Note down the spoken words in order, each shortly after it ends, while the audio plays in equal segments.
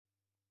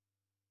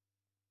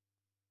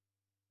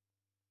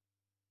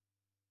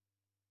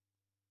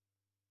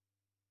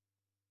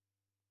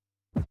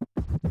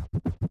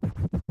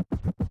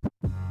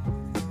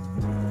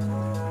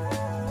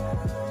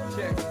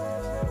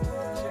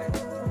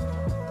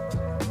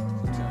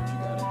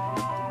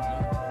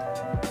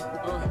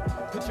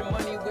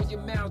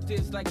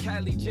gangsters like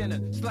Kylie Jenner,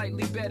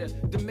 slightly better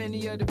than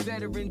many of the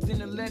veterans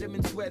in a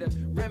Letterman sweater.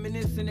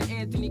 Reminiscent of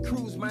Anthony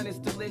Cruz minus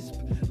the lisp.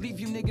 Leave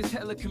you niggas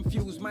hella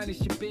confused minus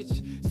your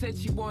bitch. Said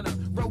she wanna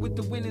roll with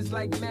the winners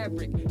like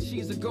Maverick.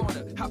 She's a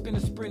goner, hop in a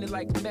sprinter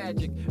like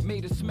magic.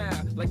 Made her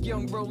smile like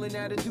young rolling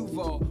out of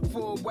Duval.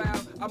 For a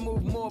while, I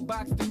moved more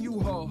box than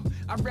U-Haul.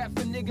 I rap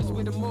for niggas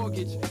with a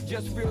mortgage,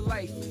 just real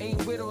life.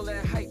 Ain't with all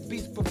that hype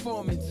beast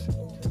performance.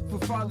 For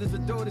fathers or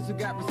daughters who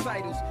got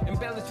recitals,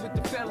 embellished with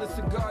the fellas,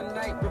 cigar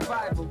night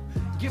revival.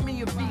 Give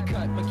me a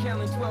V-cut,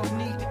 McKellen 12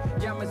 neat.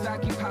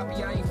 Yamazaki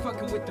Poppy, I ain't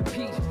fucking with the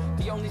peach.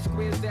 The only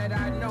squares that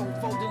I know,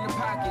 fold in the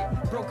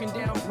pocket. Broken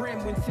down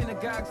brim when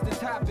synagogue's the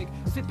topic.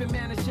 Sipping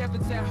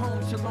Manischewitz at home,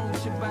 Shalom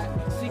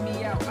Shabbat. See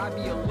me out, I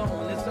be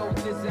alone. As old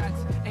as that,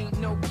 ain't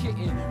no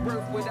kidding.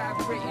 Worth what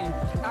I've written.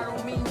 I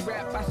don't mean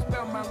rap, I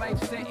spell my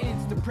life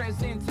sentence. The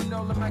present and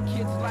all of my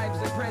kids' lives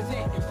are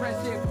present.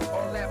 Impressive,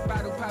 all that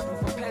bottle popping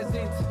for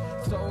peasants.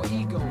 So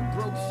ego,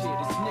 broke shit,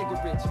 it's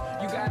nigga rich.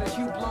 You got a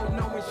Hublot,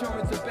 no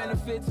insurance or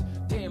benefits.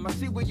 Damn, I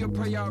see where your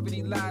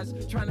priority lies.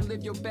 Trying to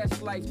live your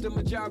best life, the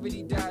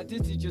majority died.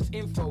 This is just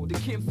info, the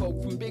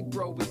kinfolk from Big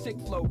Bro with sick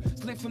flow.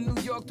 Slid from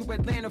New York to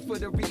Atlanta for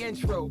the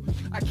re-intro.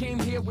 I came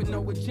here with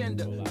no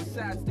agenda.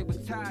 Besides, they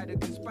was tired of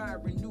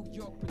conspiring New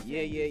York. Yeah,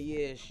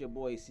 it's your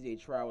boy CJ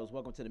Travels.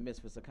 Welcome to the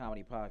Misfits of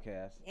Comedy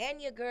podcast.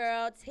 And your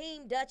girl,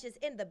 Team Duchess,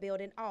 in the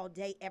building all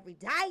day, every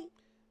day.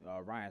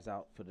 Ryan's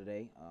out for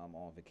today,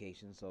 on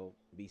vacation, so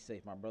be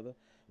safe, my brother.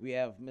 We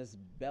have Miss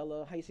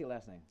Bella. How you say your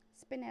last name?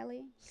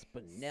 Spinelli.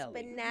 Spinelli.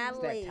 Spinelli.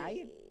 Is that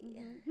Italian?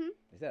 Mm-hmm.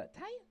 Is that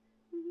Italian?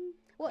 Mm-hmm.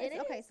 Well, It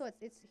okay. is. So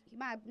it's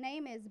my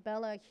name is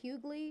Bella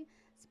Hughley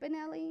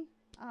Spinelli.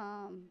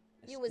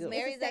 You was Still-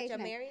 married? Is that stage your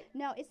name. married?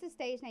 No, it's a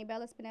stage name.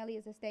 Bella Spinelli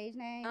is a stage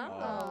name.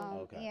 Oh.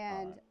 Okay.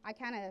 And Alright. I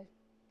kind of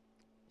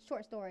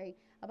short story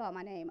about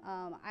my name.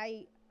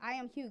 I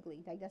am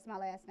Hughley. Like that's my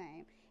last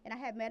name. And I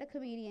had met a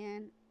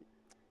comedian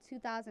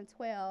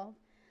 2012.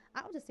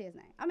 I'll just say his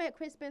name. I met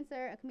Chris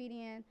Spencer, a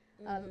comedian,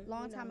 a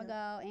long we know time him.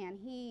 ago, and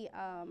he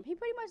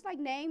pretty much like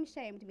name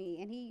shamed me,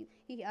 and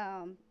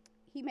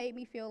he made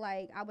me feel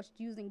like I was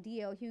using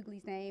D.L.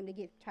 Hughley's name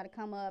to try to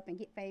come up and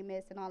get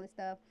famous and all this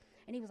stuff.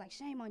 And he was like,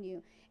 shame on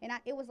you. And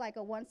it was like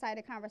a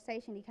one-sided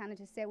conversation. He kind of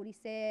just said what he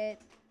said.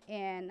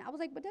 And I was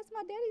like, but that's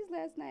my daddy's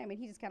last name. And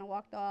he just kind of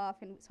walked off.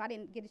 And so I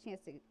didn't get a chance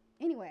to.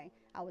 Anyway,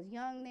 I was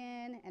young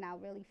then, and I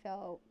really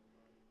felt,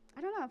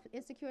 I don't know,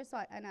 insecure. So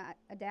I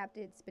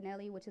adapted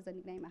Spinelli, which is a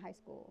nickname in high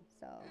school.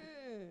 So,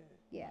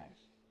 yeah.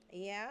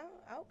 Yeah.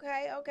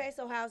 Okay.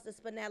 So how's the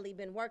Spinelli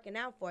been working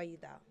out for you,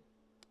 though?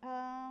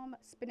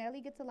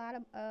 Spinelli gets a lot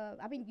of,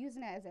 I've been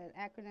using it as an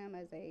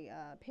acronym, as a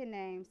pen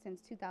name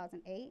since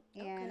 2008.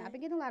 And Okay. I've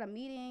been getting a lot of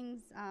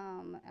meetings,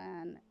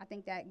 and I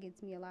think that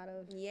gets me a lot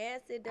of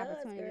Yes, it does, girl.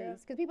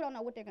 opportunities. Because people don't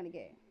know what they're going to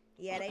get.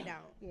 Yeah, they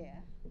don't. Yeah.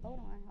 Hold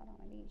on.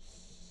 I need.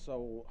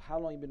 So, how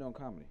long you been doing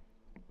comedy?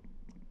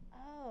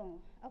 Oh,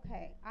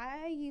 okay.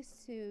 I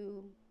used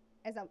to,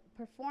 as a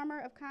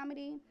performer of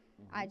comedy,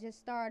 I just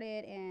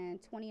started in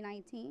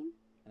 2019.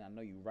 And I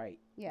know you write.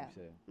 Yeah. You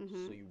said.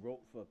 Mhm. So you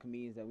wrote for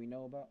comedians that we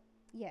know about?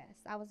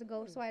 Yes, I was a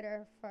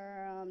ghostwriter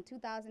from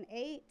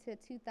 2008 to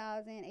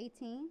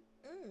 2018.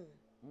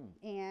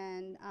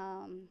 And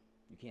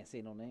You can't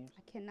say no names?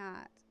 I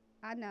cannot.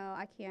 I know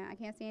I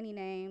can't say any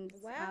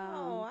names.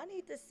 Wow, I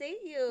need to see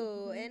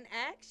you in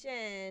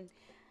action.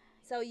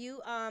 So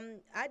you,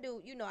 I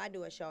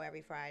do a show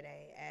every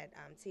Friday at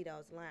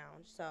Tito's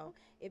Lounge. So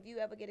if you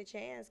ever get a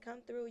chance,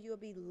 come through. You'll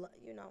be,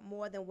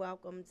 more than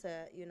welcome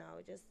to,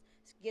 just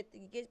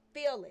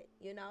feel it.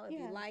 If Yeah.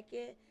 you like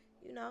it,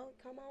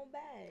 come on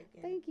back.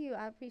 And Thank you.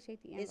 I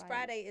appreciate the invite. It's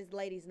Friday is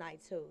ladies'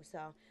 night too,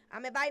 so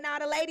I'm inviting all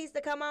the ladies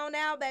to come on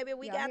now, baby.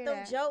 We Y'all got hear them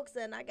that? jokes,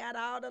 and I got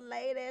all the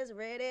ladies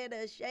ready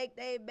to shake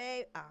they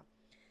babe.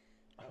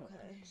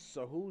 Okay.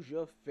 So who's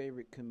your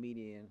favorite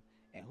comedian,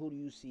 and who do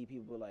you see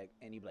people like,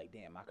 and you be like,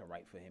 damn, I could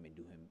write for him and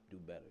do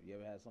better? You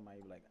ever had somebody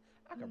you be like,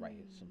 I could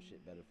write some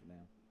shit better for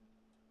them?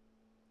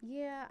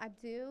 Yeah, I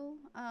do.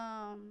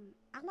 I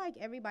like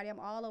everybody. I'm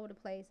all over the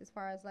place as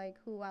far as like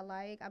who I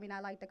like. I mean, I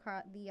like the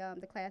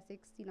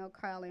classics,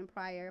 Carlin,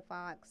 Pryor,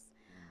 Fox.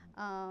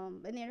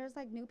 And then there's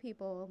like new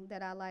people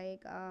that I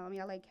like.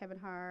 I like Kevin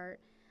Hart.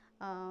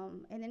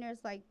 And then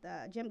there's like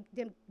the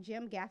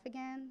Jim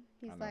Gaffigan.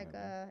 He's I know like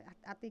him,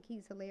 I think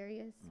he's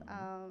hilarious.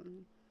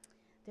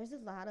 There's a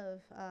lot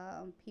of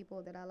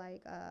people that I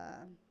like.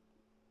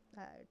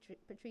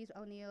 Patrice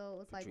O'Neal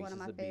was like one of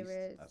Patrice my is a beast.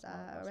 favorites.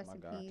 That's Rest my in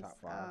guy, peace. top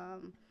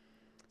 5.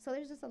 So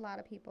there's just a lot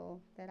of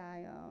people that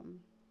I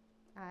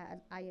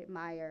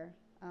admire,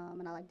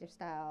 and I like their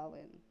style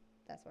and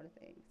that sort of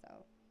thing.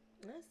 So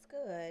That's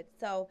good.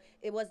 So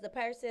it was the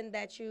person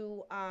that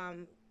you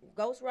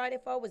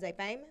ghostwrited for. Was they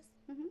famous?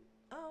 Mhm.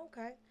 Oh,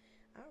 okay.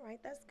 All right,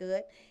 that's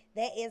good.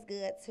 That is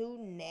good to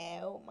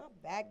know. My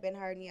back been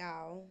hurting,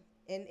 y'all,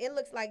 and it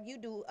looks like you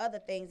do other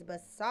things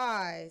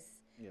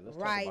besides Yeah, let's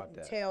talk write about and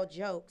that. tell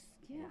jokes.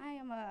 yeah, I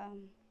am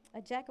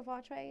a jack of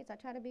all trades. I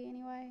try to be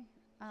anyway.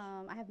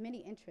 I have many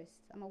interests.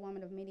 I'm a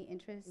woman of many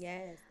interests.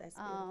 Yes, that's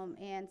beautiful.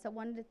 And so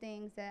one of the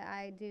things that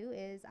I do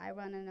is I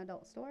run an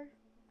adult store.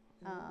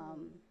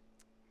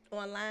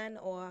 Online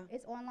or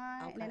It's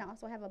online, and then Okay. I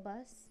also have a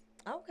bus.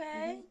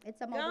 okay. It's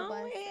a mobile Go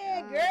bus.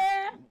 ahead,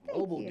 girl. Thank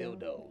Mobile you.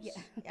 dildos.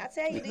 Yeah. I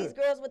tell you, these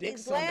girls with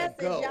these Dicks on the glasses,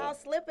 go. y'all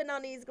slipping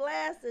on these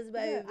glasses, Look,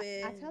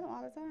 baby. I tell them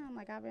all the time,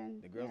 like I've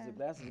been. The girls yeah. with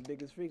glasses, the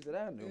biggest freaks that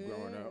I knew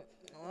growing up.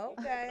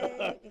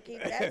 Okay, you can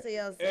keep that to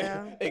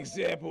yourself.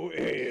 Example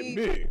A, You-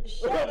 me.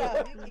 Shut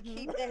up. You can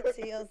keep that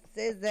to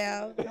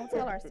yourself. Don't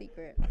tell our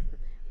secret.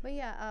 But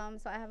yeah,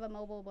 so I have a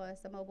mobile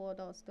bus, a mobile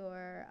adult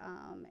store,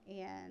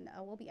 and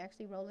we'll be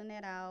actually rolling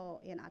that out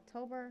in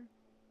October.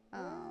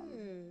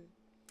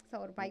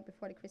 So right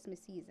before the Christmas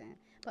season.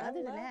 But I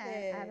other than love that,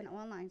 it. I have an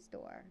online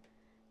store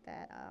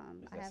that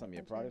Is I that have some of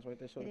your a bunch products right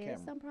there? Show It the is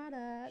camera. some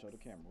products. Show the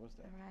camera. What's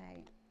that? All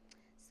right.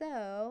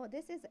 So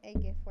this is a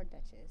gift for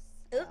Duchess.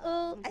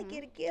 I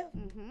get a gift.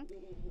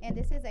 And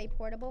this is a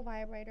portable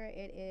vibrator.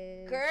 It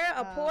is. Girl,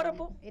 a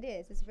portable? It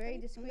is. It's very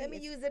discreet. Let me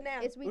It's- use it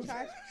now. It's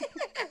recharge.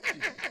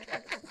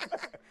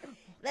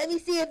 Let me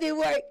see if it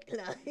works.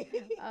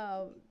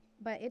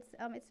 But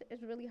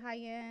it's really high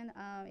end.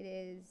 It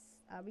is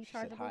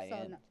rechargeable. high So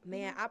end.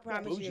 Man, I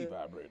promise Bougie you.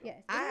 vibrator.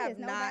 yes, I it have is.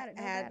 No not bat-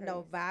 no had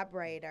no batteries.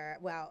 vibrator.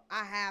 Well,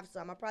 I have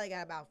some. I probably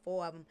got about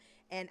 4 of them,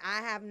 and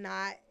I have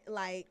not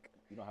like.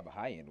 You don't have a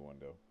high end one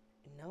though.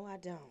 No, I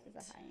don't.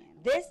 It's a high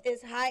end. This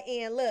is high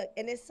end. Look,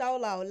 and it's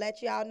solo.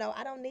 Let y'all know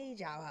I don't need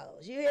y'all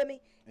hoes. You hear me?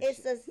 It's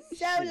a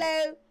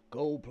solo,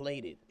 Gold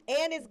plated.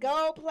 and it's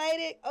gold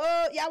plated.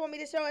 Oh, y'all want me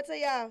to show it to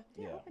y'all?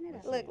 Yeah, open it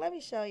up. Look, let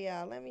me show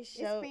y'all. Let me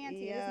show. It's fancy.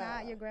 y'all. It's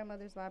not your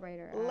grandmother's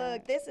vibrator.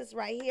 Look, this is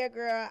right here,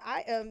 girl.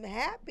 I am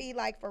happy,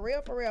 like for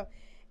real, for real.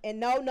 And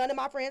no, none of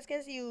my friends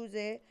can use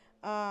it.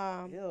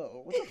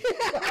 Yo, what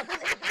the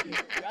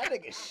fuck? Y'all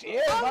niggas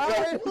shit, I'm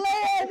just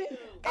playing.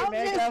 I'm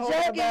man, just can I hold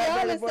that joking. bad Y'all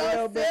belly is for a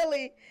little so bit?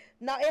 silly.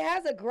 No, it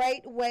has a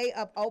great way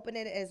of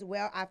opening it as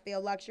well. I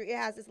feel luxury. It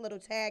has this little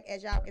tag,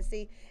 as y'all can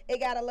see.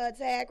 It got a little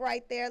tag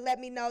right there. Let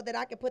me know that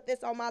I can put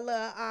this on my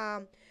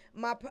little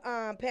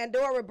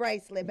Pandora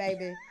bracelet,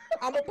 baby.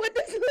 I'm gonna put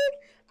this.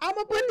 I'm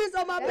gonna put this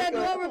on my That's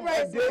Pandora good.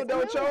 bracelet.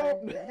 Dildo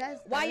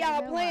choke. While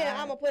y'all playing,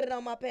 I'm gonna put it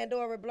on my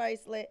Pandora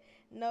bracelet.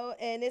 No,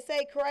 and it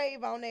say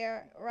Crave on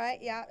there, right?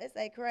 Yeah, it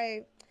say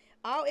Crave.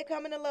 Oh, it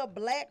come in a little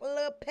black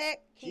little pack.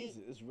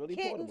 Jesus, it's really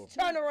Kittens, portable.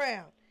 turn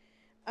around.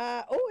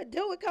 Oh, it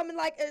do. It coming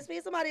like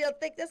somebody will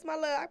think this my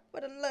little. I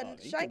put a little Oh, you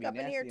can shake be up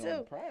in here nasty on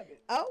too.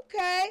 private.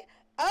 Okay,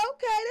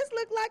 this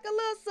look like a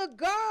little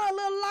cigar, a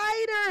little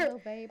lighter,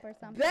 little babe or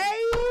something. baby.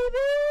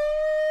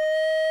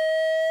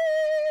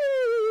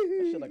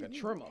 That shit like a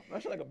trimmer.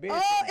 That shit like a beard.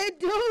 Oh, trimmer. it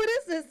do.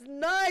 This is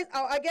nice.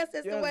 Oh, I guess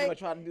that's You the know, way. gonna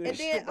try to do And this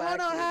then shit by hold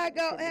on, how it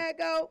accident. go? How it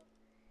go?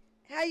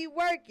 How you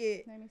work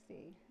it? Let me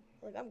see.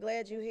 Look, I'm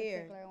glad you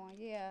here. Particular one.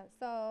 Yeah.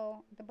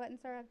 So the buttons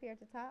are up here at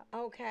the top,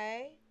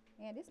 Okay.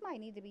 and this might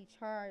need to be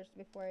charged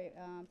before it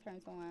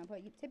turns on.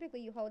 But typically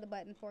you hold the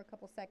button for a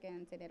couple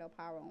seconds and it'll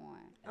power on.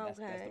 And that's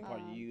Okay. the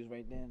part you use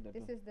right then.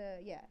 This is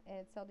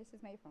and so this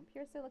is made from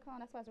pure silicone.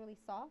 That's why it's really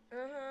soft.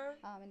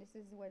 And this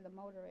is where the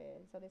motor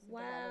is. So this is the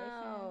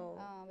vibration.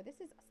 Wow. But this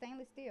is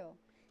stainless steel.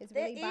 It's That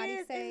really body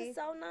is. This safe. is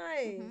so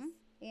nice.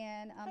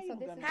 And How so you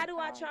this gonna- is How the do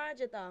I power.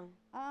 charge it though?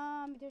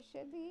 There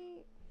should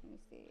be. Let me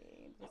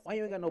see. this Why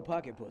you ain't got no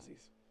particular pocket one.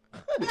 pussies?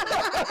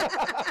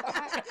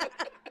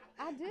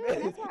 I do.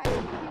 And that's why I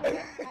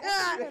asked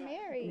if you were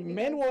married. Men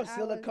because want I was-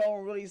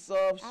 silicone, really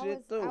soft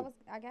shit too.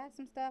 I got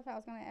some stuff. I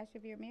was gonna ask you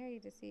if you're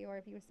married to see, or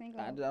if you were single.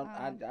 I don't-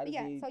 I but just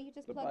yeah. need So you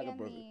just the plug in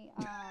pocket the.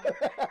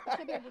 You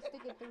should be able to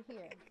stick it through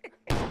here.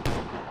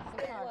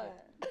 The charger.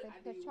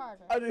 The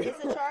charger.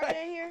 It's a charger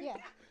in here? Yeah.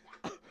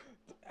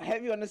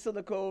 Have you on the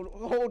silicone?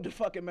 Hold the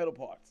fucking metal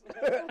parts.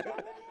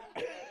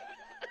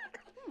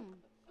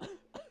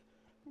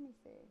 Let me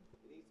see.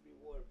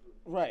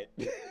 Right.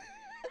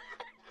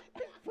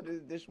 For the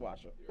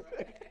dishwasher.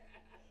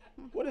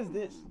 What is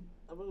this?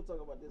 I'm gonna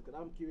talk about this because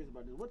I'm curious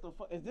about this. What the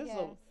fuck is this?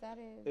 Yes, that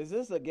is. Is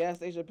this a gas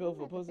station pill I'm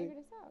for gonna have to pussy?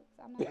 figure this out.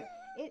 'Cause I'm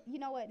not. You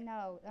know what?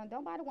 No,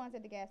 don't buy the ones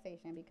at the gas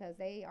station because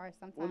they are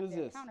sometimes is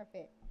they're this?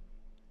 counterfeit.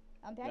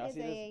 Y'all That is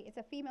see it's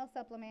a female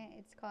supplement.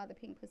 It's called the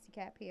Pink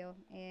Pussycat Pill,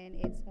 and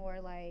it's more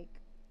like.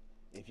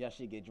 If y'all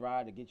shit get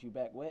dry to get you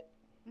back wet.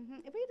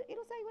 If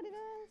it'll say what it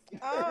does.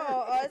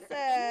 Oh, it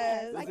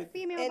says Like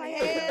female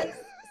enhance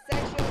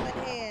sexual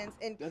enhance,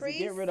 Does it increase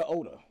get rid of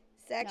odor?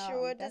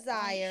 sexual No, that's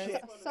desire.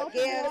 Shit. Soap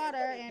Gives- and water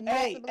and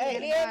Hey, possibly hey. It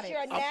gives antibiotics. your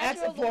I'm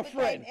natural asking for a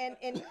friend. lubrication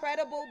and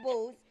incredible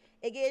boost.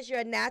 It gives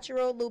your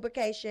natural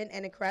lubrication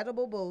and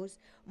incredible boost,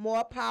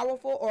 more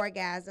powerful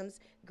orgasms,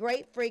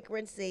 great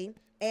frequency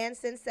and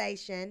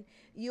sensation.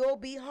 You'll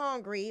be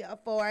hungry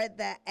for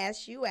the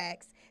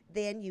SUX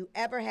than you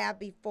ever have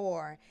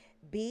before.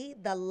 Be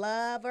the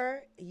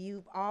lover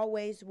you've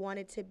always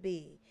wanted to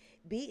be.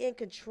 Be in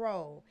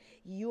control.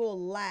 You'll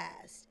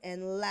last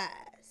and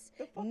last.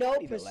 The fuck No I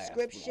need to last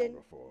prescription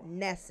longer for?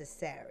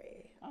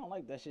 necessary. I don't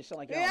like that shit. Sound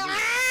like y'all. Yeah.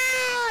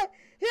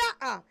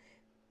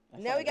 That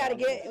Now sound we gotta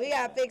like y'all get,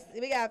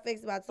 we gotta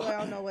fix about so I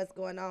don't know what's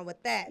going on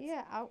with that.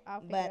 Yeah, I'll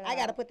figure But it I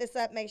gotta out. put this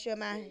up, make sure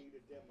I'm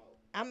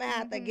gonna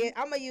have to get,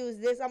 I'm gonna use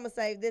this, I'm gonna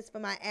save this for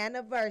my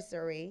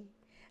anniversary.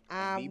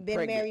 Be Been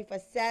pregnant. married for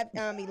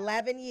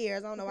 11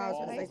 years. I don't know why I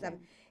was going to say seven.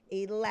 Congratulations.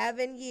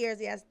 11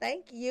 years, yes.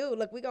 Thank you.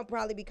 Look, we're going to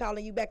probably be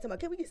calling you back tomorrow.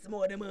 Can we get some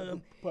more of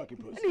them? Pocket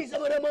I pussy. need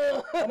some of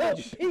them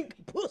pink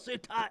pussy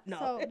tot. No.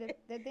 So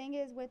the thing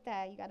is with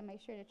that, you got to make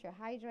sure that you're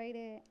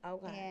hydrated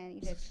Okay. and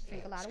you just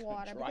drink a lot of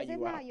water Dry because if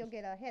you not, out. you'll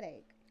get a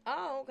headache.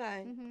 Oh,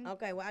 okay. Mhm.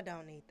 Okay, well, I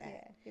don't need Yeah,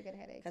 that. you'll get a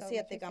headache. Because So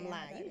he'll make think sure I'm you're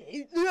lying.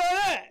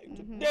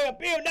 hydrated. Damn,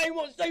 Bill, now you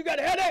want to say you got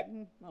a headache?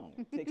 No,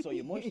 takes all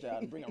your moisture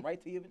out and bring it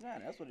right to your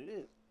vagina. That's what it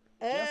is.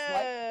 Just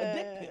like a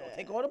dick pill.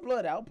 Take all the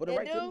blood out, put it It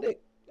right to do? the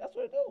dick. That's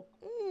what it do.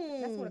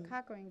 That's what a Mm.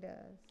 cock ring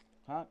does.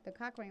 Huh? The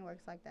cock ring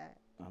works like that.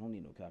 I don't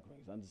need no cock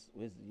rings. I'm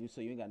just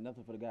so you ain't got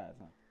nothing for the guys,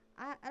 huh?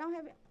 I don't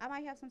have. I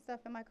might have some stuff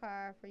in my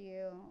car for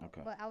you.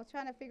 Okay. But I was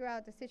trying to figure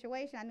out the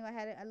situation. I knew I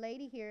had a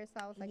lady here,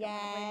 so I was like,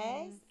 Yes. I'm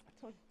gonna bring.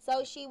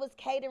 So she was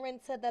catering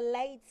to the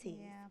ladies.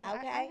 Yeah. but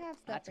Okay. I have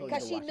stuff for you.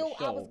 Because she knew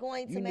I was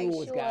going to you make knew it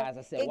was sure guys.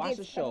 I said, it watch gets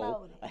the show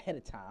promoted. ahead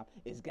of time.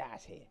 It's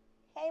guys here.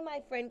 Hey,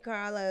 my friend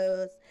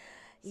Carlos.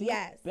 See?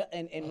 Yes.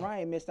 And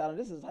Ryan missed out on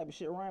this. Is the type of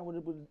shit Ryan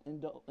would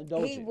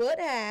indulge He in. would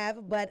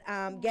have, but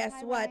guess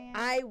hi, what? Ryan.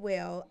 I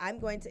will. I'm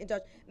going to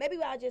indulge. Maybe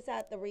I'll just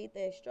have to read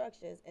the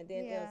instructions and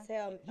then Yeah. they'll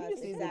tell You us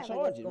just need to exactly charge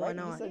what's it, right? going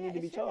You on. said- need to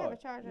it be should have a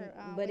charged. charger.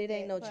 But with it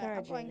ain't no but charge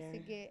I'm in going there. to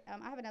get.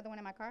 I have another one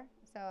in my car,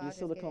 so I'll Your just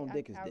get it. silicone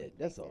dick is I'll dead. replace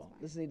That's this all. one.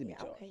 This need to be Yeah,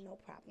 charged. okay, no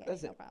problem. Yeah,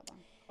 That's no it. problem.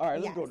 All right,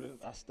 let's go Yes.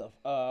 to our stuff.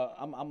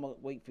 I'm gonna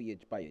wait for you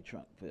by your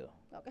trunk, Phil.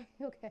 Okay.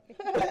 Okay.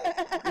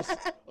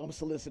 I'm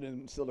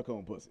soliciting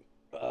silicone pussy.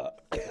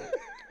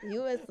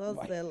 You are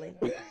so silly.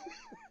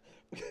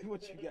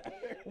 What you got?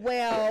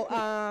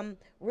 Well,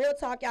 real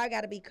talk, y'all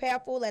got to be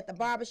careful at the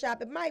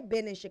barbershop. It might have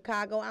been in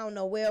Chicago. I don't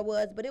know where it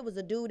was, but it was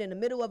a dude in the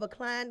middle of a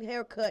client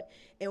haircut.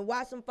 And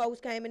why some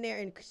folks came in there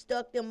and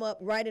stuck them up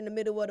right in the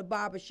middle of the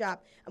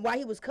barbershop while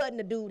he was cutting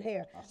the dude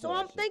hair. So saw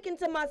I'm that shit. thinking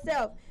to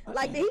myself,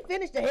 like, did he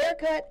finish the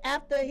haircut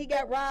after he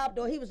got robbed?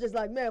 Or he was just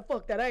like, man,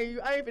 fuck that. I ain't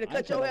finna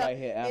cut your cutting hair. my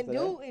hair And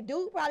after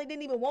dude probably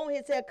didn't even want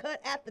his hair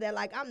cut after that.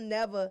 Like, I'm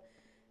never...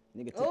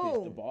 Nigga took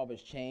Ooh. the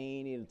barber's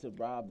chain. He took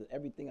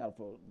everything out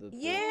for the.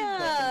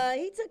 Yeah,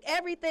 he took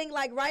everything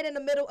like right in the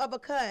middle of a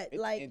cut.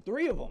 Like, and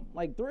three of them,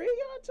 like three of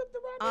y'all took the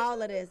robbery.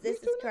 all of this. This These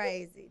is two niggas?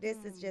 crazy.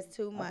 This is just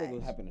too I much. think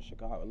it happened in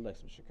Chicago. It like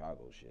some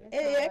Chicago shit.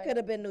 It could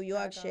have been New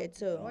York Chicago. shit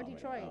too. Or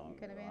Detroit.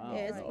 Could have been. I don't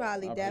Yeah, it's know.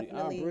 probably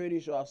definitely- I'm pretty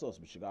sure I saw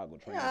some Chicago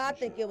trains. Yeah, I and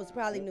think shit. it was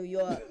probably New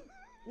York.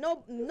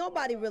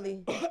 Nobody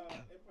really.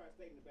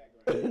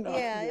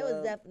 Yeah, it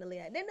was definitely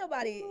that. Then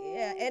nobody.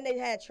 Yeah, and they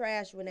had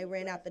trash when they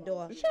ran out the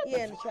door. Yeah,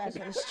 and the trash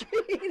on the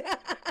street.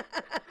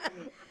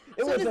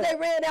 As soon as they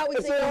ran out, we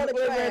As seen soon all as the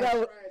they ran trash.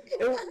 out,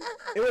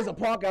 it was a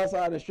park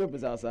outside and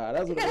strippers outside.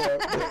 That's what it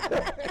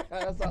was.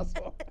 That's how I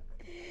saw it.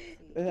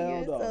 Hell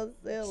You're no. so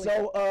silly.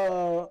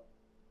 So,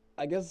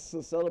 I guess it's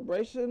a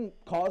celebration.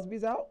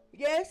 Cosby's out.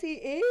 Yes, he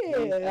is.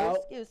 He's out.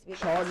 Excuse me.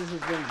 Charges has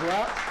been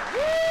dropped.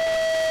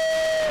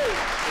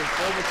 It's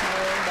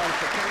overturned by the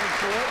Supreme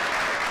Court.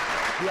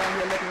 He out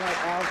here looking like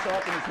Al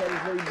Sharpton. His head is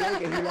very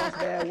big, and he lost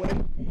bad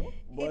weight.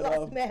 He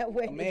lost mad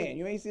weight. Man,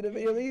 you ain't see the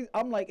video.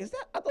 I'm like, is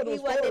that? I thought it He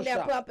was wasn't in there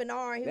Photoshop. pumping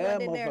iron. He That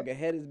wasn't in there. motherfucker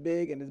head is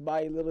big and his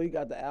body little. He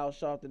got the Al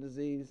Sharpton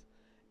disease.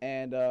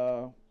 And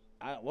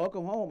I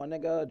welcome home. My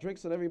nigga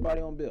drinks and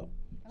everybody on bill.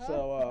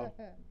 So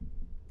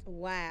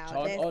Wow.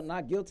 charged, That's,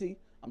 not guilty.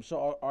 I'm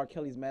sure R.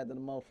 Kelly's mad that the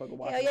motherfucker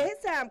watching. hell yeah, his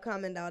time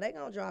coming though. They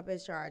gonna drop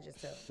his charges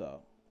too.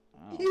 So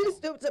You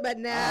stupid about I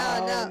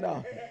now. don't No.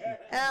 know.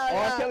 Hell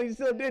R. no. Kelly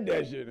still did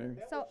that shit.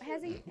 Nigga. So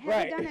has he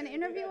Right. done an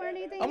interview or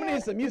anything? I'm gonna yet?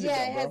 need some music.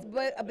 Yeah, though, has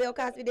bro. Bill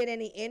Cosby did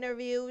any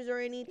interviews or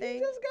He anything?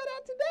 just got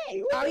out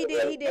today. Oh, he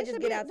did. He They did just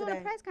should get be out doing today.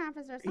 a press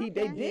conference or They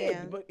something. did,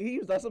 Yeah. but he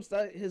was like some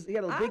stuff. He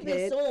had a I'll big be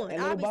head suing.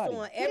 and I'll little be body.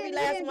 suing He every didn't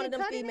last get one of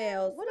them cut in there?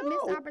 females. What a No.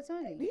 missed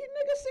opportunity. He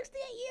nigga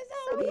 68 years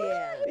old.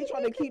 Yeah. He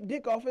trying to keep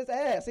dick off his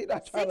ass. He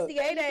not trying 68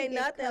 to. ain't get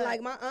nothing. cut.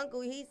 Like my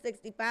uncle, he's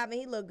 65 and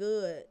he look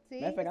good.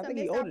 See, Matter of fact, I it's a think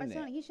he missed older than that.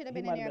 opportunity. He should have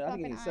been might in there I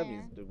think pumping he's 70s.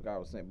 iron. The guy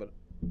was saying, but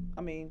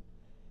I mean,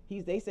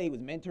 they say he was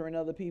mentoring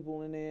other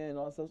people in there and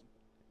all that stuff.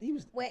 He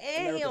was. Well, and he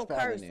America's don't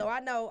father curse, in so there. I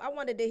know. I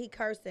wonder did he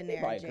curse in He there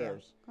probably in jail?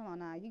 curse. Come on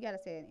now, you gotta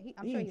say it.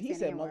 I'm sure He you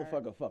said said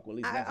motherfucker fuck at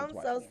least once or I'm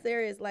twice. so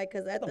serious, like,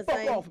 cause at Get the the fuck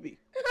same. off me.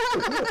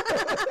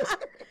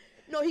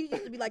 No, he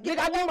used to be like, Nigga, get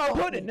I the want my unk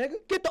off pudding, me. nigga.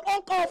 Get the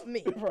unk off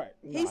me. Right.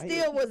 He Nah,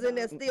 still was in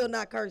there, still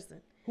not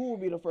cursing. Who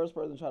would be the first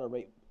person to try to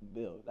rape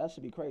Bill? That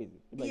should be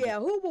crazy. Like, Yeah,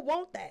 who would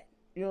want that?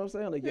 You know what I'm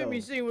saying? Like, yo.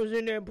 see what's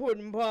in there,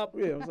 pudding pop.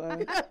 You know what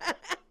I'm saying?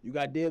 You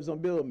got dibs on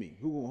Bill or me.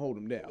 Who gonna hold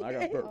him down? I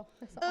got birth. Oh,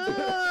 that's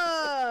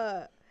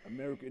all.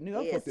 America, nigga,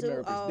 I He is fucked too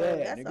America's old. dad.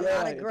 That's nigga. a lot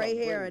Yeah, of gray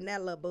talking hair crazy. in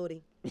that little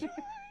booty. You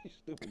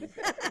stupid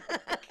as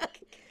hell.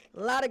 A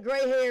lot of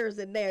gray hairs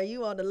in there.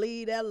 You want to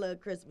leave that little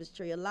Christmas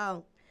tree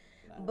alone.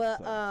 But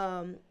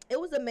so- it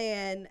was a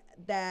man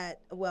that,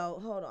 well,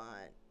 hold on.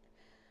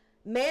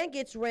 Man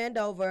gets ran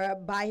over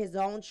by his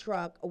own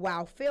truck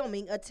while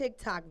filming a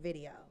TikTok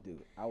video.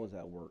 Dude, I was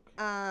at work.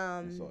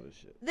 I saw this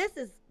shit. This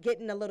is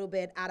getting a little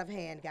bit out of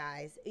hand,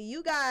 guys.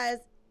 You guys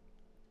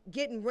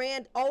getting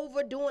ran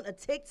over doing a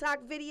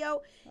TikTok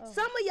video.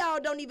 Some of y'all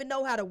don't even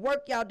know how to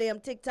work y'all damn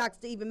TikToks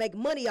to even make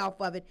money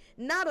off of it.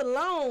 Not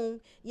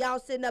alone y'all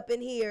sitting up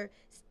in here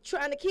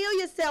trying to kill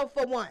yourself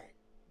for one.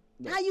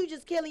 Look. How you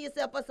just killing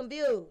yourself for some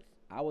views?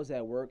 I was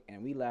at work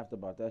and we laughed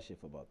about that shit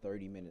for about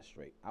 30 minutes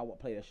straight. I would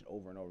play that shit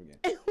over and over again.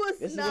 It was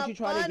This is not what you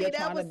trying funny. to get,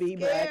 That trying to was be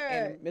black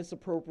scared. and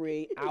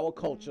misappropriate our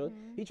culture.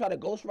 He tried to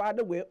ghost ride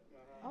the whip,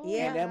 Oh,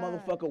 Yeah. and that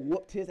God. motherfucker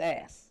whooped his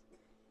ass.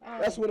 Oh.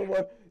 That's what it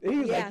was. And he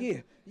was like, Yeah.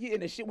 yeah,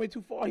 and the shit went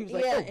too far. He was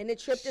like, Yeah, oh, and it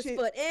tripped his shit,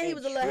 foot. And he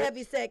was a little tripped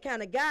heavy set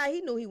kind of guy.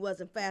 He knew he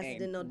wasn't faster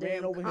and than no ran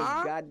damn over car.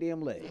 his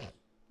goddamn leg.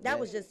 That Yeah.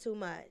 was just too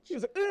much. He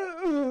was like,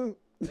 And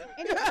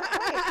it,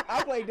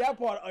 I played that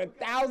part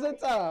 1,000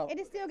 times. and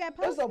it still got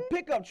That's posted. a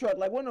pickup truck,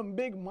 like one of them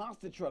big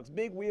monster trucks,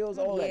 big wheels,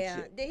 all Yeah.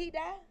 that shit. Did he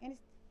die? And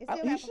it He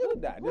still got should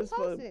have died. Who This for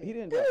posted it? he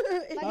didn't die.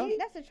 Like, Huh?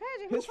 that's a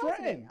tragedy. Who His posted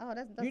friend. It? Oh,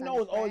 that's You not know,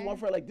 his it's always one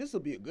friend like, this will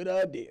be a good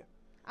idea.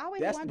 I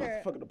always That's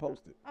wonder. the motherfucker to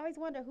post it. I always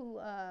wonder who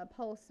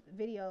posts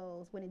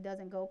videos when it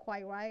doesn't go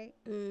quite right.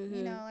 Mm-hmm.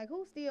 You know, like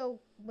who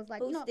still was like,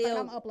 Who you know, still-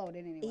 I'm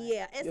uploading anyway.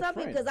 Yeah, and Your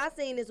something friend. because I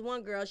seen this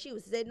one girl. She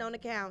was sitting on the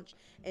couch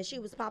and she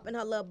was popping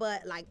her little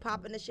butt, like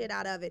popping the shit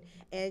out of it.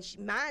 And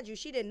mind you,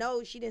 she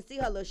didn't see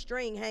her little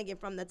string hanging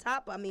from the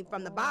top. I mean,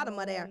 from the bottom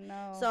of there.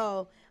 no.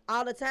 So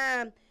all the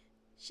time.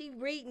 She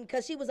reading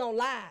because she was on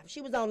live. She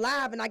was on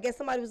live, and I guess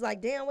somebody was like,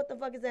 "Damn, what the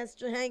fuck is that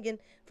string hanging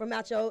from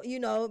out your,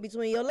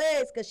 between your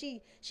legs?" Because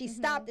she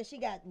stopped and she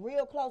got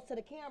real close to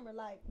the camera,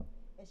 like,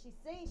 and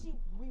she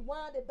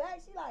rewound it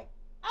back. She like,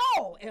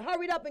 "Oh," and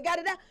hurried up and got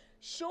it out.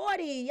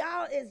 Shorty,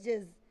 y'all is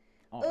just,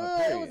 On her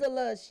it was period. a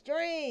little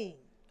string.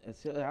 I'm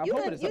You hoping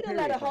done, it's you a done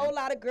period let a thing. whole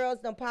lot of girls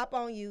done pop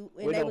on you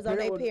and With they no was on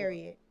their period?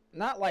 period.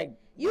 Not like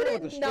You girl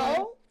with didn't the string.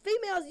 know.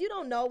 Females, you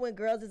don't know when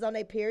girls is on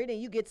their period and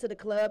you get to the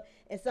club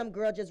and some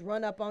girl just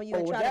run up on you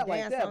and Oh, try that to like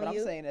dance that, on but you.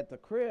 I'm saying at the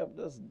crib,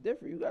 that's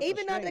different. You got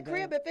Even the at the string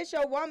crib, dangling. if it's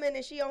your woman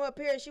and she on her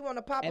period, she want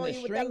to pop And on the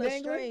you with that string little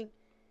dangling? string.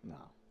 No.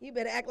 You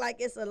better act like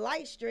it's a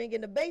light string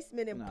in the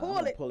basement and Nah, pull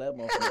I'm it. gonna pull that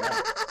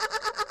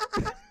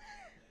motherfucker out.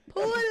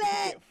 Pull it.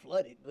 Get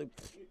flooded. Like,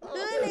 Pull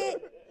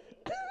it.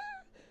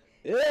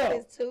 yeah.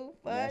 It's too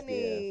Nasty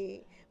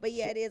funny. But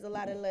yeah, it is a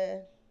lot of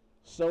love.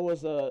 So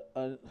was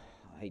I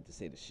hate to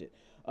say this shit.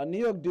 A New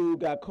York dude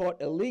got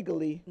caught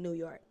illegally New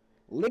York.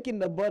 licking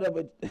the butt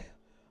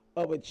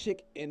of a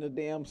chick in a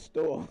damn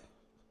store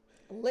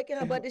Licking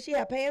her butt. Did she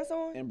have pants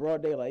on? in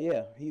broad daylight.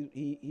 Yeah,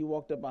 he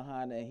walked up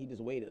behind her and he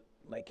just waited,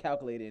 like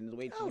calculated in his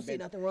wait. I don't She see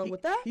bent- nothing wrong he-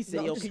 with that. He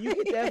said, No, "Yo, just- can you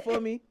get that for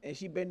me?" And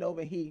she bent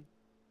over and he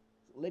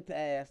licked her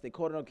ass. They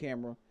caught it on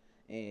camera,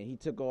 and he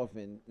took off.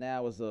 And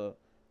now it's a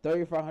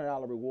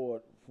 $3,500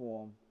 reward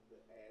for him.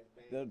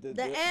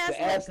 The ass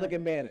ass licker.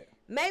 looking bandit.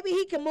 Maybe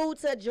he can move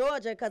to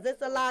Georgia because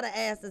it's a lot of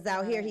asses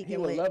out here he He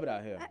can would lick. love it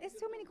out here. It's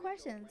too many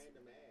questions.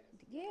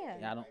 Yeah.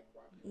 Yeah, I don't.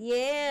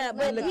 Yeah,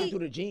 but licked it through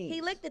the jeans.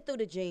 He licked it through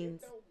the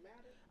jeans.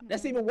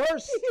 That's even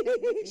worse.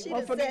 She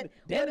done Motherfucker, said,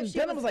 denim, what if she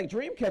denim was- is like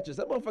dream catchers.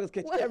 That motherfuckers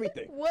catch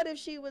everything. What if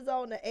she was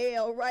on the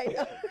L right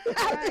after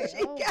Right.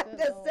 she Oh, got good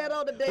that Lord. set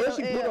on the What damn if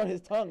she put L? on his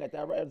tongue at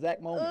that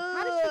exact moment?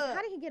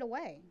 How did he get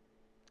away?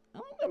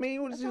 I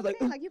mean, That's she was what I'm like,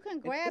 saying, like, you couldn't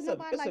grab it's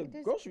nobody a, it's like a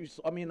this. grocery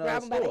store. I mean,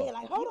 Grab him by the store. head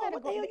like, hold on, gotta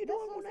what the hell you that's doing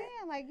what on I'm that?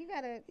 saying. Like, you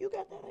gotta. You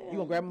got that L. You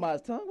gonna grab him by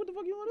his tongue? What the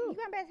fuck you You wanna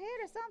grab his head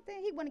or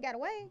something. He wouldn't have got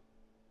away.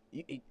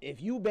 do?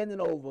 If you bending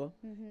over,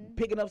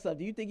 picking up something,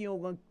 do you think you're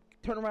gonna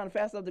turn around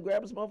fast enough to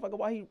grab this motherfucker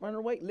while he running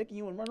away, licking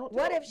you and running up?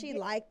 What if she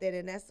liked it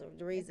and that's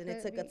the reason it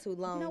Could took her be. too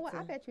long? You know what? to-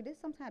 I bet you this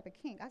some type of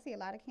kink. I see a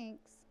lot of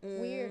kinks,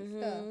 weird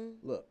stuff. Mhm.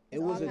 Look, it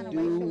There's was all a kind of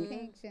racial dude.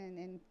 kinks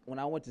and When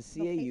I went to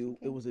Location CAU, it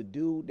kink. was a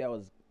dude that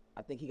was,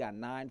 I think he got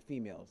 9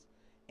 females,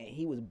 and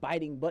he was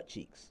biting butt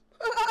cheeks.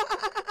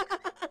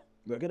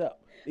 Look it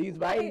up. He's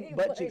biting Biting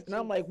butt butt cheeks. And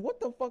I'm like, what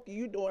the fuck are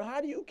you doing?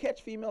 How do you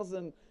catch females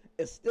and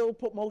still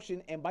put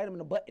motion and bite them in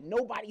the butt and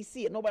nobody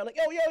see it? Nobody like,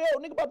 yo,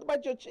 nigga about to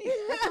bite your cheek.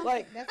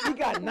 Like, he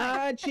got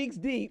 9 cheeks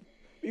deep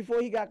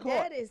before he got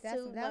caught. That is that's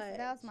too much.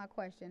 that was my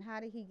question. How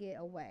did he get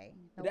away?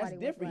 That's Nobody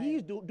was different.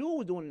 like- Dude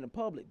was doing it in the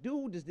public.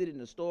 Dude just did it in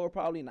the store,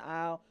 probably in the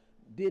aisle,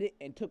 did it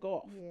and took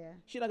off. Yeah.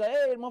 She like,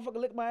 hey, motherfucker,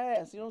 lick my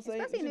ass. You know what I'm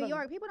saying? Especially in She New like-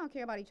 York, people don't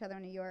care about each other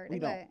in New York. We They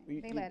don't. let,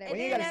 We they ain't let gotta And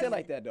say then it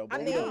like that though. I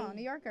But mean- No,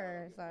 New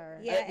Yorkers are.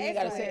 Yeah, we ain't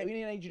gotta say excellent. it. We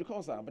didn't need you to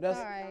co-sign, but that's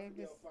All right.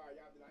 Just,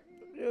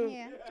 yeah.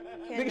 yeah.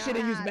 Nigga shit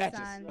didn't use Nah, matches.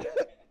 son.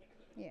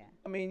 Yeah.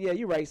 I mean, yeah,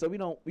 you're right. So we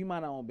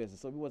mind our own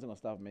business. So we wasn't gonna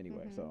stop him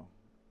anyway. So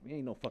we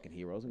ain't no fucking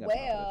heroes. We got time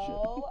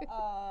for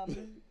that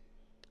shit.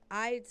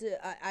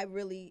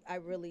 Well, I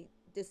really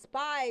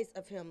despise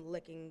of him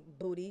licking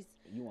booties.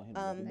 You want him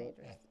to lick your butt?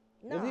 Dangerous.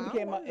 No, If he I don't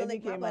became want my- him if to he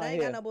lick my came butt. out I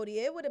ain't got here- no booty.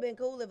 It would have been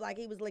cool if like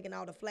he was licking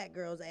all the flat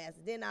girls' ass.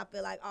 Then I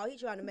feel like, oh, he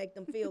trying to make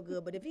them feel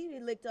good. But if he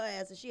licked her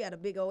ass and she had a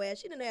big old ass,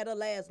 she didn't have her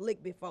last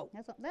lick before.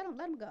 That's what, let him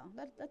go.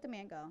 Let the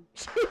man go.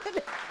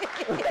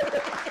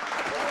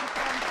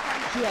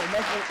 She had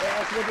enough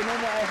ass licking, no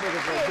more ass licking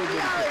for a Hey, big she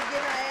bitch. always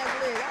getting her ass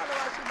licked. I don't know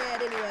why she mad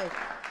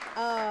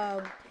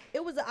anyway.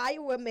 It was an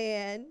Iowa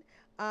man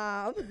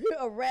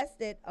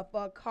arrested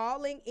for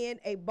calling in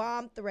a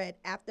bomb threat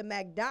after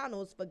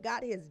McDonald's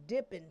forgot his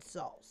dipping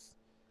sauce.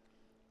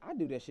 I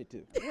do that shit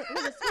too.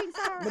 Was it sweet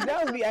sour? But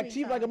that would be acting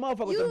cheap like a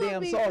motherfucker with You some would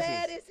damn be sauces.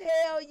 mad as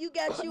hell. You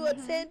got you a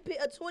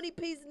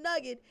 20-piece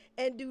nugget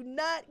and do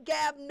not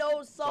have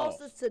no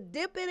sauces to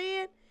dip it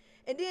in.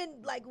 And then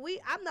like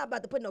I'm not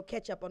about to put no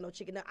ketchup on no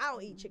chicken nuggets. I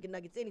don't eat chicken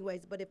nuggets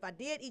anyways. But if I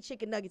did eat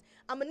chicken nuggets,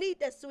 I'm gonna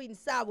need that sweet and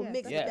sour Yes,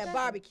 mixed that's with that right.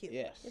 barbecue.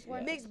 Yes. It's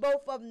yes. Mix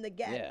both of them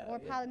together. Yeah. Or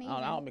Polynesian.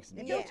 I don't mix it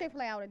If Yeah. it was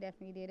Chick-fil-A, I would have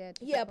definitely did that.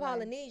 Yeah, Chick-fil-A.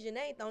 Polynesian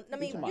ain't. I You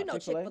mean, talking you know,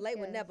 about Chick-fil-A? Chick-fil-A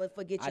would Yes. never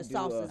forget I your do,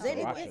 sauces so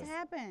anyway. watch It's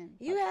happened.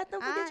 You had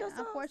them forget your sauce.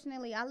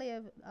 Unfortunately, I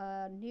live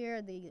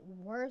near the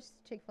worst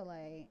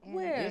Chick-fil-A. and-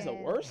 Where? There's a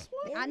worse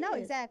one? I know It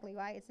is. exactly,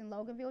 right? It's in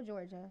Loganville,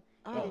 Georgia.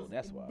 Oh, It's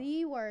that's why.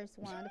 the worst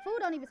one. The food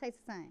don't even taste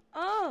the same.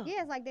 Oh.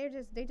 Yeah, it's like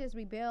they just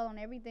rebel on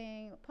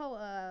everything.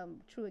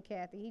 Truett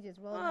Cathy, he just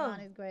rolls Oh. on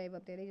his grave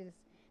up there. They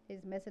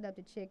just messing up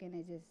the chicken.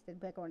 It's just the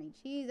macaroni and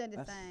cheese are the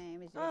That's-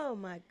 same. It's just Oh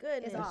my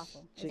goodness. it's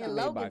awful. It's In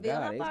Chick-fil-A by Loganville,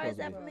 God, how they far is supposed to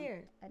that be- from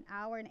here? an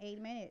hour and 8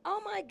 minutes.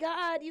 Oh my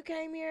God, you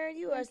came here.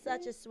 You are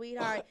such a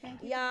sweetheart.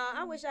 Thank you. Y'all,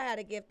 I wish I had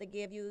a gift to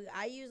give you.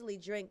 I usually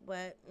drink,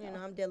 but you know,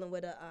 I'm dealing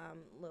with a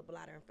little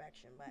bladder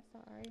infection. But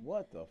Sorry.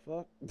 What the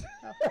fuck?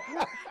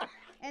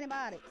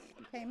 Antibiotics.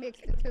 You can't mix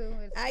the two.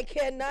 It's I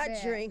cannot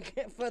bad. drink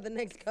for the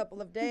next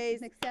couple of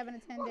days. next 7 to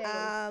 10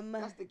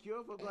 days. the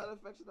cure for bladder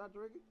infection, not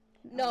drinking?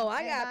 No,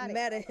 I got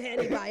antibiotics.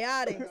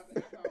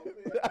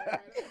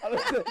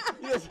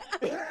 Yes.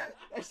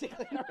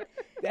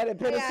 That I had got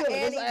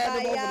penicillin. Let's add them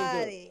over to this.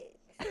 antibiotics.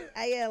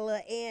 I got a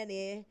little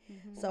Annie,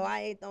 so I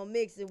ain't gonna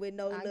mix it with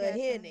no I little got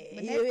you. Henny.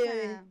 But You next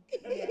hear time,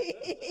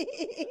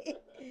 me?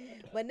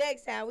 But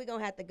next time we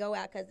gonna have to go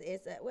out because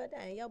it's well,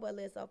 dang, your boy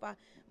lives so far.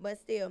 But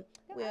still,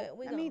 we I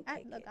gonna mean,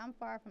 kick look, it. I'm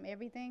far from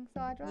everything, so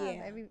I drive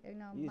Yeah. every, You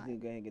my, just need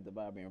to go ahead and get the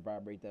vibrator and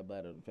vibrate that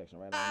bladder infection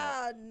right now.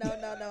 Ah, no, I'm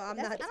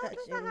not that's not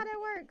touching. how that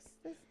works.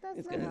 That's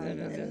It's not gonna- how it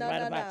it's works. gonna- No, right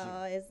no, about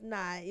no, it's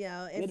not. You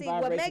know, and Good see,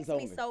 what makes vibrations me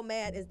only. so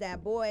mad is that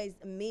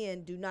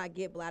men do not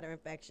get bladder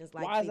infections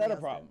like Why is that a females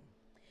do. problem?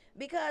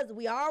 Because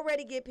we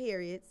already get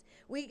periods.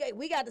 We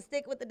got to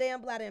stick with the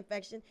damn bladder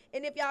infection.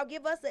 And if y'all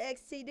give us an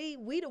XTD,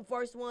 we the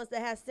first ones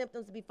that have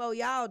symptoms before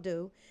y'all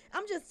do.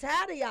 I'm just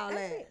tired of y'all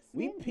ass.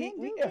 We Men- pee. men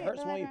We do get hurts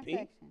when bladder we pee.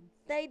 infections.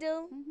 They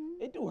do?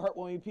 It do hurt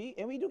when we pee,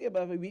 and we do get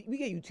we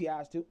get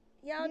UTIs too.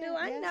 Y'all do? Yeah,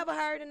 I ain't yeah. never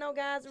heard of no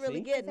guys really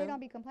See? getting They them. don't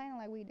be complaining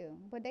like we do,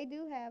 but they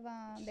do have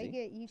they See?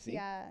 get See?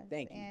 UTIs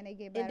Thank you. and they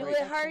get And bladder do it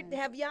hurt? infections.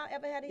 Have y'all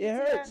ever had a It UTI?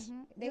 hurts.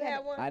 They You have-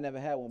 had one? I never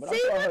had one, but See, I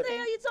saw what hurt. the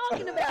hell you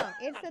talking about?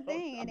 It's the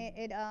thing,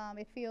 and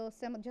it feels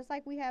similar, just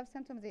like we have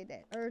symptoms of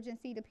that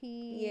urgency to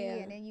pee, Yeah.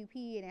 and then you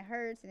pee and it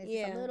hurts, and it's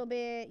Yeah. just a little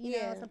bit, you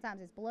Yeah. know.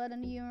 Sometimes it's blood in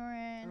the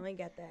urine. I ain't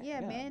got that. Yeah,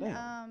 God men,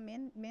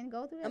 damn. men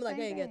go through that. I'm like, I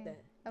same ain't got thing.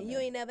 that. Okay. You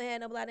ain't never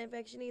had no bladder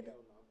infection either?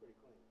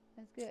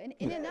 That's good.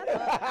 And another,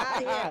 Outta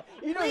here.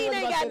 You know Clean you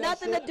ain't was got about to say that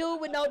nothing to shit. do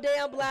with no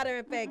damn bladder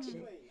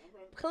infection.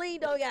 Clean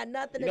don't got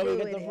nothing You to know do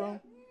where with you get it. them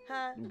from?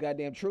 Huh? Them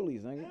goddamn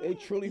Trulies, nigga. They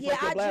truly Yeah,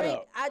 fuck your bladder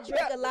up. I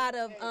drink a lot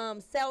of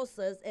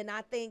seltzers, and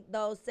I think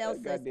those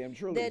seltzers goddamn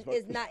Trulies that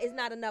fuck- it's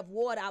not enough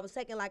water. I was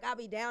taking like I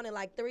be down in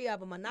like 3 of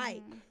them a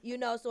night, you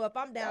know. So if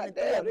I'm down in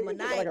 3 Goddamn, of them a nigga, you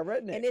look night, like a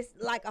redneck. and it's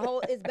like a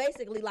whole, it's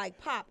basically like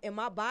pop, and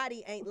my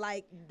body ain't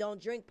like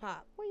don't drink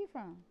pop. where you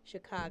from?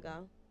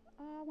 Chicago.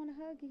 Oh, I want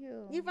to hug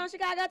you. You from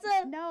Chicago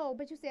too? No,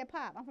 but you said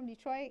pop. I'm from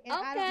Detroit, and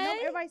I don't know. Okay.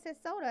 Everybody says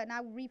soda, and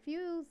I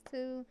refuse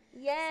to say.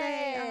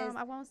 Yes.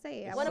 I won't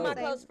say it. I One of won't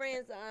my say- close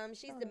friends,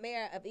 she's the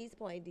mayor of East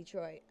Point,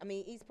 Detroit. I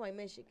mean East Point,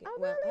 Michigan. Oh,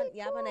 well, really?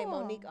 her name Cool.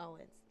 Monique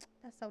Owens.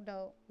 That's so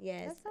dope.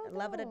 Yes, That's so I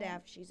love her to dope.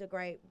 death. She's a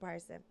great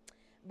person.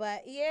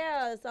 But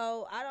yeah,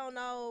 so I don't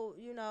know,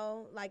 you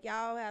know, like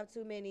y'all have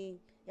too many.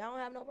 Y'all don't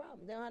have no problem.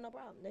 They don't have no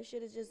problem. That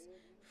shit is just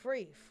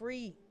free.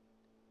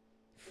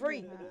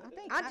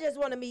 I just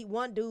want to meet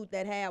one dude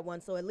that had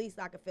one, so at least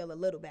I can feel a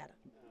little better.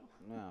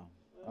 No.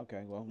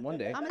 Okay, well, one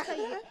day. I'm gonna tell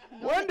you.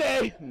 One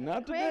day.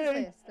 Not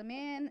today. Craigslist. The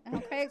men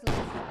on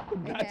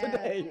Craigslist. Not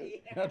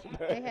today. Not They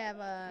today. have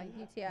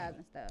UTIs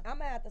and stuff. I'm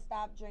gonna have to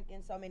stop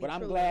drinking so many. But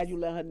I'm Trulies. glad you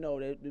let her know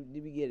that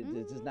we get it.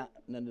 It's just not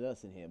none of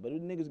us in here, but the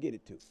niggas get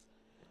it too.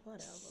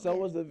 Whatever. So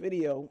was the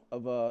video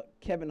of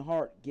Kevin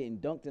Hart getting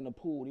dunked in the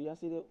pool. Did y'all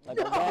see that? Like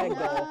a rag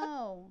doll.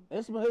 No.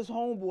 This his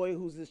homeboy,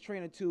 who's his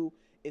trainer too,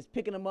 is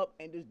picking him up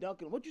and just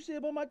dunking him. What you say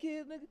about my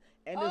kids, nigga?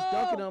 And just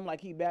dunking him like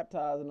he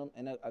baptizing them.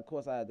 And of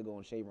course, I had to go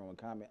in shade room and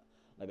comment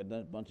like a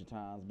bunch of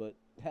times. But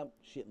that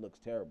shit looks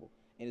terrible.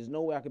 And there's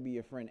no way I could be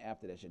your friend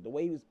after that shit. The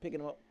way he was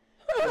picking him up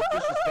was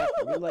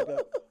disrespectful. He was like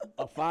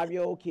a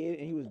 5-year-old kid,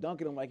 and he was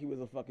dunking him like he was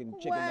a fucking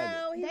chicken nugget.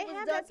 Wow, he They was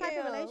have that type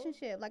of dunking.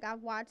 relationship. Like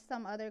I've watched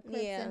some other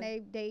clips, Yeah. and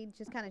they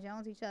just kind of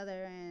jones each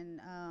other and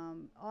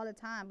all the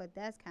time. But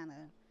that's kind of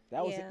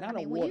That was Yeah. not I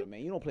mean, a when water, you-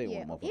 man. You don't play with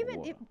motherfucking even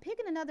water.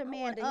 picking another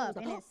man wonder he up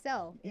was in like,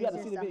 itself You is gotta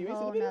just see the video. a You ain't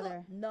see whole the video?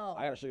 nother. No,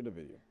 I gotta show you the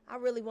video. I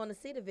really want to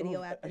see the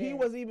video after He that.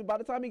 wasn't even, by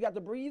the time he got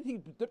to breathe, he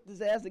dipped his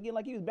ass again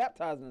like he was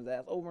baptizing his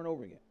ass over and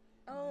over again.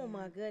 Oh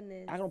my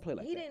goodness. I don't play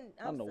like he that. didn't.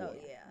 I'm no water.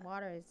 yeah.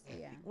 Water is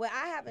Well,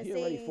 I haven't He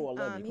already seen 4'11". his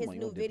Come on, you new don't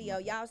dip him video.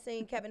 like that. Y'all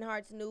seen Kevin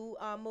Hart's new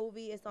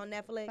movie? It's on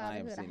Netflix. Fatherhood, I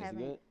haven't I seen it. Is it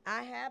haven't. good?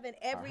 I haven't.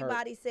 heard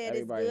Everybody said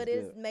it's everybody's good.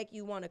 It's good. make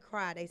you want to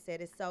cry. They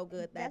said it's so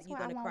good that That's you're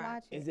why I gonna won't cry.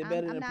 watch it. Is it I'm-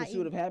 better I'm than not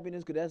Pursuit of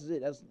Happiness? Because that's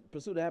it. That's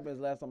Pursuit of Happiness.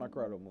 Last time I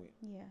cried on a movie.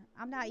 Yeah,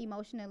 I'm not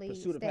emotionally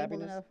Pursuit of stable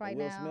Happiness enough with right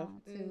Will now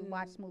to Mm.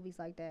 watch movies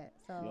like that.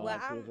 So You don't Well,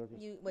 like I'm Chris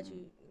Rock? you. What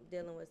you?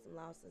 dealing with some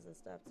losses and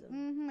stuff too.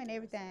 And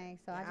everything.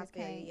 So I just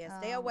feel you. can't. Yeah,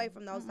 stay away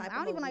from those type of I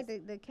don't even like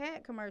movies. the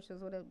cat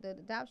commercials with the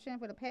adoption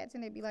for the pets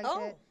and it be like Oh.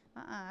 that.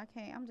 I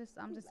can't. I'm just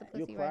a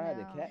You pussy cry right at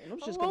the now. cat. Them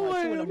shits Oh, come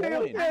like 2 in the okay,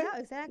 morning. I know,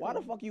 exactly. Why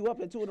the fuck you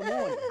up at 2 in the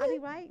morning? I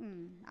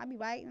be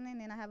writing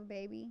and then I have a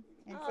baby.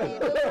 And Oh, you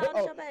do? How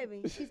old's your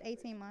baby? she's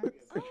 18 months.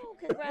 Oh,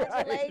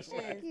 congratulations.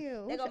 Thank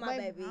you. There go Who's my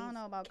your baby. I don't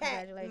know about Cat,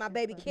 congratulations. my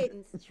baby but-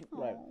 kittens.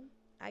 Right. Aw.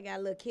 I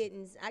got little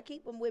kittens. I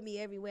keep them with me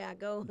everywhere I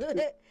go.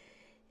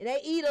 They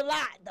eat a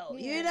lot though,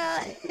 you know.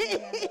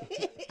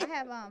 I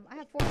have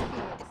 4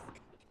 kids.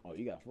 Oh,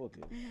 you got 4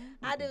 kids.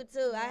 I do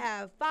too. I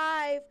have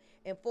 5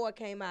 and 4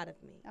 came out of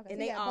me, Okay, so and you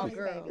they got all bonus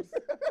girls. babies.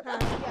 Huh?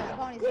 Yeah, a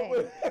bonus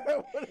baby.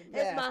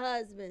 That's my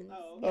husband.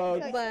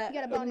 But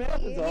You got a bonus man,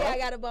 kid. that's Yeah, I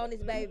got a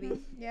bonus baby.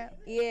 Yeah.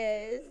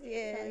 Yes, So,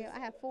 yes. yeah, I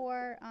have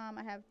 4.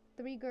 I have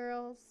 3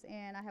 girls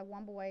and I have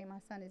 1 boy. My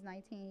son is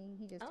 19.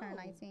 He just turned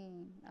Oh.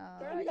 19.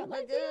 Girl, you got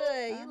look 19?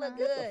 good. You look Uh-huh.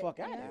 Get the good. fuck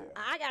out of here.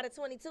 I got a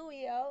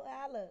 22-year-old.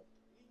 I look.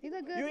 He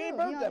look good You too. ain't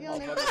burnt that You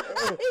don't even-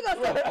 motherfucker. He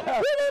gonna say,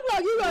 you look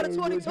like you got a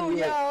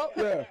 22-year-old.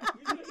 Yeah.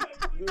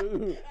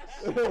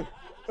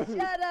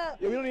 Shut up.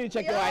 Yeah, we don't need to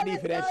check your Y'all ID are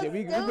for that so shit.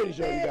 We're pretty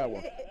sure you got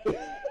one. stupid.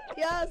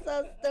 Y'all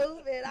so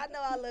stupid. I know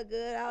I look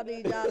good. I don't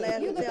need y'all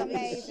ass You to look tell me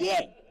amazing.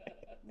 shit.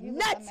 You look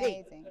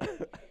Nothing. amazing.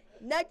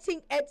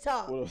 Nothing at What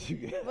all. else you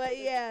got? But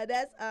yeah,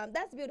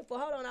 that's beautiful.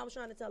 Hold on, I was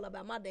trying to tell her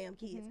about my damn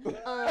kids.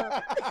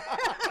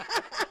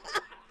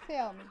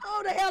 Tell me.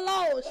 Oh, the hell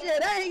on.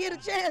 Shit, I ain't get a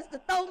chance to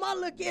throw my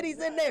little kitties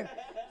in there.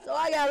 So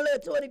I got a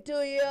little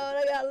 22-year-old.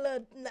 I got a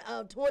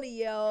little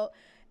 20-year-old.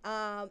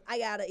 I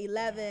got an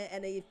 11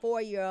 and a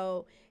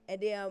 4-year-old.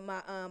 And then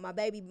my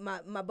baby,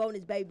 my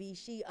bonus baby,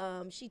 she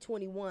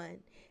 21.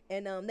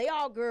 And they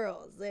all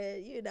girls.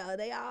 And, you know,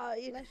 they all,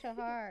 Bless your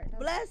heart.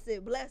 bless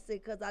it,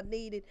 because I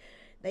needed.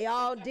 They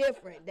all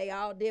different. They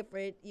all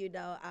different, you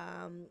know.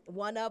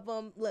 One of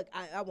them, look,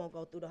 I won't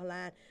go through the whole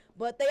line,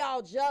 but they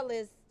all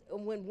jealous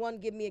when one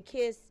give me a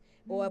kiss,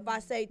 or if I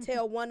say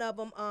tell one of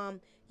them,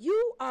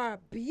 you are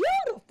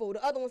beautiful.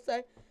 The other one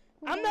say,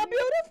 I'm not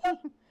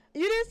beautiful.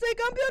 You didn't think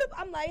I'm beautiful?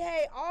 I'm like,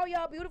 hey, all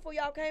y'all beautiful.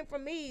 Y'all came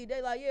from me.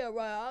 They like, yeah,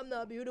 right. I'm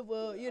not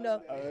beautiful, you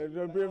know.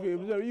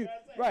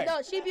 Right.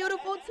 No, she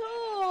beautiful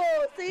too.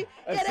 See,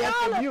 yeah, Except they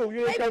all for you.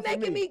 You they didn't be come from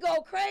making me. me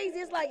go crazy.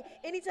 It's like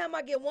anytime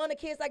I get one a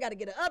kiss, I gotta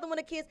get the other one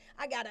a kiss.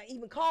 I gotta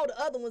even call the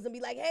other ones and be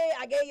like, hey,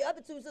 I gave your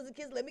other 2 sisters a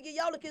kiss. Let me get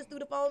y'all a kiss through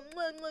the phone.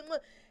 Mwah, mwah, mwah.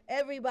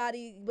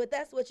 Everybody, but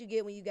that's what you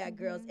get when you got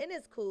girls, and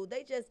it's cool.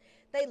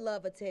 They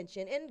love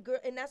attention, and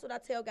that's what I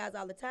tell guys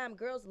all the time.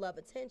 Girls love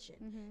attention.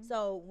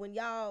 So when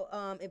y'all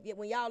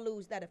when y'all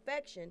lose that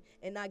affection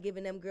and not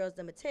giving them girls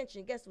them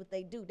attention, guess what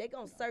they do? They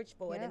gonna search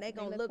for it, Yep, and they they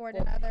gonna look look for for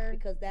it in other- it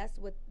because that's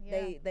what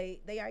Yeah.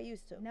 they are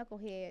used to.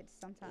 Knuckleheads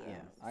sometimes. Yeah.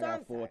 I So got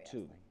I'm 4 sorry,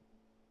 too.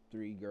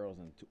 3 girls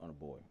and 2 a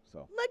boy.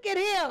 So Look at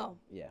him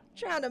yeah.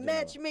 trying to You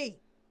match know, me.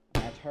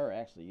 Match her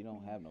actually. You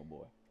don't have no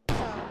boy. So,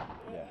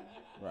 Yeah.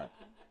 Right.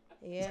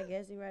 yeah, I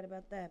guess you're right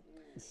about that.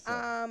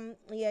 So,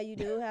 Yeah, you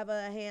do have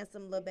a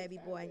handsome little baby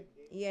boy.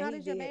 Yeah, How he old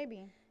is your did.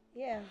 baby?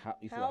 Yeah.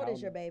 You said How old how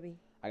is your old? baby?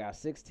 I got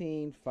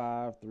 16,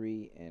 5,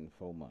 3, and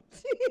 4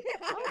 months.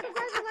 Oh,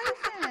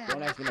 congratulations.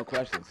 Don't ask me no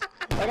questions.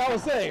 Like I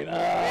was saying.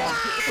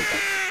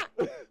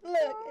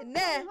 Look,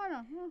 now. Hold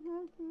on.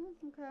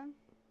 Okay.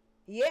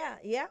 Yeah.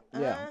 Yeah.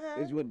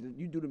 Uh-huh. It's what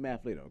you do the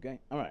math later, okay?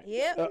 All right.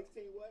 Yep.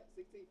 16 what?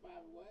 16 5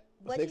 and what?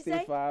 What'd you 16,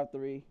 say? 5,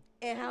 3,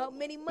 And how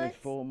many and months?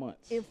 4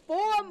 months. In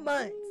 4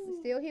 months.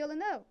 Still healing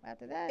up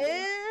after that.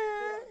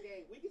 Yeah.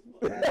 Game.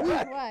 We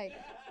can Right.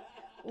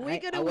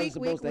 Week of I the wasn't week,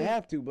 supposed week. to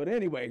have to, but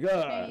anyway, Can't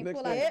God. even next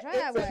pull time. out Yeah,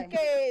 it's driveway.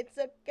 okay. It's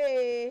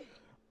okay.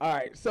 All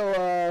right,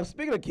 so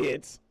speaking of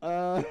kids,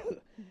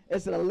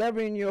 it's an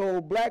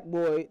 11-year-old black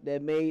boy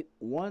that made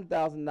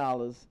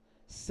 $1,000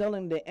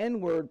 selling the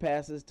N-word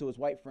passes to his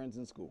white friends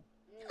in school.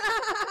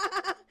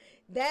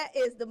 That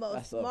is the most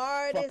That's a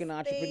smartest fucking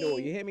entrepreneur.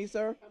 thing. You hear me,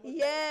 sir?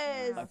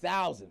 Yes.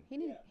 1,000.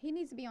 He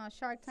needs to be on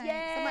Shark Tank.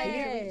 Yes. Somebody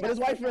need to reach But his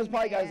out to white friends him,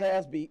 probably got his man.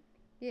 ass beat.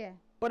 Yeah.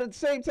 But at the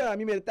same time,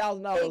 he made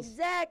 $1,000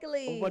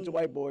 Exactly. of a bunch of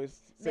white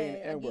boys saying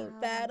Man, the N-word.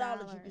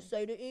 $5, you can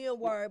say the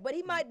N-word. But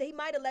he might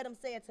have let him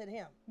say it to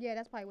him. Yeah,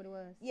 that's probably what it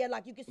was. Yeah,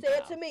 like you can say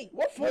it to me.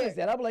 What fun Here. is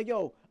that? I'm like,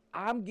 yo,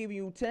 I'm giving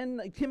you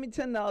give me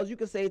 $10. You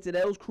can say it to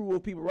those crew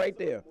of people right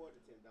there. more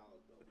than $10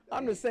 though.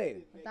 I'm just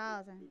saying.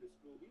 1,000. Through the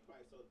school, we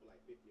probably sold for like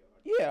 50 or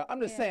 100. Yeah,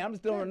 I'm just saying. I'm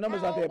just throwing the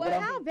numbers out there. But But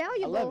I'm How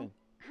valuable? 11.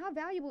 How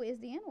valuable is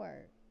the N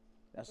word?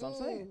 That's what I'm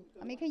saying.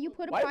 I mean, can you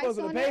put a White price folks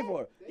on would pay that?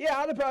 for it. Yeah,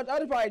 I'd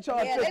probably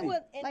charge Yeah, 50. they would,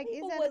 and Like, is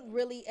people that would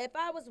really, if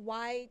I was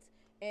white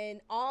and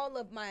all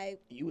of my,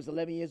 You was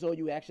 11 years old.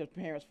 You asked your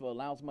parents for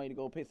allowance money to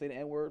go say the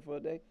N-word for a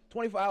day.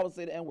 24 hours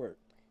say the N-word.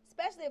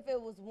 especially if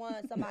it was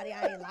somebody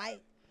I didn't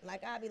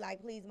like I'd be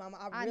like, please, mama,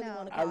 I really know.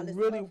 want to I call this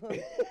really-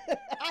 motherfucker.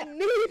 I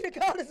need to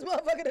call this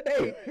motherfucker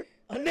today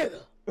a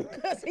nigga,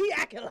 because he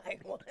acting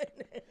like one.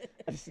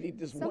 I just need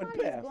this one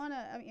Somebody's pass.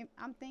 gonna. I mean,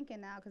 I'm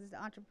thinking now because it's the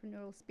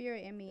entrepreneurial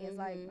spirit in me. It's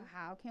like,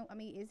 how can? I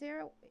mean, is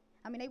there?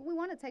 I mean, we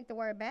want to take the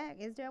word back.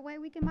 Is there a way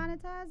we can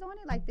monetize on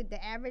it? Like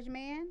the average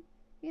man,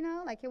 You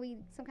know, like, can we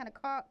some kind of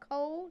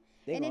code?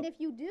 They And then gon- if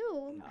you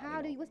do, Nah, how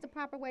they do you, gon- what's the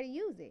proper way to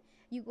use it?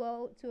 You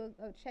go to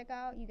a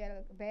checkout, you get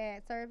a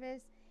bad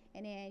service,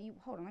 and then you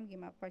hold on. Let me get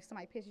my first.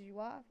 Somebody pisses you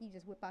off, you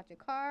just whip out your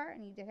card,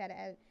 and you just had to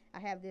add, I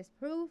have this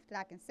proof that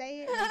I can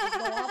say it. And you just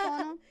go off on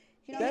them.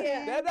 You know what I'm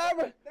saying? That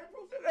never.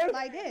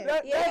 Like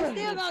this. Yeah, you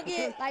still gonna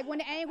get. Like when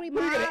the angry You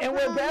mob get an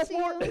N-word comes to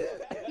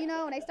passport? you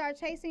know, and they start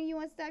chasing you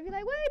and stuff. You're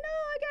like, wait, no,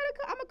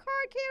 I'm a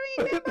card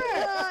carrying member.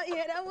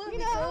 Yeah, that would You be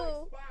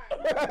know? cool.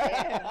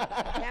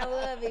 That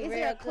would be Is real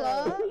there a cool.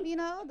 club? You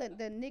know, the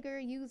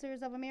nigger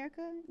users of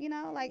America. You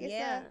know, like it's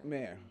Yeah.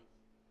 Man,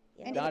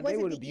 and Nah, was they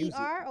it would the abuse it.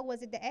 ER or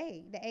was it the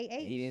A, the AH?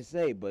 he didn't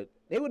say, but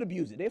they would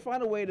abuse it. They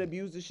find a way to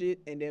abuse the shit,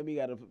 and then we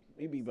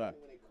be like,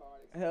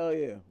 hell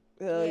yeah.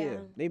 Hell yeah. Yeah.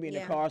 They be in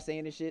the Yeah. car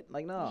saying this shit.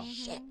 Like, nah.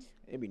 Shit.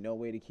 There'd be no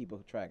way to keep a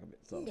track of it.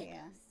 So,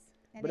 Yeah.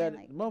 And but then, that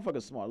like,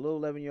 motherfucker's smart. Little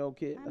 11-year-old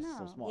kid. I That's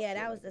some know. smart Yeah, shit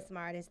that right was the there.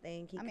 smartest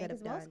thing he I mean, could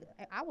have because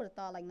done. I would have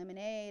thought like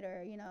lemonade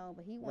or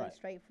but he went Right.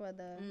 straight for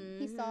the.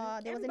 He Mhm. saw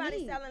there was a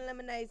Everybody need. selling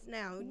lemonades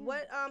now.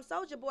 What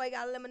Soldier Boy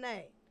got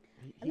lemonade?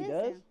 He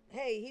Listen. does?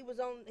 Hey, he was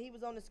on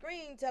the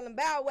screen telling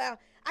Bow Wow,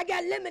 I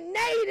got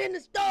lemonade in the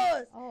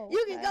stores. Oh,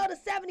 You can okay. go to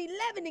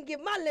 7-Eleven and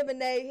get my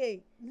lemonade here.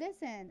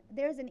 Listen,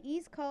 there's an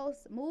East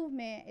Coast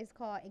movement. It's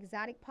called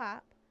Exotic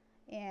Pop,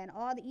 and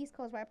all the East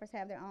Coast rappers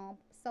have their own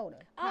soda.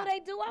 Oh, Pop. they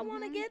do. I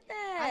want to Mhm. get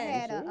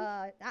I that.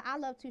 had I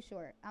love Too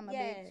Short. I'm a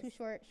Yes. big Too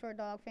Short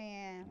Dog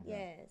fan.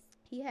 Yes.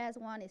 He has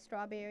one. It's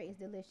strawberry. It's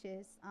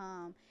delicious.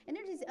 And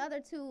there's these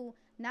other two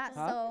not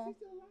Huh? so.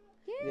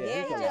 Yeah, Yeah, he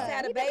he just done.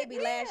 had a He done- baby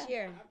yeah. last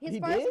year. His He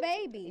first did?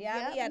 baby. Yeah,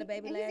 Yep. he had a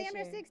baby and last he's damn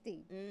near year.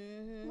 60.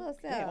 Mm-hmm. Little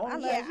Damn, self. all I the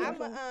love Yeah, bitches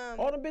him. I'm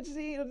a, All the bitches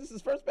this is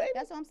his first baby?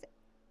 That's what I'm saying.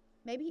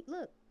 Maybe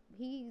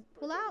he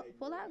pull out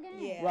game.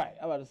 Yeah. Right,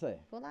 I'm about to say.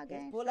 Pull out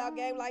game. pull out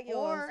game strong. like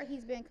Or yours.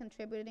 he's been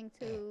contributing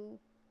to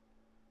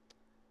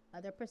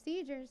other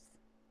procedures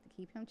to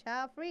keep him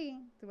child free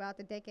throughout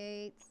the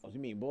decades. Oh, you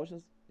mean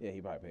abortions? Yeah,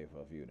 he probably paid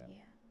for a few then. Yeah,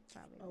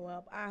 probably. Oh,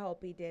 well, I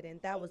hope he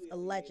didn't. That was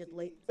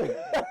allegedly.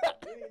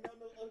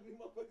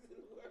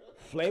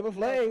 Flavor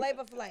Flav.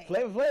 Flavor Flav.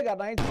 Flavor Flav got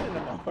 19 in the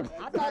motherfucker.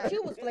 I thought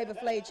you was Flavor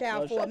Flav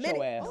child Oh, for a shut minute.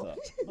 your ass up.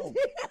 No.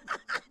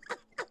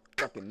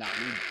 Fucking not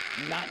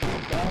me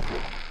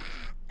bastard.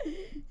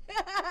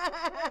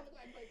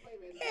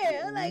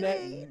 Yeah, like,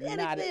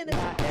 Not anything.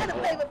 at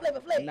all. Flavor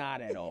Flav.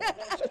 Not at all.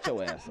 Shut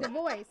your ass The up.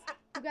 voice.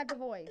 You got the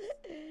voice.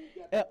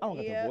 I don't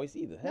got Yeah. the voice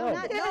either. No, Hell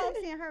not, no. no, I'm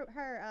saying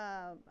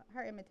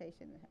her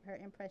imitation, her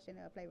impression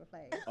of Flavor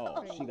Flav.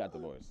 Oh, Pretty- she got the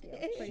voice. Yeah,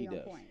 pretty She on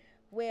does. point.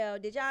 Well,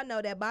 did y'all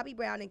know that Bobby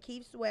Brown and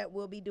Keith Sweat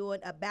will be doing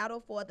a battle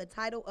for the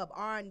title of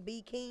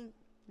R&B King?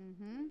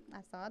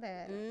 I saw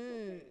that.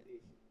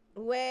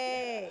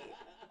 Wait.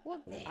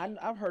 Well,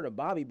 I've heard of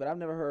Bobby, but I've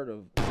never heard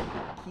of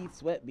Keith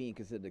Sweat being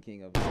considered the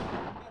king of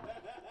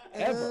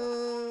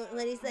ever.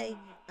 What do you say?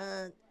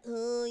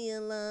 Who you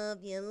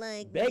love, you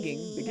like Begging,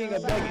 me. the king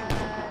of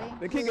begging.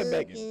 The king of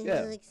begging.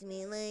 Yeah. Looks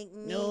me like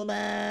me.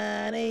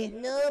 Nobody.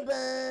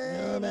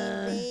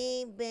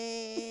 Nobody,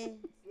 baby.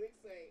 Slick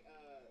say,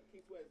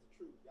 Keith Sweat is the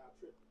truth. Y'all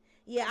tripping.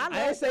 Yeah, I love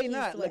I ain't say Keith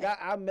not. Sweat. Like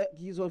I met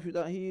Keith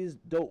Sweat. He's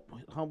dope,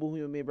 humble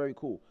human being, very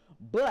cool.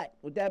 But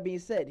with that being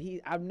said,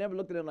 I've never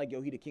looked at him like,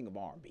 yo, he the king of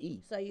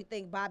R&B. So you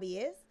think Bobby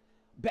is?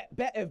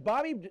 If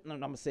Bobby, no, I'm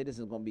gonna say this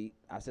is gonna be.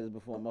 I said this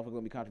before. Motherfucker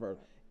gonna be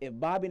controversial. If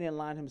Bobby didn't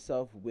align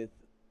himself with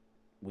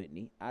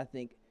Whitney, I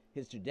think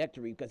his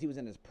trajectory, because he was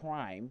in his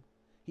prime,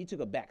 he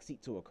took a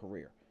backseat to a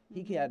career.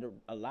 He had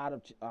a lot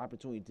of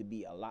opportunity to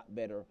be a lot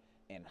better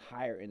and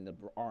higher in the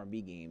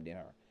R&B game than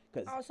her.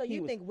 Oh, so he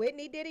you was- think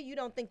Whitney did it? You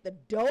don't think the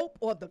dope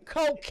or the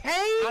cocaine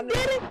I did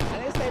it?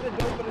 didn't say the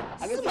dope, but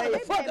I didn't Somebody say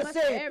fucking must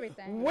said have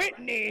everything.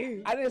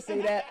 Whitney. I didn't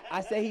say that.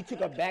 I said he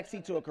took a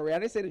backseat to a career. I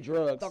didn't say the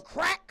drugs. The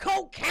crack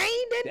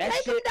cocaine didn't That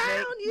take him shit, down.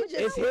 man, You just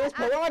it's his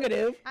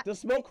prerogative I- to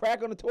smoke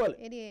crack on the toilet.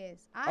 it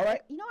is. All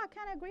right. You know, I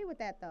kind of agree with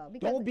that though.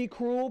 Because Don't be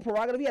cruel.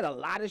 Prerogative. He had a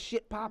lot of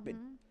shit popping.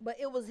 But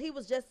he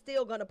was just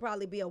still gonna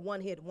probably be a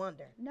one-hit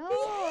wonder. No.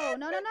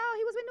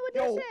 He was with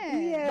New Yo,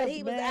 Edition. he had- But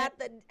he was man.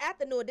 at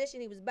the New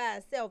Edition. He was by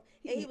himself,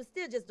 and he was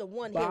still just a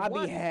one-hit Bobby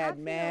wonder. had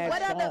feel mad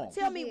What other? songs.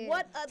 Tell me He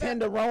what is. other?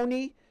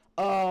 Tenderoni.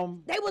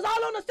 They was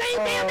all on the same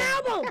damn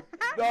album.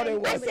 No, they I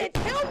wasn't. said,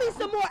 tell me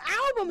some more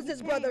albums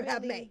this brother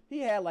have really- made. He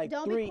had like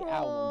Don't Be 3 Cruel.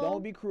 albums.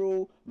 Don't Be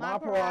Cruel. My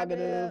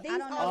Prerogative. These I all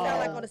don't sound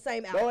like know. on the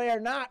same No, album. they are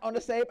not on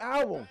the same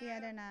album. Yeah,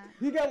 they're not.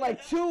 He got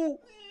like 2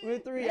 or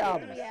 3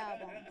 albums. 3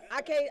 albums.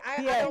 I can't. I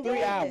He had don't 3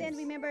 believe albums. Then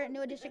remember,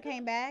 New Edition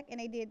came back and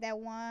they did that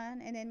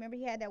one, and then remember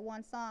he had that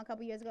one song a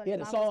couple years ago. He had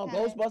the that song was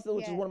kinda- Ghostbusters,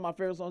 which yeah, is one of my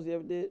favorite songs he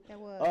ever did. That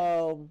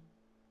was.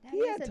 That he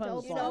is had a tons of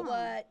dope You songs. know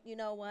song. what? You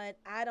know what?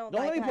 I don't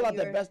Don't like let me how pull out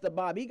the you're- best of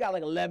Bobby. He got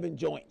like 11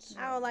 joints.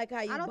 I don't like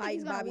how you I don't think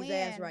he's biting gonna Bobby's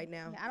win. ass right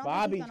now. Yeah, I don't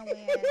Bobby. think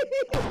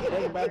he's gonna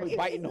win. Ain't Bobby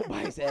biting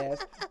nobody's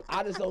ass.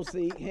 I just don't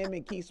see him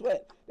and Keith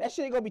Sweat. That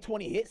shit ain't gonna be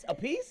 20 hits a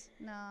piece.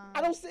 No.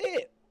 I don't see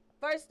it.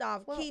 First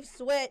off, Well- Keith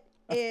Sweat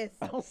is.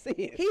 I don't see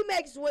it. He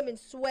makes women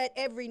sweat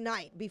every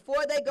night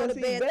before they go to 'Cause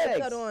he bed to begs.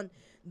 cut on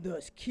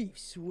Thus Keith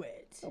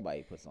Sweat.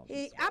 Nobody puts on.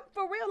 I'm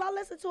for real. I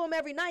listen to him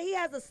every night.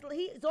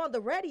 He's on the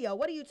radio.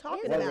 What are you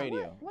talking What about?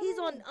 radio? He's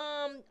on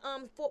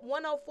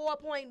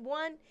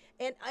 104.1,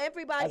 and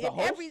everybody As a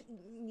and host?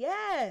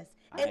 yes.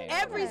 I And ain't know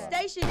every that.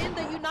 station in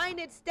the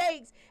United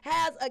States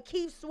has a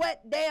Keith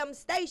Sweat damn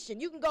station.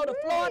 You can go to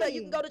Florida,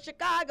 you can go to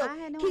Chicago. I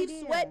had no Keith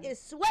idea. Sweat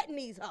is sweating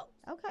these hoes.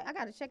 Okay, I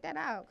gotta check that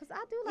out because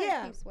I do like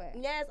Yeah. Keith Sweat.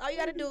 Yes, all you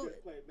gotta do.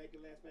 Play Make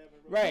It Last Forever.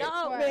 Right.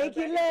 No. Make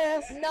it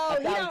last. No,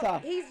 he 1,000 don't.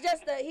 times.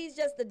 He's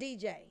just a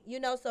DJ,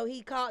 you know. So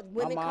he called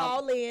women mom-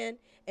 call in,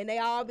 and they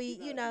all be,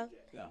 you know.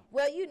 No.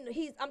 Well,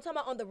 I'm talking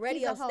about on the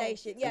radio He's a host.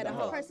 station. Yeah, He's the a He's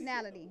a host.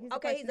 personality.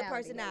 Okay, he's a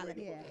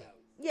personality.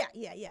 Yeah.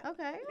 Yeah.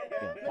 Okay.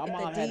 Yeah. Look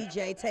at the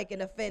DJ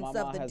taking offense My of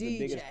mom the has DJ. the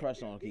biggest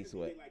crush on Keith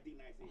Sweat. Like D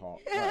Nice.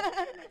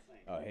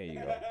 Oh, here you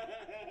go.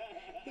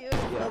 He was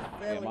so Yeah,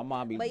 silly. my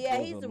mom be But yeah,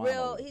 goes he's with my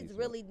mom with he's Keith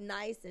really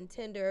nice and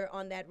tender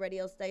on that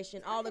radio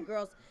station. All the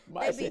girls,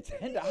 I they said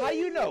tender. How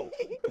you know?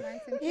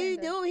 Nice and he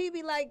tender. do. He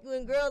be like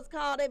when girls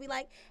call, they be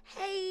like,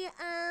 "Hey,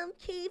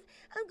 Keith,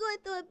 I'm going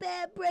through a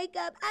bad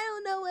breakup. I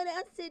don't know what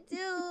else to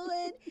do,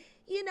 and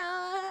you know,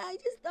 I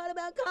just thought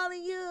about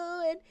calling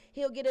you." And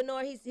he'll get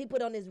annoyed. He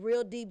put on his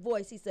real deep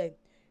voice. He say,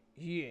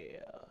 "Yeah,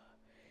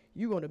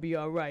 you gonna be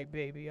all right,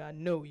 baby. I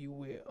know you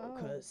will, Oh.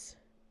 'cause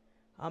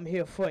I'm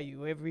here for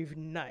you every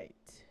night.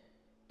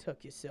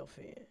 Tuck yourself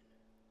in."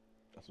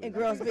 That's what And he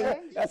girls said. be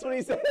like, That's what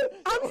he said.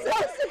 "I'm so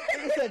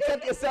He said,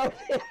 tuck yourself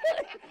in.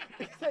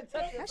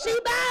 She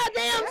by her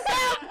damn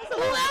self.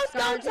 So who else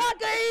gonna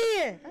tuck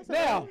her in?"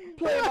 Now,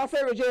 play my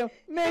favorite jam.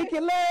 Make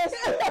it last.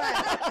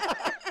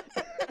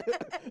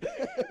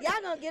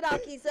 Y'all gonna get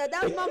off Keith Sweat.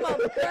 That was my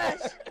mama crush.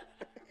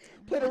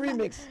 Play the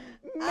remix.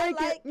 Make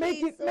like it, make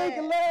Keith it, make it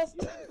Sweat. last.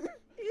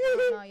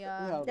 No,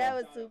 y'all. That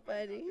was too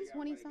funny.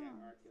 20 songs.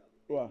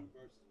 Wow.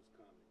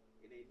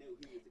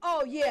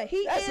 Oh yeah,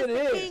 he That's is what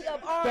the it king is.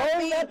 of R&B.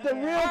 Don't let the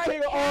real R. king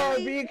of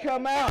Kelly- R&B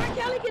come R. out.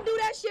 Kelly can do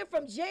that shit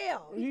from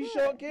jail. You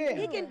sure can.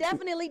 He can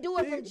definitely do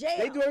it from jail.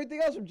 They do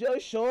everything else from jail.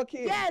 Sure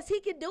can. Yes,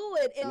 he can do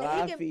it, and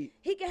Live feed.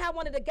 he can have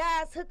one of the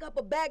guys hook up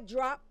a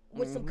backdrop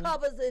with some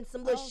covers and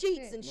some little Oh,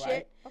 sheets shit. and shit.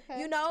 Right.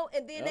 Okay. You know,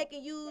 and then Yep. they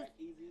can use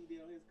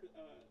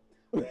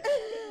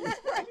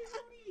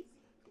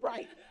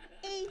Right.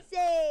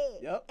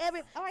 easy. Yep. All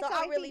right, so so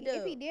I if really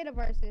If he do. did a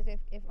versus,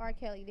 if R.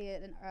 Kelly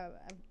did a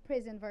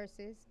prison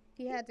versus,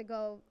 he had to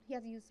use. He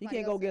somebody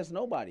can't go else's- against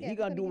nobody. Yeah, he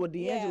gonna do what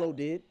Yeah. D'Angelo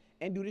did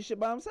and do this shit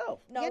by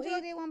himself. No, D'Angelo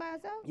he, did one by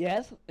himself.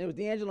 Yes, it was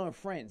D'Angelo and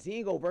friends. He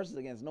ain't go versus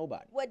against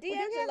nobody. well, Well,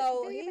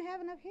 D'Angelo, did he he, even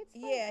have enough hits? for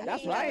it? yeah,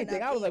 That's he what I had didn't think.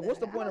 enough I was like, either. what's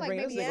the point of like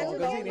bringing this maybe nigga on?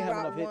 Because he D'Angelo didn't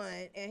have enough dropped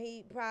hits. one, and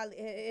he probably,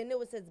 and it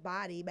was his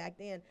body back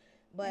then.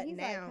 But he's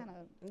like now,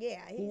 kinda-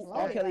 yeah, he's R.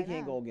 loaded Kelly right can't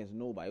now. go against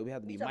nobody. It would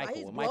have to be He's talking about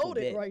Michael. he's and Michael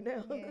bloated dead. right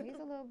now. Yeah, he's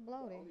a little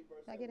bloated.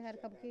 Like he had a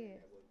couple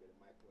kids.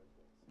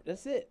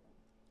 That's it.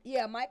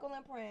 Yeah, Michael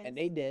and Prince. And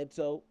they dead.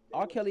 So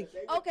R. Kelly,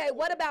 Okay,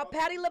 what about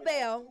Patti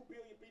LaBelle?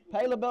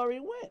 Patti LaBelle already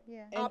went.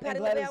 Yeah. Oh, Patti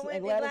LaBelle went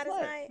and Gladys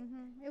Knight.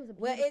 It was a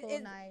Well, beautiful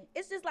night.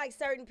 it's just like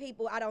certain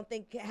people I don't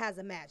think has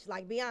a match.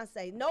 Like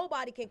Beyonce,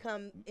 nobody can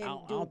come and I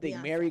do don't think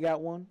Beyonce. Mary got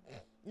one.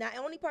 Now, the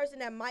only person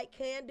that might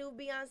can do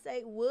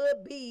Beyonce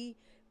would be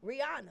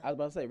Rihanna. I was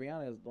about to say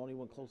Rihanna is the only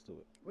one close to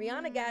it.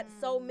 Rihanna got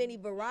so many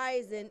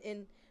varieties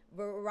and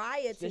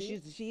variety.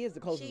 She is the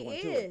closest She one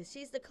to it. is.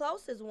 She's the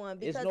closest one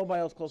because It's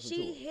nobody else closer to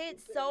she it.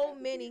 hit so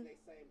many.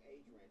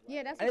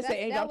 Yeah, that's I didn't say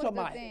age. that I'm was talking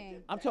the about.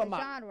 thing. I'm talking The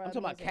about. genre I'm of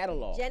talking about music.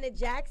 catalog. Janet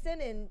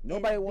Jackson and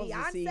Nobody and wants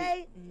to see-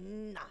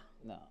 Beyonce. Nah,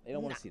 No, they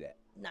don't want Nah. to see that.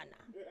 nah.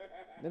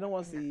 They don't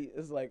want to see.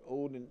 It's like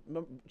old and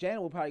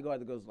Janet will probably go out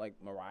to go like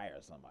Mariah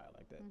or somebody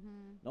like that.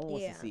 No one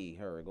wants Yeah. to see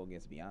her go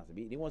against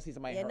Beyonce. They want to see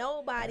somebody. Yeah, her,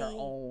 nobody, Her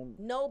own.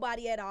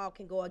 nobody at all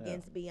can go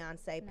against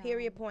Beyonce. No.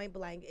 Period. Point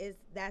blank.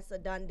 That's a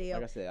done deal.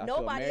 Like I said, I feel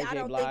nobody, Mary I J.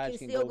 don't Blige think can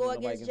can still go go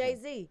against against nobody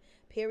Jay Z.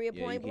 Period. Yeah,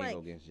 you Point can't blank. go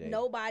against Jay.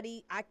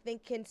 Nobody, I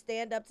think, can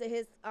stand up to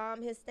his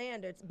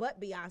standards, but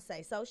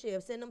Beyonce. So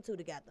she'll send them two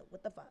together.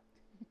 What the fuck?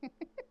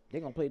 They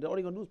gonna play. All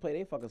they gonna do is play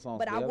their fucking songs.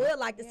 But I together. would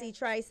like to see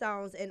Trey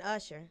Songz and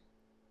Usher.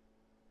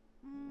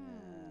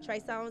 Trey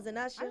Songz and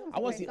Usher. I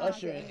want to Trey see Songz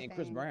Usher or and Chris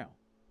anything. Brown.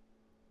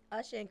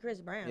 Usher and Chris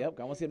Brown. Yep,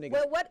 I want to see them niggas.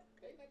 Well, what?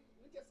 We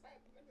just had,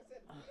 like I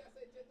said,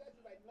 Beyonce just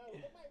that's like, no,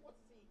 nobody wants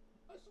to see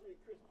Usher and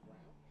Chris Brown.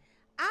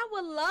 I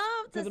would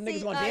love to Because them see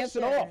niggas gonna Usher. dance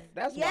it off.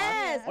 That's why.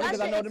 Yes, Only 'cause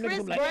Usher I know and them niggas Chris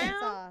gonna be like,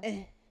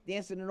 Brown.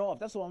 dancing it off.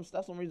 That's what.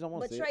 That's one reason I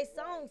want But to see. Trey it.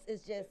 Songz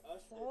is just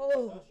Usher's so.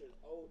 older,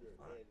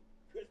 and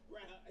Chris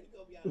Brown, he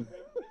gonna be out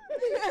there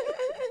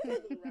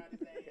around his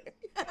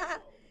ass.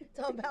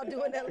 Talking about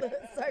doing that little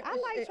circle. I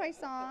like shit. Trey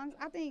Songz.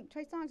 I think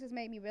Trey Songz just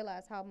made me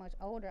realize how much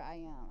older I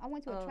am. I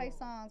went to a Trey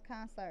Oh. Songz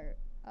concert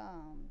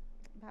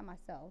by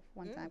myself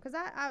one time because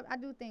I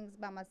do things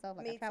by myself.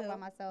 Like Me I travel by too.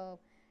 myself.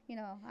 You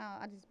know,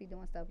 I just be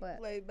doing stuff. But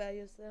Play by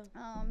yourself.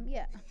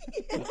 yeah.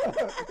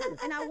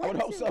 And I would went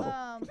hope to so.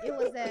 it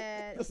was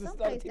at This is not a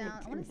someplace team- down.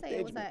 I want team to say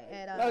it was engagement.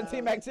 at Not a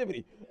team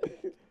activity.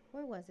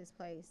 where was this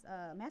place?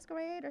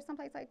 Masquerade or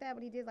someplace like that.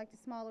 But he did like the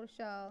small little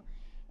show.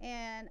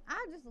 And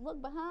I just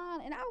looked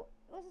behind, and I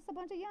was just a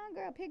bunch of young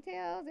girl,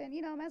 pigtails, and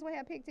you know, might as well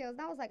have pigtails.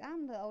 And I was like,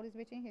 I'm the oldest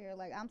bitch in here.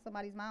 Like, I'm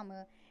somebody's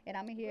mama, and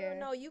I'm in here. Girl,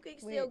 no, you can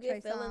with still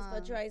get Trey feelings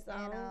for Songz. Trey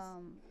And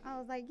Songz. I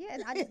was like, yeah.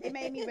 And it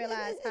made me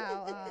realize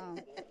how,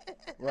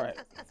 Right.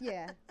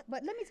 yeah.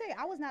 But let me tell you,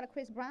 I was not a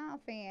Chris Brown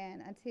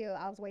fan until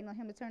I was waiting on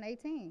him to turn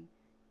 18.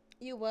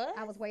 You what?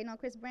 I was waiting on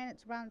Chris Brown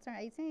to turn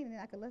 18, and then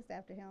I could lust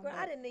after him. Girl,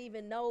 I but- didn't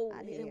even know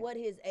I did. what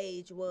his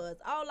age was.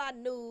 All I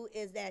knew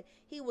is that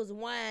he was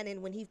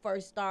whining when he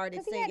first started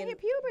Cause he had singing. hit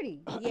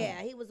puberty.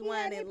 Yeah, he was He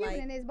had hit whining puberty,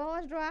 like, and his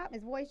balls dropped,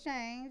 his voice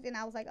changed, and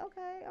I was like,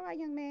 okay, all right,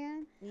 young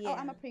man. yeah. Oh,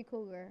 I'm a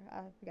pre-cougar.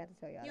 I forgot to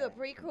tell y'all. You a that.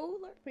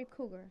 pre-cooler?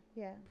 Pre-cougar?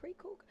 Yeah.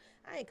 Pre-cougar?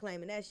 I ain't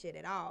claiming that shit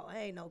at all. I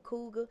ain't no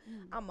cougar.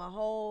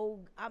 Mm.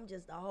 I'm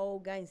just a whole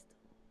gangster.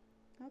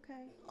 Okay.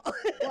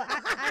 Well,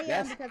 I am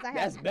That's, because I have.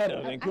 that's better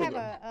than I have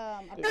cougar.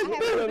 That's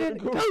better than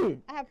cougar.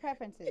 I have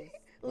preferences.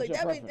 What's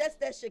Look, your that's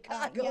that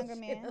Chicago younger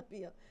shit man. up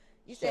here.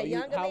 You So said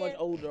younger how man? much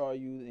older are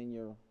you in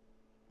your?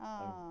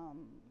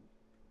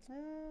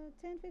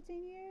 10,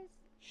 15 years.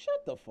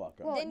 Shut the fuck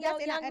up. Well, Then that's-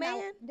 your and I- young and I-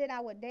 man? Then I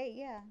would date,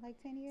 yeah,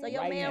 like 10 years. So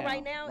your right man now,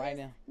 right now right is-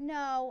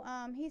 now.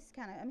 No, he's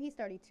kind of. I mean, he's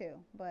 32,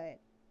 but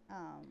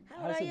How old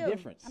How's are the you?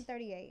 difference? I'm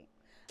 38.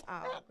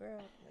 Oh,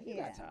 girl. You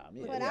Yeah. got time.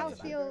 Yeah, But yeah, I'll yeah.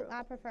 still.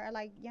 I prefer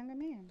like younger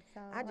men. So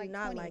I do like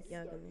not 20s. like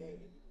younger men.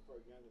 For a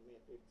younger man,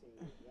 15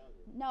 years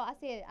younger. No, I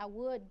said I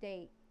would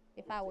date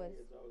if I 15 was.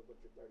 years old, but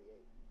you're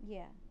 38.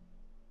 Yeah.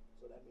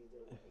 So that means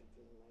they're what,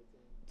 18,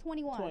 19?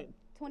 21. 20.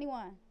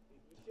 21.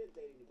 You shouldn't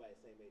date anybody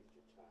the same age as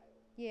your child.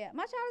 Yeah,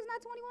 my child is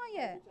not 21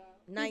 yet. Your child?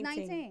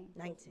 19.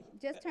 19.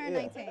 Just turned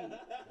Yeah. 19.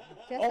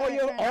 Just All turned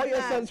your 19.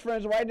 son's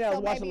friends right now So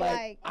is watching maybe like,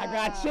 like, I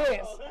got uh,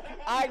 chance.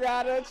 I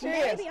got a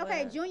chance. Maybe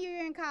okay, Well. junior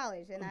year in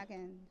college, and I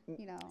can,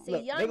 you know. See,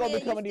 Look, young they're gonna men,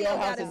 be coming to you your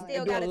still house gotta- and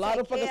still doing a gotta lot take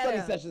of fucking care study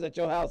of. sessions at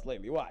your house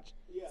lately. Watch.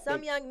 Yeah.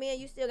 Some young men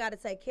you still got to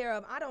take care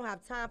of. I don't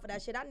have time for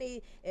that shit. I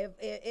need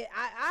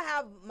I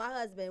have my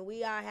husband.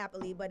 We are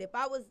happily, but if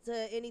I was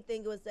to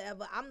anything was to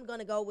ever, I'm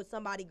gonna go with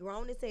somebody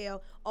grown as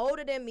hell,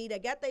 older than me,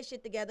 that got their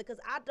shit together. Cause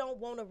I don't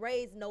want to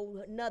raise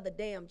another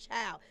damn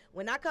child.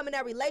 When I come in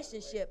that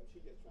relationship, She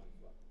just trying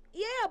to fuck.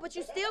 yeah, but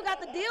you still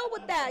got to deal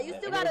with that. You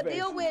still Look at got to her face.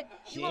 deal with.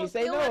 She You gonna ain't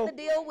say still no. have to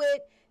deal with.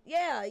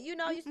 Yeah, you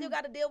know, you still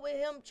got to deal with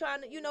him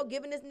trying to, you know,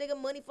 giving this nigga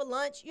money for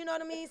lunch. You know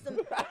what I mean? Some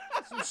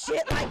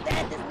shit like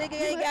that. This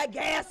nigga ain't got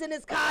gas in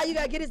his car. You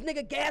got to get this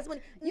nigga gas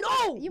money.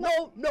 No. You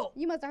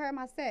must have heard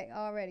my set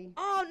already.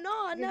 Oh, no,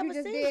 I 'Cause never you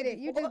just seen did it it.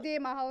 You before. just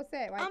did my whole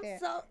set right I'm there.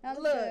 so, That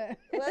was look,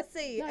 good. let's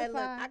see. No, And it's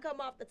look, fine. I come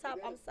off the top.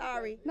 I'm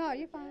sorry. No,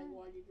 you're fine.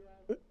 Jaguar you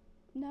drive?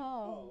 No.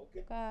 Oh,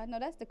 okay. God, no,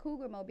 that's the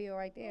Cougar Mobile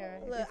right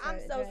there. Look, Just I'm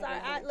a so sorry.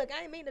 Jaguar. Look,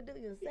 I ain't mean to do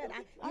you a set.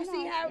 I You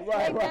see know. how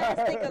Right, they guys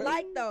right. think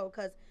alike though,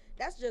 cause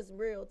that's just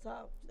real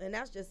talk, and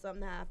that's just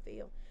something how I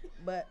feel.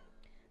 But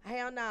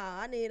hell nah,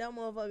 I need that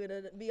motherfucker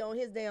to be on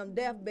his damn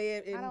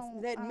deathbed I and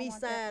don't- let I don't me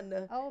want that. sign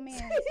the.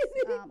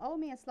 Old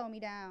men slow me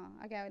down.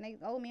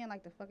 Old men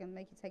like to fucking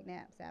make you take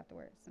naps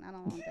afterwards, and I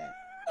don't want that.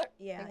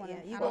 Yeah, They wanna- yeah,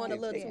 I you don't going a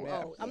want little to too take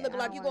old. naps. I'm Yeah, looking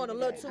I like don't you going a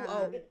wanna little do too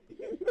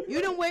that. old.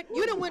 You done went to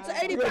You gonna take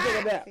a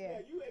 85. nap. Yeah.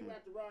 You ain't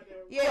wrapped around there.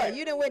 Yeah,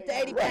 you done went to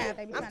 85.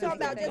 They be I'm trying to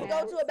talking about make just you go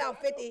take to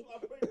about 50.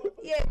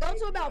 Yeah, go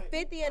to about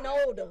 50 and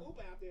older.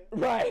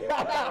 Right.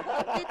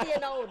 About 50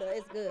 and older,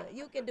 it's good.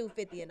 You can do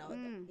 50 and older.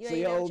 You So ain't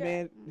your never old tried.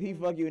 man, he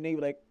fuck you and they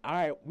be like, all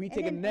right, we And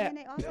taking a then, nap. and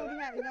then they also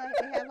be have,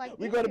 they have like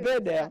We go to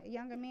issues. bed now.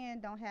 Younger men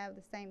don't have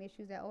the same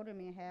issues that older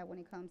men have when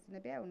it comes to the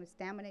bedroom. The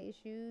stamina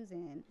issues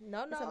and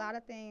No, there's a no. lot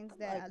of things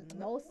that Like,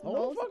 most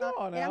Hold the fuck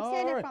on and I'm now,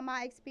 saying it alright. from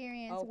my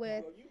experience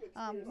Okay.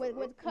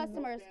 with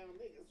customers.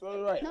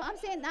 So, right. No, I'm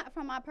saying not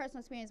from my personal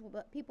experience,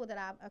 but people that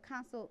I've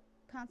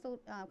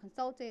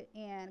consulted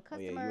and Oh,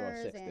 yeah, you are a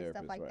customers sex and therapist,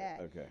 stuff like right. that.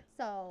 Okay.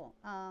 So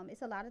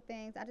it's a lot of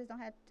things. I just don't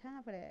have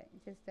time for that.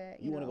 It's just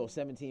that You want to know, go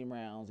 17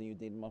 rounds and you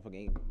think the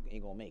motherfucker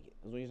ain't gonna make it.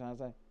 That's what you're trying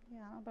to say?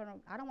 Yeah,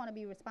 I don't want to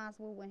be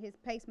responsible when his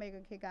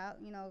pacemaker kick out.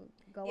 You know,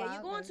 go Yeah, out.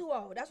 you're going 'cause- too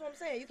old. That's what I'm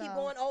saying. You keep So-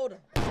 going older.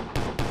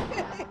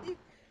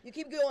 You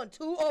keep going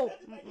too old.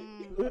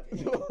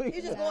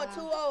 You just going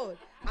too old.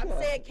 I'm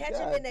saying catch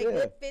them in their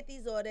God good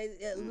 50s or they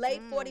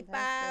late 45s.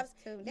 That's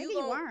too. They You give you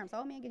gon- worms.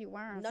 Old men give you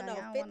worms. No, honey. no,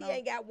 I don't 50 want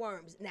ain't got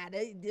worms. Now,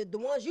 the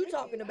ones you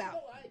talking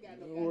about. Yeah,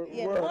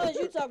 the Word. ones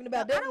you talking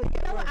about. I Definitely don't.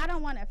 got You know what? worms. I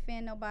don't want to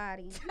offend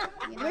nobody.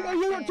 You know Nigga, what I'm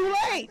you were saying? too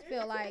I late. just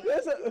feel like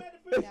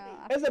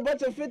There's Yeah. a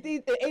bunch of 50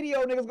 and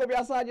 80-year-old niggas gonna be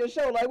outside your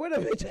show. Like, where the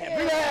bitch at?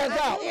 Bring your ass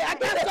out. Yeah, I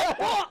got some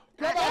pork.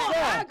 Come I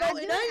outside. go, I it do.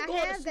 ain't I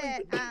going to have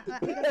sleep. that.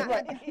 Because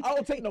Right. I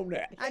don't take no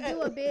nap. I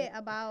do a bit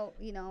about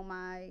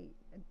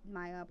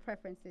my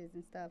preferences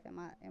and stuff in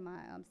my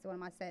so in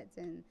my sets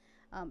and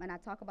I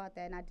talk about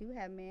that and I do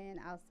have men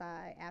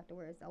outside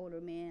afterwards,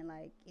 older men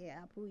like, yeah,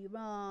 I'll prove you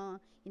wrong,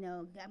 you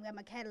know, I got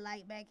my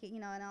Cadillac back here, you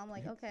know, and I'm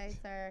like, okay,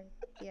 sir,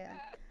 yeah,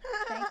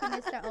 thank you,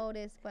 Mr.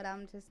 Otis, but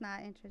I'm just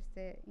not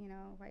interested, you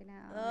know, right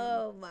now.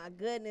 Oh, my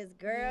goodness.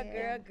 Girl,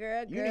 Yeah.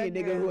 girl. You need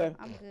a nigga who have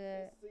I'm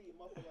good. See,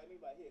 a motherfucker like me,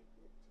 like, here,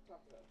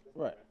 talk to her. This is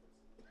Right.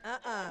 my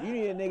You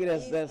need a nigga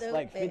that's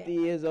like stupid. 50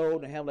 years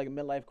old and have like a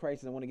midlife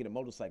crisis and want to get a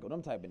motorcycle.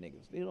 Them type of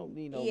niggas. They don't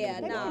need no Yeah, niggas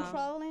They with nah. life.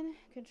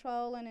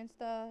 controlling and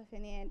stuff,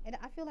 and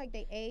I feel like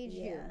they age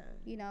you. Yeah.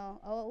 You know,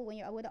 when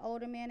you're with an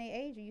older man, they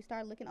age you. You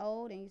start looking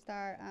old, and you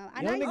start.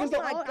 Young niggas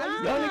don't- my God.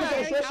 young niggas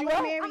don't stress I you was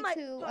out? married I'm like,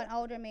 to an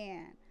older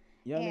man.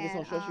 Young niggas don't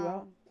and, stress you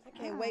out? I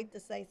can't wait to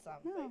say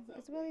something. No,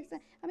 it's really.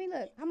 I mean,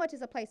 look, how much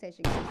is a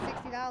PlayStation game?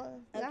 $60.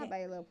 I Okay. buy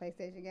a little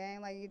PlayStation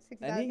game. Like it's $60.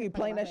 And he you can play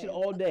playing my that shit face.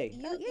 all day.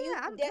 Look.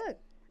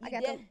 I you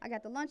got did- I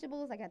got the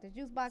Lunchables. I got the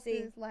juice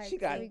boxes. Like She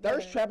got we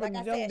thirst good. trapping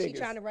Like I young said, she niggas.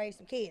 trying to raise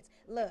some kids.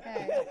 Look,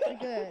 Hey, we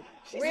good.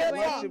 She Real said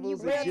talk, Lunchables you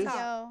and real juice.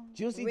 talk.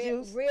 Juicy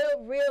real, juice.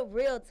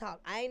 real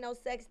talk. I ain't no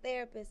sex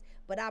therapist,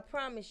 but I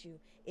promise you,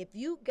 if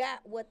you got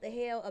what the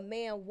hell a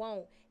man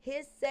want,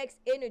 his sex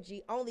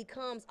energy only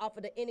comes off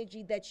of the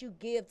energy that you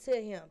give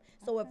to him.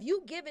 So if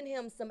you giving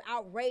him some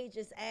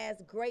outrageous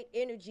ass great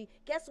energy,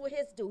 guess what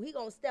his do? He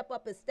gonna step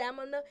up his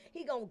stamina.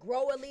 He gonna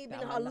grow a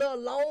little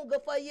longer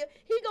for you.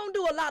 He gonna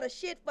do a lot of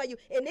shit for you.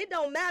 And it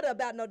don't matter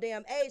about no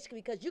damn age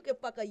because you can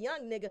fuck a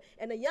young nigga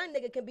and a young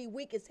nigga can be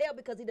weak as hell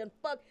because he done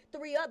fucked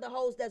 3 other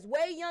hoes that's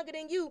way younger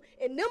than you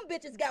and them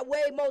bitches got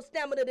way more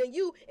stamina than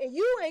you and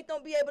you ain't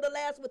gonna be able to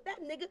last with that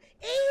nigga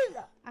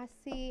either. I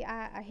see.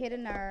 I hit a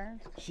nerve.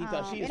 She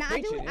thought she was and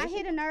preaching, I didn't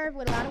hit a nerve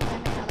with a lot of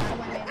women. A lot of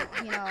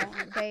women, you know,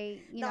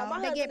 they, you No, know, my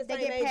they husband the get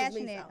same age as me,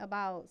 passionate so.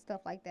 about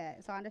stuff like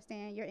that. So I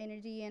understand your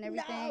energy and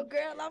everything. No,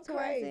 girl, I'm towards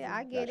crazy. it.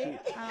 I get it.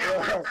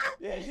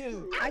 Yeah, she's.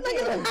 I Look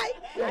get at it. like,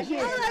 Yeah, she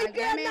is. like,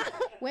 girl, women,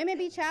 no. women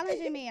be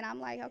challenging me, and I'm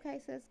like, okay,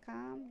 sis,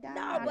 calm down.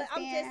 No, I but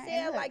I'm understand. just saying,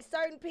 And look, like,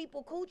 certain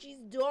people,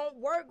 coochies don't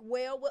work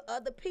well with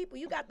other people.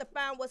 You got to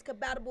find what's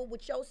compatible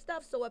with your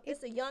stuff. So if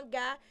it's a young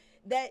guy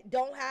that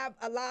don't have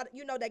a lot,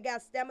 you know, that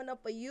got stamina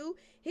for you,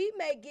 he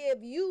may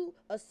give you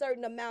a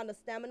certain amount of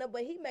stamina,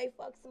 but he may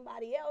fuck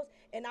somebody else.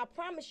 And I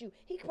promise you,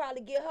 he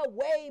probably give her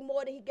way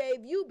more than he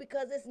gave you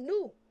because it's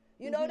new.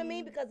 You know what I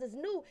mean? Because it's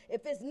new.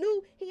 If it's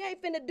new, he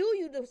ain't finna do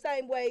you the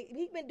same way.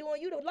 He been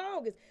doing you the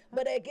longest.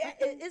 But again,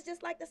 it's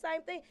just like the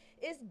same thing.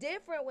 It's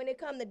different when it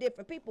come to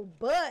different people.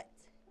 But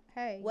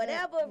hey,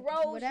 whatever look,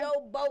 rolls whatever-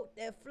 your boat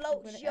that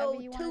floats whatever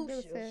your you wanna do,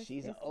 tuition. sis.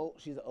 She's an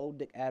It's- old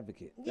dick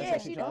advocate. That's Yeah,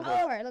 what she she the trying Go to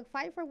say. for it. Look,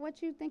 fight for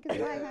what you think is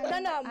right, honey. No,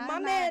 no, my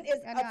I'm man not-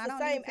 is I know, I of the don't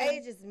same need to-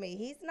 age as me.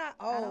 He's not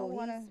don't old.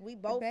 wanna We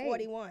both debate.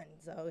 41,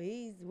 so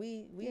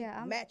we Yeah,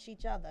 I'm- match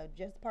each other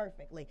just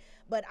perfectly.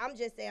 But I'm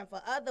just saying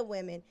for other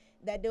women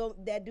that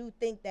do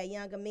think that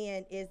younger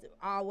men is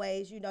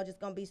always, you know, just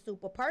gonna be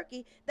super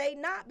perky, they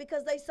not,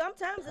 because they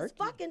sometimes is Perky?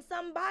 fucking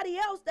somebody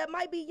else that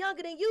might be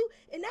younger than you,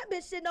 and that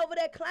bitch sitting over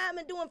there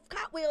climbing, doing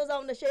cartwheels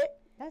on the shit,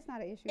 That's not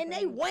an issue. and for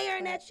they me,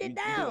 wearing but- that shit You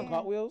down. doing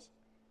cartwheels?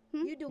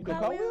 You do You doing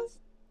cartwheels? cartwheels?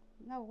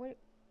 No, what?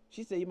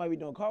 She said you might be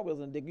doing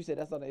cartwheels on dick. You said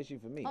that's not an issue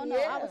for me. Oh no,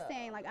 I was Yeah.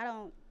 saying like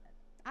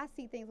I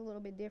see things a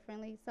little bit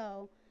differently.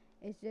 So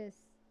it's just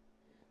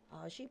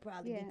Oh, she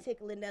probably Yeah. be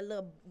tickling that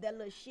little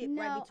shit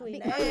no. right between the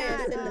because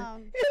ass I'm and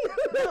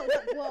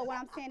not, well, what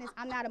I'm saying is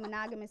I'm not a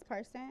monogamous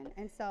person,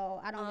 and so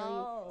I don't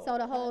Oh, really. So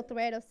the whole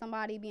thread of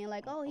somebody being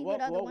like, oh, he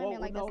with other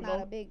women, like no, that's not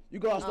no. a big. You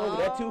glossed over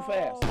that too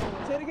fast.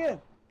 Oh. Say it again.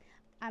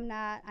 I'm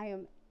not. I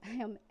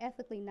am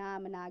ethically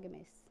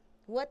non-monogamous.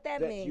 What that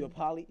That mean? you a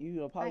poly I am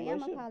a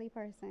relationship? poly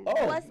person.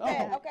 Oh, What's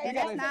that? no. Okay, And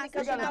that's that's not not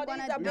because something you know I'm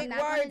these gonna- are I'm big not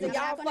words gonna- and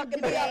y'all I'm not gonna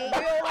fucking me up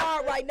debate. real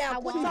hard right now. I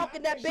Quit won't.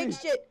 talking that big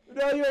shit.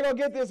 No, you ain't gonna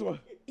get this one.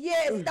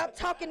 Yeah, stop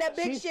talking that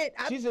big She's- shit.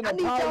 she's in I a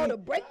need y'all poly- to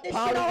break this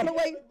poly- shit all the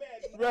way.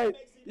 Right.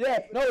 Yeah.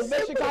 No,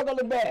 make Chicago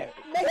look bad.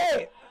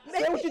 Say it.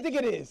 Say what you think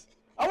it is.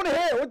 I want to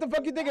hear it. What the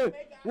fuck you think it?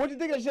 What you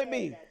think it should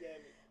be?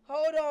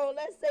 Hold on,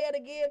 let's say it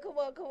again. Come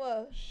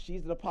on.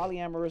 She's in a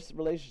polyamorous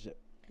relationship.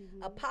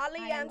 A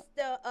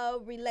polyamster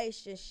of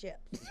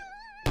relationships.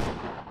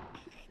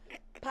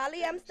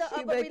 Polyamster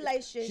of a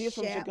relationship. She's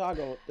from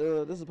Chicago.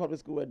 This is public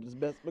school at its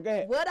best. But go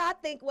ahead. What I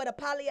think what a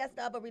polyester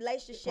of a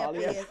relationship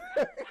Polyester.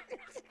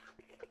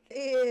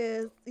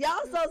 is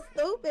y'all so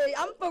stupid.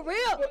 I'm for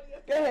real.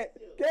 Go ahead.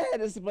 Go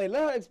ahead. Explain.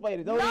 Let her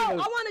explain it. Don't No, I even.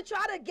 want to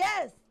try to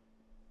guess.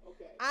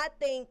 Okay. I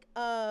think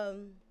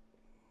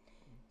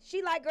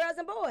she like girls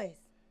and boys.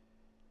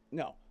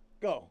 No.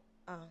 Go.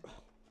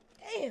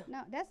 Damn.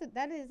 No,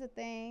 that is a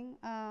thing.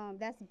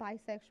 That's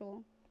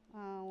bisexual.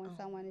 When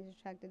someone is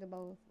attracted to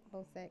both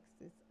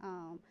sexes.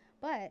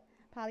 But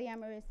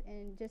polyamorous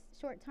in just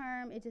short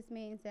term, it just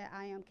means that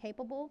I am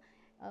capable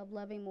of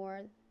loving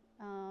more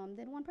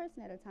than one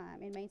person at a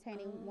time and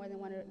maintaining more than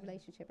one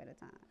relationship at a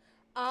time.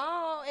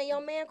 Oh, and your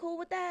man cool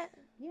with that?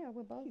 Yeah,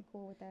 we're both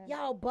cool with that.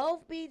 Y'all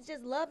both be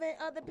just loving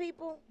other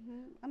people?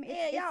 I mean,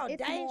 Yeah, y'all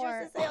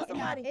dangerous as hell, no,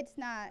 somebody. it's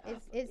not.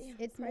 It's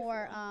pray for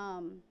more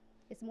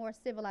it's more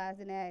civilized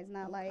than that. It's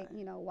not like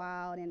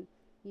wild and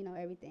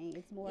everything.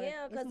 It's more.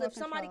 Yeah, it's because more if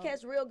somebody controlled.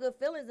 catch real good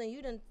feelings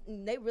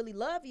and they really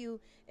love you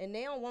and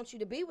they don't want you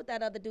to be with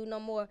that other dude no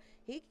more,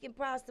 he can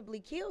possibly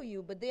kill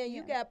you. But then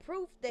you got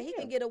proof that he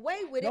can get away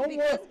with it No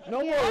because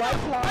more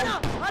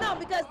lifetime. Hold on,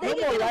 because No he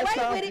more can get away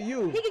lifetime with for it.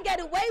 you. He can get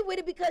away with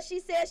it because she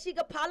said she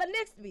could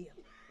polynext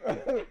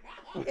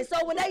and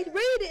so when they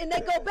read it and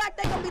they go back,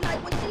 they gonna be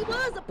like, well, she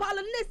was a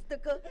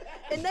polynestica,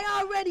 and they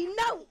already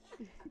know.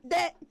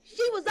 that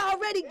she was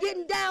already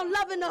getting down,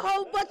 loving a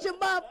whole bunch of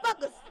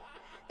motherfuckers.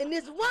 And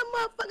this one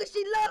motherfucker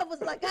she loved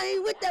was like, I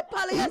ain't with that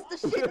polyester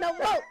shit no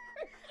more.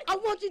 I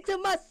want you to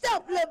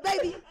myself, little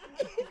baby.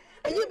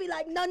 And you be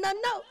like, no,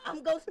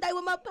 I'm gonna stay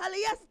with my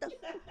polyester.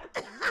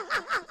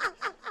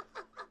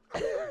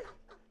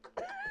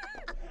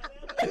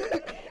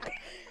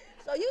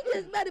 So you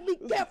just better be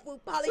careful,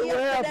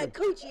 polyester, that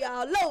coochie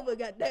all over,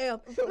 goddamn.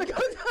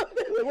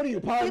 What are you,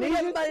 Polynesian?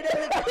 Everybody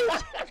that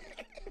coochie.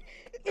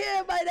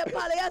 Everybody that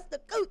polyester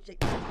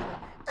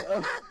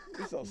coochie.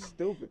 You're so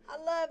stupid. I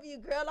love you,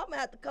 girl. I'm gonna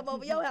have to come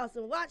over your house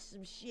and watch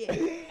some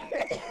shit.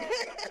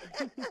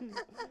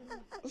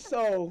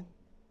 So,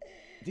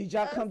 did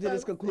y'all That's come to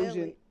this so conclusion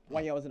silly.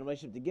 when y'all was in a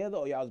relationship together,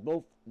 or y'all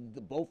was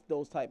both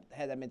those type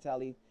had that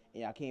mentality,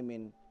 and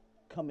y'all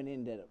coming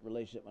in that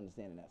relationship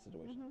understanding that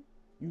situation?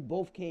 You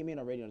both came in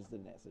already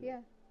understanding that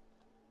situation.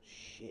 Yeah.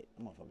 Shit,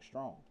 that motherfucker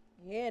strong.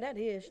 Yeah, that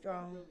is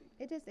strong.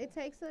 It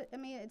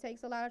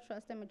takes a lot of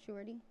trust and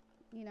maturity,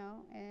 you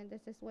know, and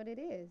that's just what it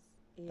is.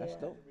 That's Yeah.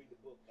 dope. Read the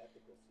book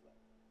Ethical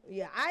Slut.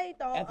 Yeah, I ain't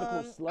thought.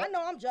 Ethical slut? I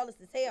know I'm jealous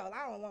as hell.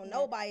 I don't want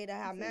nobody to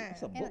have mine.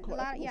 It's a And book a called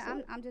lot, Ethical yeah,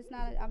 Slut. I'm just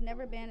not. I've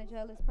never been a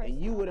jealous person.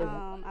 you would've-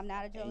 I'm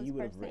not a jealous you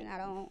would've person. written. I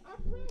don't.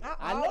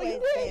 I know you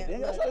always did.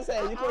 been. That's what I'm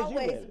saying. I Of course you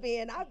always did.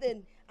 been.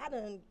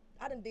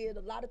 I done did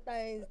a lot of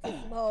things to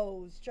some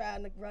hoes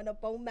trying to run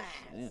up on mine.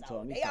 Man, So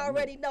told me they something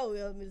already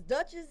know. Miss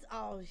Duchess,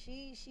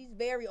 she's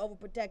very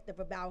overprotective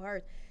about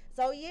hers.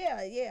 So yeah.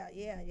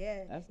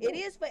 That's It dope.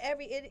 is for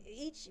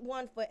each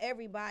one for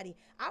everybody.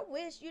 I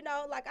wish,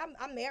 like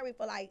I'm married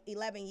for like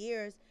 11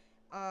 years.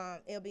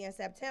 It'll be in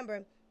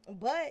September,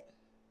 but.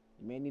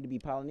 You may need to be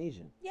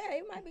Polynesian. Yeah,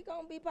 he might be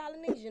gonna be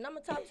Polynesian. I'm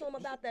gonna talk to him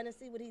about that and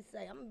see what he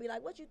say. I'm gonna be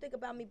like, "What you think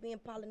about me being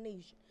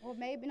Polynesian?" Or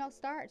maybe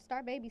start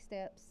baby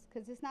steps,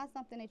 because it's not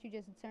something that you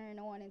just turn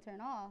on and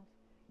turn off.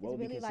 What It's would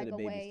be really like a considered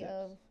baby way steps?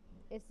 of.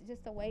 It's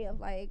just a way of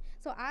like.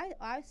 So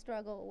I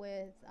struggled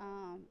with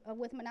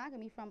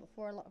monogamy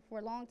for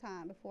a long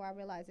time before I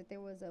realized that there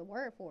was a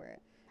word for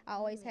it. I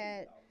always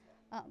had.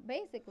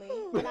 Basically,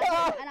 and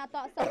I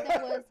thought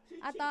something was.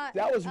 I thought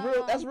That was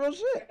real. That's real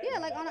shit. Yeah,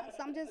 like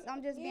so I'm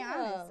just being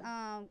Yeah.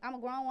 honest. I'm a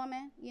grown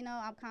woman,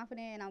 I'm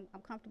confident and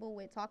I'm comfortable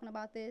with talking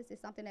about this.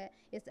 It's something that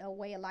it's a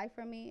way of life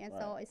for me, and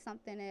so Right. it's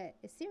something that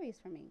is serious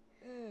for me.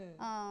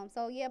 Mm.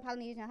 So yeah,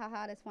 Polynesian,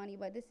 haha, that's funny,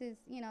 but this is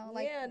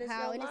like Yeah, this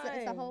how your and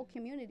it's a life. whole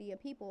community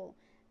of people.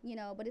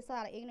 But it's a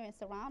lot of ignorance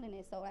surrounding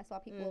it, so that's why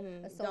people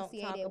Mhm. Don't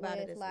associate talk it about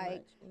it with as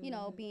like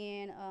much.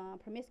 being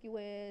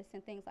promiscuous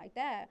and things like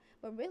that.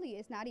 But really,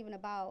 it's not even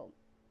about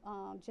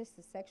just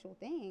a sexual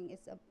thing.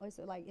 It's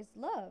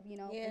love,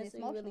 Yeah, and it's so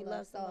you emotional really love.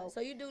 love somebody.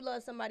 So you do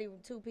love somebody,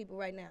 two people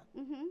right now.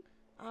 Mm-hmm.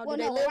 Oh, Well,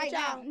 do they no, live right with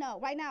now, y'all? no,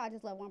 right now I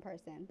just love one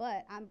person.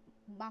 But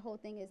my whole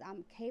thing is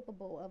I'm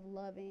capable of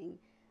loving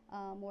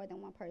more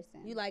than one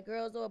person. You like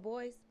girls or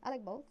boys? I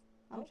like both.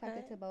 I'm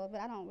attracted Okay. to both, but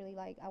I don't really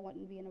I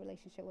wouldn't be in a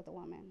relationship with a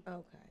woman.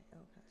 Okay.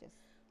 Just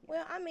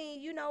Well, I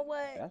mean, you know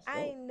what? That's I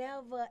ain't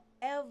never,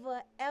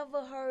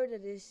 ever heard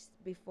of this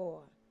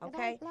before.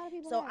 Okay, a lot of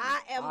people so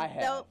have. I am. I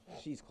have. Dope.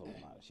 She's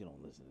close-minded. She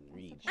don't listen and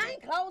read. I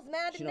ain't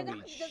closed-minded, She don't nigga.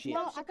 read I'm just shit.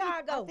 from No,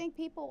 Chicago. I think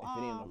people If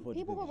it ain't no foot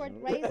people who were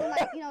fetish,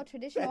 raised in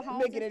traditional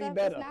homes Make it and any stuff.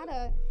 better.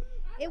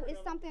 It's not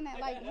it's something that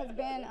has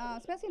been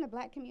especially in the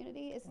black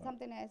community. It's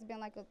something that has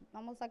been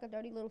almost like a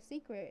dirty little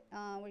secret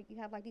where you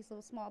have these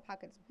little small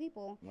pockets of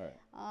people Right.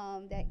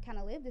 that kind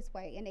of live this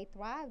way and they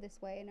thrive this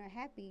way and they're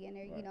happy and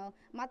they're Right.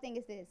 My thing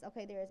is this.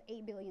 Okay, there's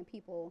 8 billion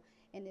people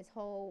in this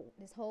whole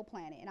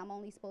planet and I'm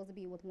only supposed to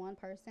be with one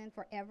person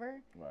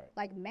forever. Right.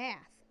 Like math.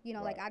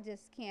 Right. I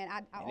just can't. I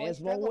And always there's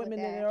more struggle with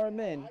women than that. there are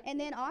men. And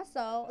then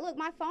also, look,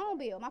 my phone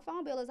bill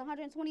is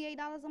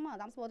 $128 a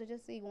month. I'm supposed to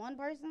just see one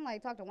person,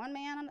 talk to one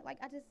man.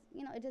 I just,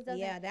 it just doesn't.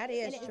 Yeah, that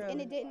is and true.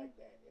 And it didn't. Like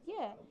that. It's Yeah.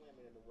 a lot of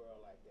women in the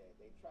world like that.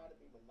 They try to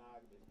be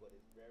monogamous, but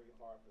it's very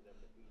hard for them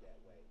to be that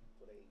way.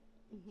 So they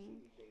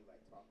cheat. They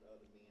talk to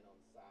other men on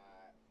the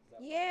side. stuff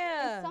like that.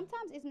 Yeah.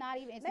 Sometimes it's not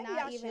even. It's Maybe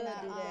not I even. should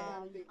do that.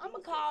 I'm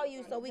gonna call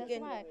you so we That's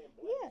can. right.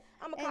 Yeah.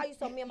 I'm gonna call you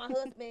so me and my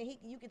husband.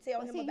 You can tell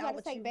But him see, you about got to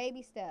what take you.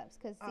 baby steps,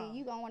 cause see, Oh.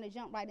 you gonna want to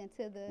jump right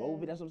into the. What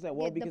would be? That's what I'm saying.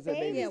 What would be the considered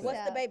baby Yeah, steps?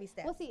 what's the baby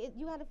steps? Well, see,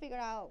 you got to figure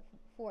out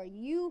for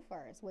you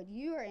first what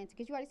you're into,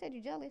 because you already said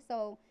you're jealous.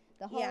 So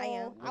the whole. Yeah, I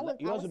am.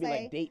 You I also would be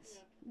say, like dates,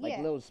 like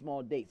yeah. little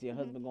small dates. Your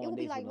husband it going on would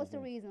be dates. like, with what's the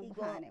other people. reason He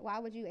behind going- it? Why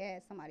would you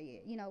add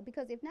somebody?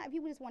 Because if not, if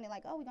you just want it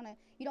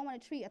you don't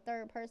want to treat a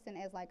third person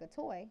as like a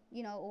toy,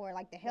 or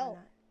like the help.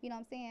 not? You know what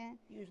I'm saying?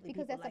 Usually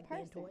Because people that's like a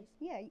being person. toys.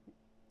 Yeah.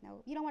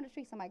 No, you don't want to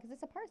treat somebody because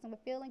it's a person with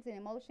feelings and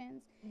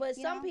emotions. But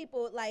You some know?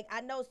 people,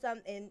 I know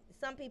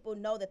some people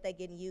know that they're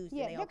getting used.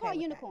 Yeah, and they're okay called with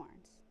that.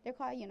 unicorns. They're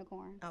called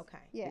unicorns. Okay.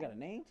 Yeah. You got a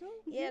name too?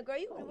 Yeah, girl,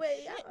 you Oh, wait.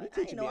 shit. You I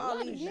teaching know me a all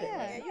lot of these shit. shit. Yeah.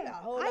 Man. You got a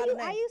whole I lot of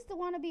names. used to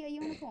want to be a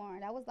unicorn.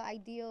 That was the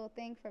ideal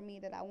thing for me,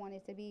 that I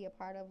wanted to be a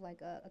part of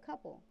like a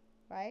couple,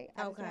 right? I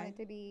just Okay. wanted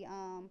to be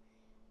I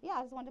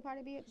just wanted to part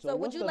of be a, So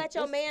would what's you the- let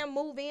your what's- man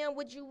move in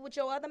with you with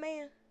your other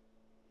man?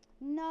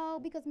 No,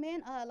 because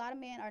men, a lot of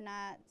men are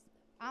not.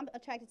 I'm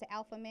attracted to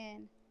alpha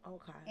men,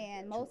 Okay.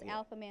 And most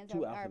alpha men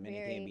Two are alpha men, they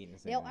can't very, be in the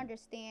same they'll room.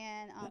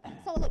 understand.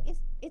 So look,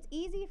 it's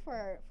easy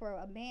for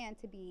a man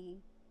to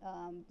be,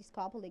 it's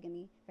called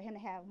polygamy, for him to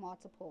have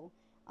multiple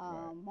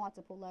Right.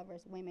 multiple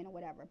lovers, women or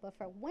whatever. But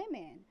for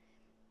women,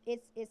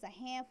 it's a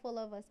handful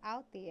of us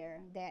out there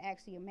that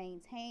actually are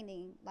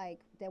maintaining, like,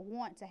 that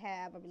want to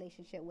have a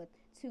relationship with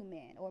two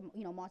men or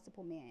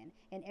multiple men,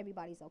 and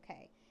everybody's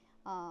okay.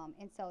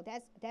 And so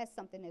that's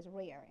something that's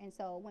rare. And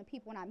so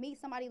when I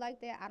meet somebody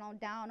like that, I don't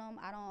down them.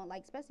 I don't,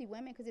 like, especially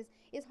women, because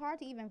it's hard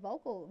to even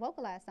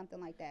vocalize something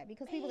like that,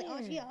 because people say,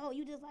 oh,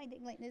 you just like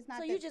it's not.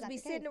 So you just be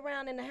sitting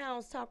around in the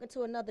house talking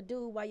to another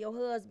dude while your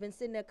husband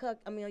sitting there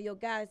or your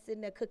guy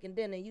sitting there cooking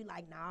dinner. And you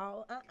like,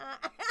 no,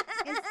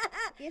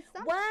 It's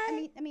something. What?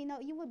 I mean, no,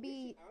 you would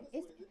be.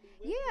 It's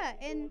Women yeah,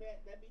 doing and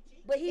that be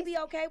cheating. But he be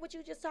okay with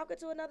you just talking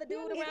to another dude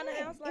around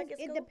the house like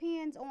it's it cool?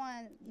 depends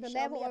on the Show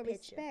level me a of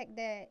picture. respect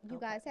that you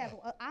Okay. guys have.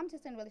 I'm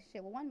just in a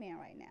relationship with one man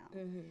right now.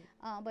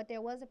 Mm-hmm. But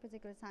there was a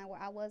particular time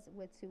where I was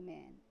with two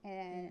men,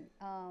 and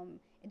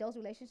those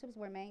relationships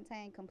were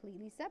maintained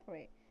completely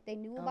separate. They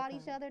knew about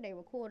each Okay. other. They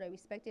were cool. They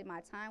respected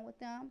my time with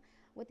them,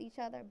 with each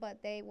other.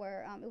 But they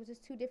were. It was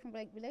just two different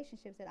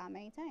relationships that I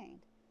maintained.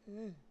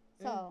 Mm.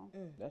 So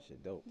That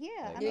shit dope. yeah,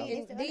 Like, I mean, And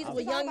it's these all were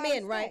young about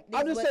men, right? respect.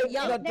 I'm These just were saying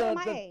young. They were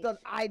my age. the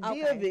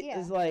idea Okay. of it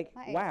is like,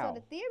 My age. wow. So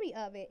the theory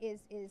of it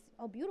is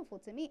beautiful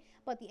to me,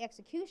 but the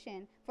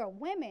execution for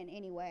women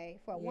anyway,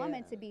 for a woman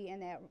Yeah. to be in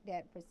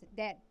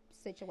that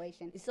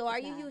situation. So are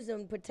you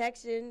using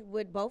protection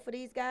with both of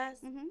these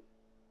guys? Mm-hmm.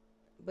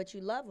 But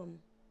you love them.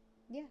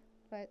 Yeah,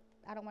 but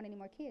I don't want any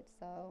more kids.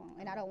 So,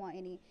 and I don't want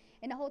any.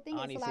 And the whole thing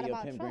is Ani a say lot your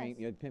about pimp trust. game,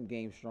 your pimp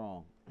game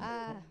strong.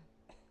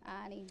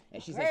 Ani.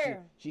 And she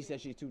Rare.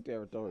 said she's too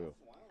territorial.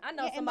 I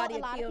know Yeah, and somebody a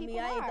will lot of kill me. people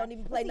I ain't are. don't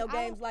even But play see, no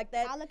games like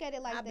that. I look at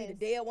it like I'll be this. the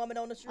dead woman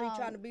on the street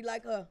trying to be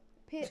like her.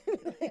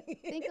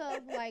 Think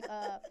of like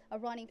a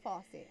running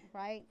faucet,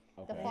 right?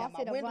 The Okay. Yeah, my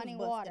faucet of windows running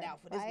busted water,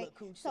 out for this right? little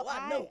cooch, So so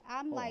I know.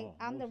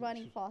 I'm the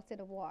running faucet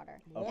of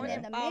water, Okay.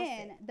 and then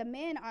Faucet. the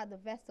men are the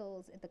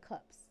vessels, the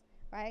cups,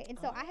 right? And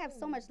so I have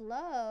so much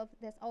love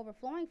that's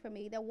overflowing for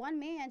me that one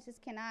man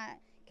just cannot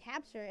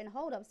capture and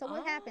hold up. So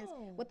what happens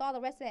Oh. with all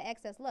the rest of that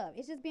excess love?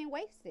 It's just being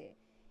wasted.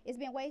 It's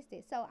been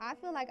wasted. So I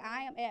feel like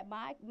I am at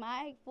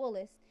my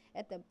fullest,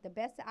 at the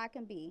best that I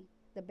can be,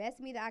 the best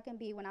me that I can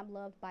be when I'm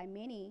loved by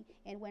many,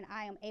 and when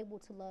I am able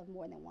to love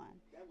more than one.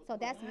 So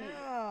that's me.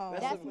 Wow.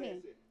 That's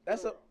me.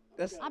 That's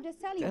I'm just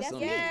telling you, That's that's a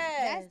me. me.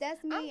 Yes.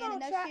 That's me I'm in a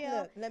gonna try-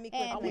 nutshell. look, let me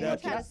quit And playing. people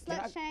try to Can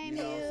I- slut shame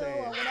you know what I'm you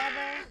saying? or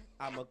whatever.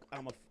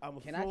 I'm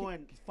a Can I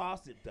flowing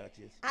faucet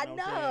duchess. I know.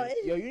 know. What I'm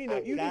saying? yo,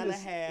 you gotta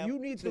have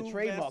need to two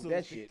trademark that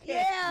vessels. shit.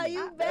 Yeah,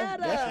 you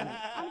better.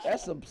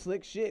 That's some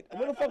slick shit.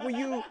 Where the fuck were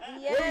you? Where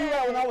you Yes.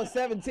 at when I was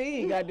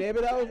 17? God damn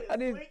it, I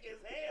did. Slick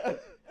as hell.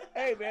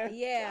 Hey man.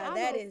 Yeah,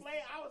 that is.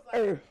 I was like,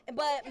 Hey,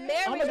 But I'm a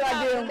marriage goddamn-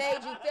 probably made you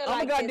feel I'm a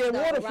like goddamn this,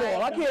 though, waterfall.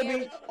 right? I can't be-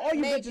 Marriage all you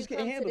made bitches come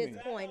can't handle to me.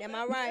 this point. Am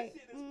I right?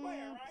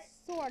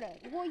 Sort of.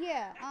 Well,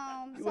 yeah.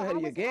 You So ahead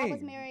of your I was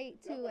game. married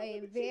to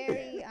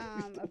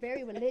a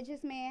very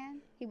religious man.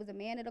 He was a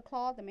man of the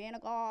cloth, a man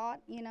of God,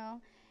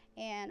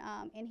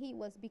 and he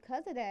was,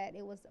 because of that,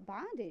 it was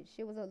bondage.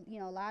 It was a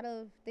lot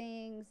of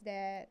things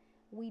that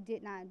we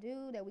did not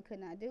do, that we could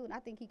not do, and I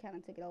think he kind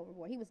of took it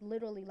overboard. He was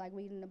literally like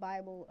reading the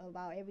Bible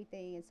about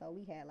everything, and so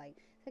we had like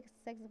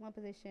sex in one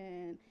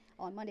position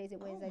on Mondays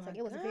and Wednesdays. my Like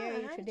it was God, very how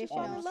did you traditional.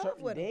 fall in on love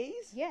certain with him?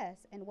 days. Yes,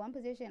 in one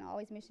position,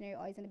 always missionary,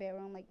 always in the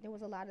bedroom. Like there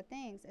was a lot of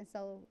things, and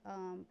so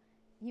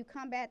you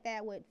combat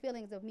that with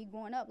feelings of me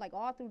growing up, like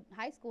all through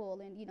high school,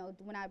 and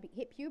when I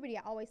hit puberty,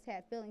 I always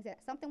had feelings that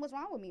something was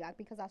wrong with me,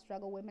 because I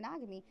struggled with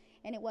monogamy,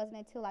 and it wasn't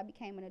until I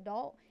became an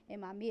adult in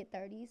my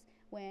mid-30s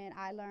when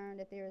I learned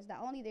that there's not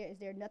only is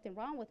there nothing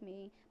wrong with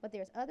me, but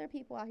there's other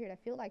people out here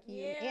that feel like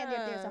you, and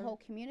that there's a Yeah. whole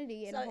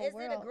community and So a whole is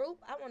world. it a group?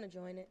 I want to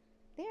join it.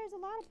 There's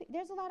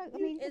a lot of. I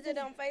mean, Is it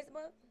on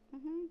Facebook?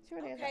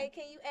 Sure, there's. Okay,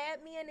 can you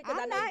add me in it? Because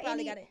I I'm know you not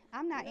probably in got it.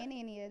 I'm not in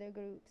any of the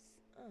groups.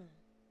 Oh.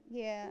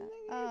 Yeah. You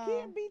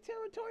can't be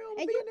territorial and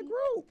and be you- in the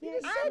group. You yeah,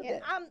 just said yeah.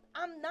 that.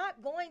 I'm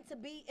not going to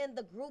be in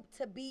the group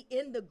to be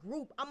in the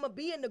group. I'm gonna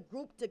be in the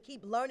group to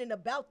keep learning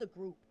about the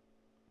group.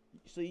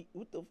 So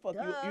what the fuck?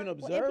 Duh. You an Well, Well,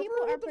 observer? and people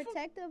are What the fuck?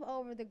 protective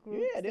over the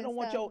groups. Yeah, they and don't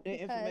want stuff your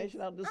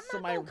information out. This I'm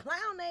somebody not gonna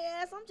clown their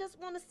ass. I'm just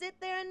want to sit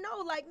there and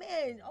know, like,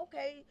 man,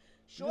 okay,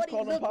 just shorty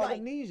call them look like.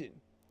 Polynesian.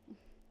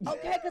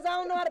 Okay, because I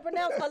don't know how to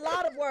pronounce a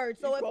lot of words.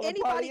 So You if call 'em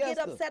anybody get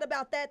polyester. upset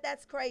about that,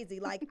 that's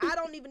crazy. Like, I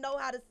don't even know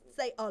how to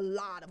say a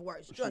lot of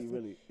words. She Trust me.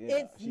 really- yeah,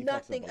 It's she fucks up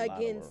nothing a lot of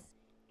against words.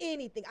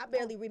 anything. I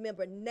barely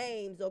remember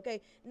names, okay?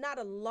 Not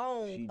She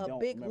alone a don't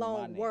big, remember my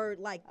long name. word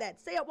like that.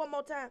 Say it one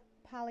more time.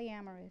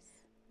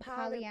 polyamorous.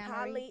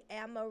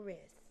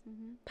 Polyamorous.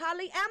 Mhm.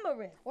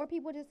 Polyamorous. Or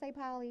people just say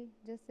poly,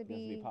 just to Just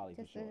be be, poly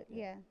for just to, short,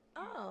 yeah.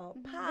 Oh,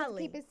 Mhm. Just to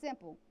poly. keep it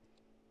simple.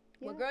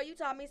 Well, Yeah. girl, you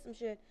taught me some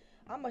shit.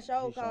 I'm a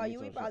show She showed call me you.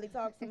 We some probably shit.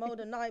 talk some more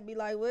tonight. Be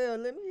like, well,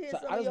 let me hear So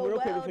some I of just your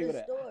real quick before you go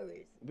wildest there.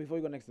 stories. Before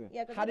you go next to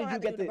Yeah, 'cause how we did don't you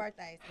have to get do the the?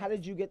 birthdays How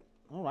did you get?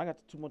 Oh, I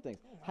got two more things.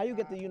 How you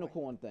get the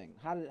unicorn thing?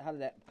 How did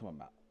that come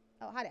about?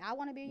 Oh, how did I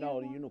want to be a No,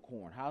 the unicorn?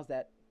 unicorn. How's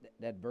that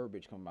that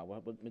verbiage come about?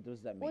 What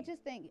does that mean? Well,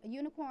 just think, a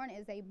unicorn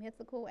is a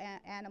mythical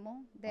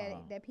animal that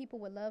Uh-huh. that people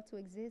would love to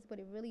exist, but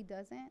it really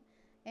doesn't.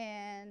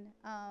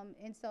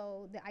 And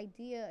so the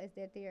idea is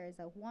that there is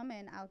a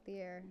woman out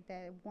there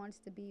that wants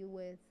to be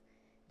with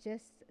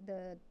just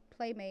the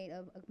playmate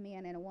of a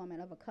man and a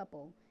woman, of a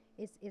couple.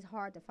 It's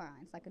hard to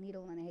find. It's like a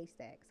needle in a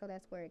haystack. So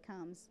that's where it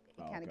comes.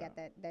 It kind of Okay.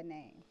 got that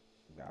name.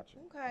 Gotcha.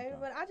 Okay,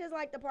 but I just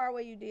like the part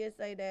where you did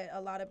say that a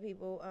lot of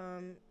people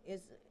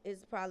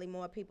is probably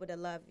more people that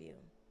love you.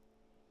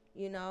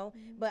 You know,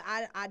 but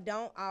I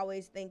don't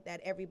always think that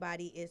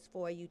everybody is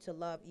for you to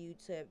love you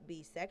to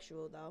be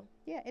sexual though.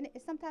 Yeah, and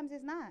sometimes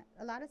it's not.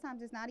 A lot of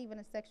times it's not even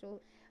a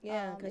sexual.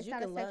 Yeah, 'cause it's you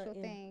not a can love- sexual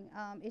yeah. thing.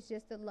 It's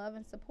just the love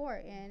and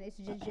support, and it's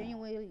just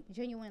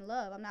genuine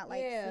love. I'm not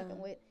like Yeah.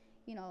 sleeping with,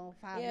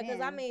 five Yeah, men.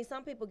 because I mean,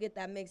 some people get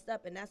that mixed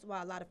up, and that's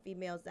why a lot of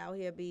females out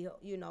here be,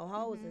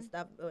 hoes and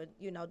stuff, or,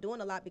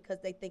 doing a lot because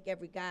they think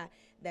every guy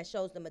that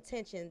shows them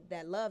attention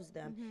that loves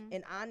them,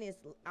 and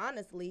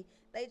honestly,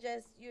 they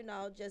just,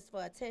 just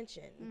for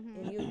attention,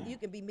 and you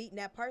can be meeting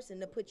that person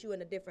to put you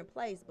in a different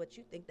place, but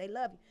you think they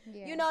love you.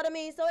 Yeah. You know what I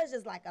mean? So it's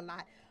just like a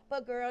lot.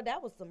 But girl,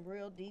 that was some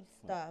real deep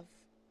stuff.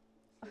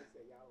 She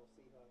said y'all don't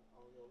see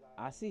her on your live.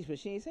 I see, but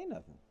she ain't say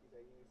nothing. She said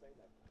you ain't say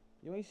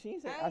nothing. You ain't. She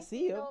ain't say. I I ain't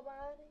see her,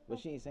 nobody. but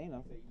she ain't say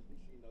nothing. Say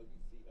she know you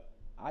see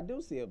her. I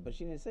do see her, but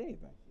she didn't say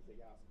anything. She said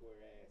y'all square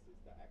asses.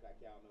 Don't act like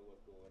y'all know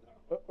what's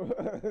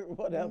going on.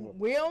 Whatever.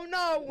 We don't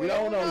know. We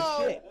don't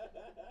know shit.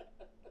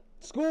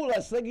 School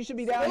us, Slick. You should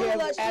be down here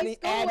School us, she's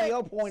adding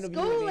your point of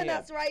view. in schooling here.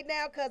 us right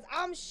now, cause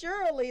I'm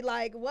surely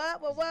like,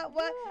 what?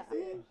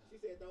 She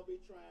said don't be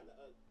trying to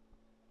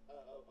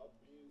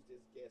abuse this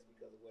guest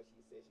because of what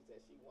she said. She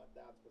said she 1000%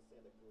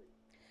 agree.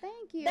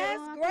 Thank you.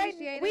 That's I great.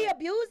 appreciate We it.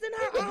 abusing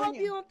her. I hope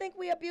you don't think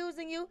we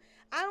abusing you.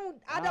 I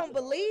don't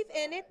believe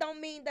in it.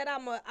 Don't mean that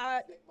I'm a.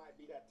 Slick might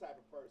be that type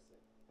of person.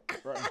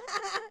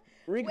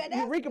 Rika, Well,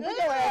 that's Rika, bring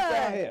your ass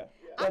down good. here.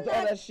 I'm That's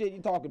all not- that shit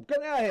you talking.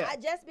 Come down here.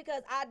 Just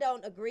because I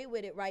don't agree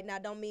with it right now,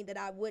 don't mean that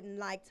I wouldn't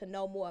like to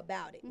know more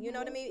about it. You know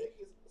what I mean?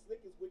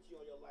 Slick is with you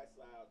on your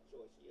lifestyle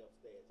choice. She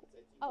upstairs. She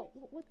said she Oh,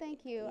 with you. well,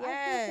 thank you. I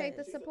Yes. appreciate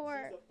the She's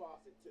support. A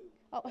faucet too.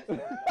 Oh.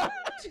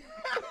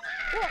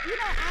 Well,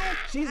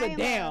 She's I a am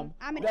damn.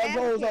 I'm an That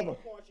goes advocate. over.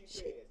 Unicorn, she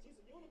says. She's a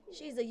unicorn.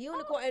 She's a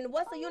unicorn. And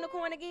what's a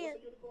unicorn again?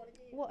 What's a unicorn again?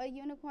 Well, a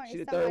unicorn She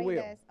is the third somebody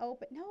wheel. that's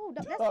open. No,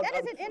 that is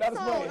an That's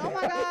insult. funny. Oh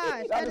my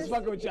gosh. I'm That just is,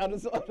 fucking with y'all. I'm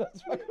just fucking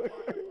with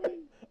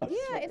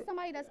yeah, it's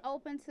somebody that's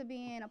open to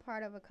being a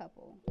part of a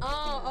couple.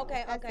 Oh,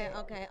 okay.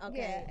 It.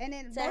 Yeah, and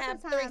then To most have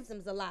of the times,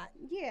 threesomes a lot.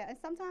 yeah, and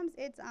sometimes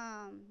it's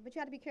but you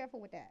have to be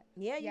careful with that.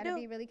 Yeah, you got to do.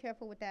 be really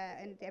careful with that,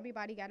 and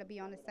everybody got to be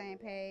on the same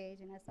page,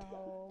 and that's the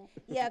whole.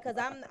 Yeah, because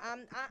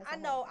I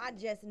know, I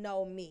just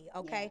know me,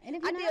 okay? Yeah, and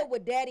if I you're deal not-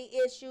 with daddy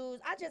issues.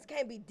 I just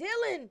can't be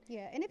dealing.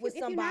 Yeah, and if, with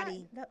you, if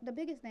somebody. you're not, the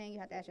biggest thing you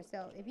have to ask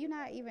yourself, if you're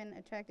not even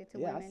attracted to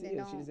Yeah, I women, see then it.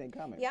 don't. She just ain't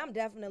coming. Yeah, I'm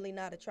definitely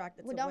not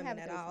attracted Well, to don't women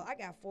have at a all.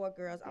 threesome. I got 4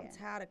 girls. I'm Yeah.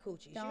 tired of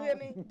coochies. Don't, You hear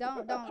me?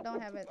 Don't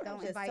have it. I'm Don't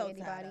just invite so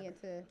anybody tired of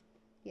into.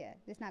 Yeah,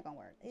 it's not gonna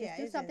work. Yeah, Just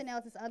do it's something just-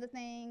 else. There's other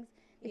things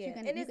that Yeah, you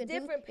can. and you it's can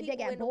different do. people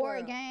They got in the board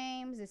world.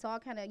 games. It's all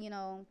kind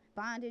of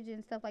bondage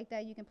and stuff like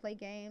that. You can play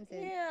games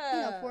and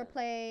Yeah.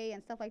 foreplay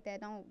and stuff like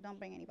that. Don't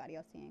bring anybody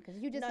else in because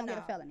you just No, gonna get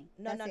no. a felony.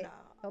 No, That's no, it.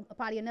 no. Or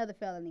probably another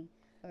felony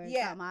or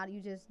Yeah. something.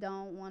 You just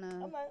don't want to.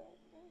 I'm like,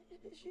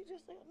 she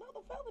just said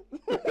another felony.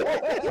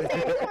 You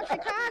said you from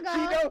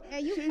Chicago know-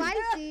 and you she-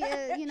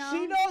 feisty.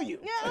 She know you.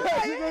 Yeah, I'm like,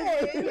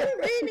 hey, you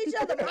reading each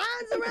other's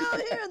minds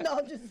around here? No,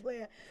 I'm just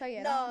playing. So,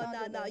 yeah, no,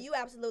 don't do no. that. You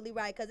absolutely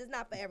right, because it's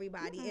not for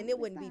everybody, and it it's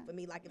wouldn't be not. for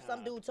me. Like if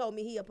some dude told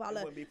me he a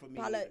wouldn't be for me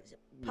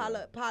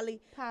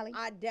poly, Poly.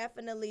 I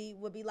definitely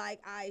would be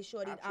like, all right,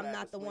 shorty, I'm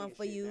not the one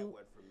for you.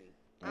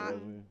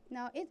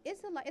 No,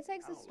 it's a lot. It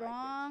takes a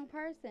strong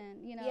person.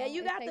 Yeah,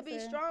 you it got to takes be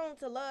a- strong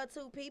to love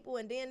 2 people,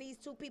 and then these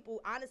 2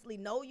 people honestly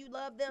know you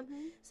love them.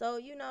 Mm-hmm. So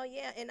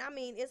yeah, and I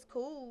mean it's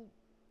cool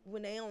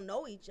when they don't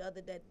know each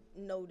other that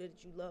know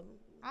that you love them.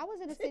 I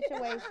was in a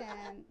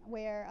situation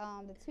where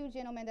the 2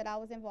 gentlemen that I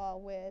was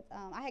involved with,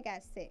 I had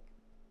got sick,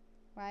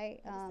 right?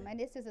 And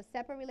this is a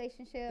separate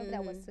relationship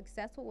that was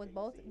successful with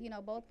both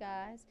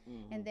guys.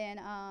 And then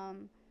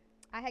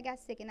I had got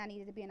sick and I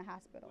needed to be in the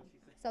hospital.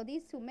 So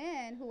these 2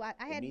 men who I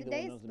had the neither one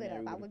days of us split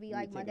married. up. I We would be would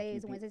like take a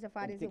Mondays, few Wednesdays, and people-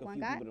 Fridays take with a one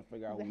few guy. people to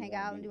figure out We who would we hang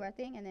wanna out be and do with. our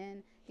thing, and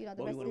then the But we rest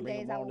wouldn't of the bring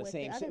days them I all in was the with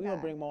same. the other We guy.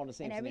 don't bring them all in the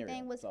same And everything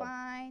scenario. was So,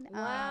 fine. And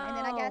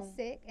then I got Wow.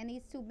 sick, and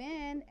these 2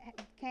 men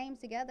came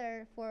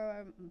together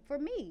for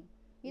me.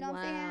 You know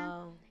what I'm saying?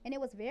 Wow. And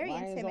it was very Ryan's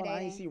on, I ain't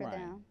intimidating see for Ryan.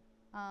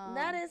 them.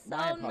 That is so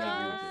Ryan probably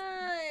agree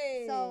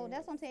with nice. So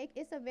that's what I'm saying.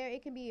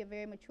 It can be a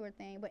very mature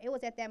thing, but it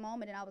was at that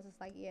moment, and I was just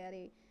like, yeah,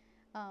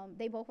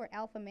 they both were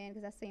alpha men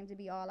because that seems to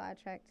be all I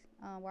attract,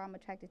 where I'm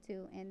attracted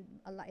to, and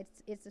a lot.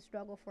 It's a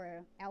struggle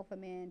for alpha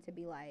men to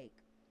be like,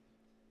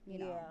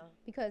 Yeah.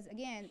 because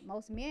again,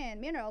 most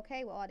men are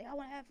okay with all that. I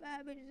want to have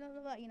 5 bitches, blah,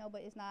 blah, blah,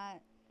 but it's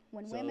not.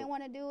 When So, women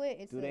want to do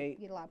it, do they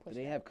get a lot of do pushback.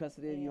 they have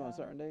custody of you on Yeah.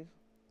 certain days?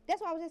 That's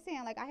what I was just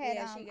saying. Like I had,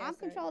 Yeah, she got I'm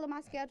certain- controlling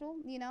my schedule,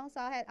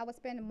 so I would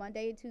spend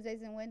Monday,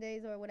 Tuesdays, and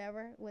Wednesdays or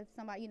whatever with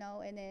somebody,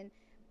 and then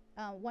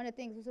one of the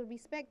things was a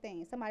respect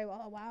thing. Somebody,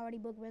 well, I already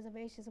booked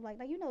reservations. I'm like,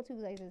 you know,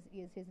 Tuesdays is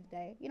his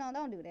day. You know,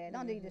 don't do that.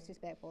 Don't be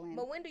disrespectful. And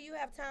But when do you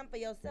have time for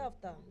yourself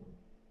though?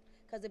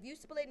 Because if you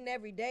splitting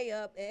every day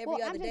up, every well,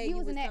 other I'm just day, you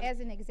using was that some- as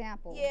an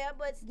example. Yeah,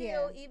 but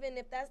still, Yeah. even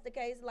if that's the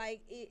case,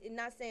 like,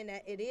 not saying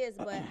that it is,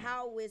 but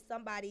how is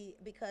somebody,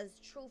 because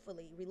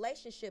truthfully,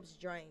 relationships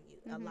drain you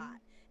a lot.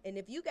 And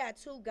if you got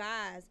two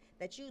guys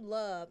that you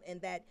love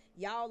and that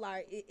y'all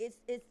are, it's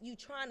you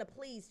trying to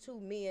please two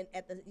men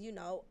at the,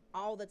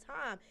 all the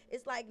time.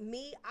 It's like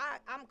me,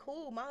 I'm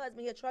cool. My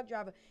husband, he a truck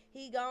driver.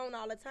 He gone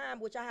all the time,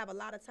 which I have a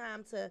lot of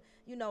time to,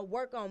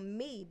 work on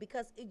me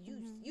because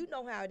you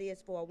know how it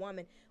is for a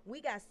woman.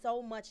 We got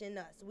so much in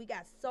us. We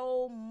got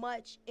so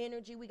much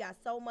energy. We got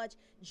so much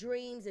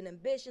dreams and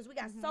ambitions. We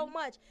got so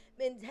much.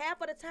 And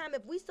half of the time,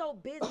 if we so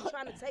busy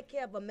trying to take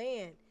care of a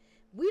man,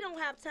 we don't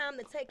have time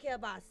to take care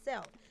of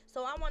ourselves.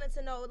 So I wanted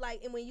to know,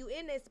 like, and when you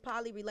in this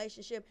poly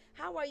relationship,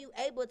 how are you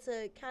able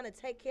to kind of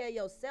take care of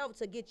yourself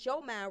to get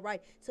your mind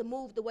right, to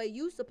move the way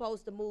you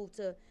supposed to move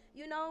to,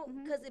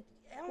 because if,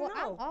 I don't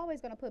know. I'm always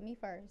going to put me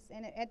first.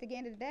 And at the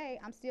end of the day,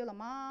 I'm still a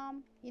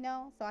mom,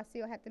 so I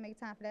still have to make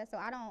time for that. So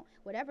I don't,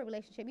 whatever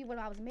relationship, even when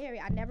I was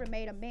married, I never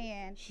made a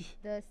man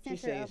the She center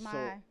says of my so.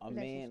 A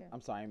relationship. man. I'm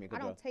sorry, I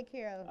don't take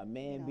care of a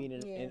man being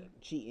in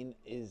cheating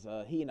is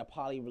he in a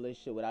poly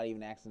relationship without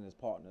even asking his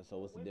partner. So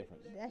what's the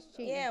difference? That's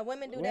cheating. Yeah,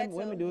 women do that too.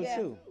 Women do it Yeah.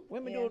 too.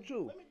 Women do it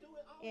too. Women do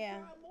it all Yeah. the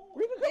time more.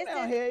 Reba, come It's down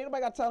just- here. Ain't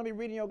nobody got time to be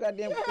reading your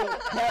goddamn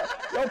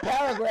your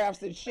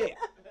paragraphs and shit.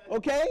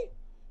 Okay?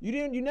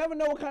 You never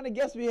know what kind of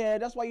guests we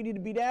had. That's why you need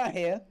to be down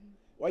here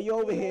while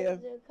you're over here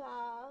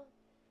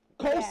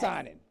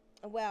co-signing.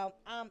 Well,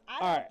 I don't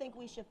right. think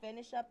we should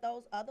finish up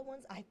those other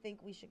ones. I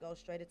think we should go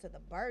straight into the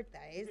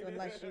birthdays,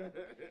 unless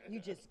you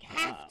just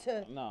have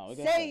to No,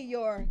 we say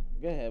your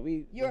Go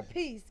ahead. your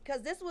piece,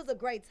 because this was a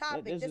great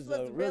topic. This is was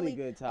a really really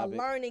good topic. a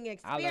learning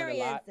I learned a experience.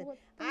 lot. And Well,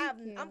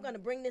 thank you. I'm gonna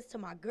bring this to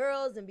my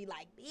girls and be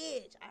like,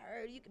 bitch, I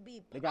heard you could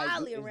be They got-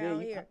 poly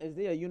around here. Is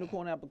there a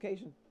unicorn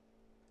application?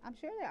 I'm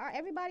sure there are.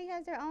 Everybody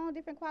has their own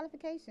different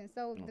qualifications.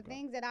 So the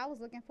things that I was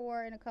looking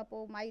for in a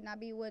couple might not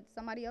be what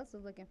somebody else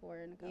is looking for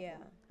in a couple. Yeah.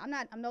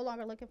 I'm no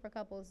longer looking for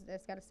couples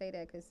that's got to say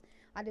that, because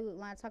I do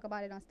when I talk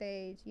about it on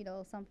stage,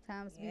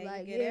 sometimes Yeah, be you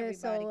like, get yeah, everybody,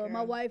 so my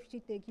girl. wife, she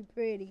think you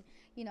pretty,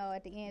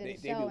 at the end They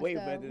of the be show waiting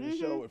and for stuff. the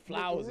show with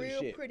flowers and Real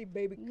shit. pretty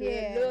baby girl.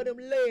 Yeah. Love them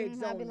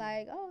legs I'll on be you.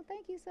 like, oh,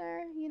 thank you,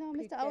 sir.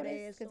 Pick Mr. that Otis,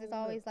 ass because it's on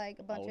up. always like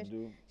a bunch of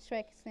Dude.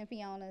 Shreks and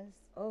Fionas.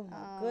 Oh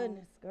my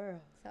goodness, girl.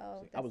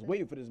 So I was that's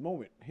waiting for this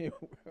moment.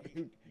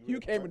 you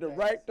came at the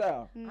right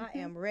time. I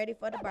am ready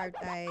for the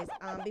birthdays.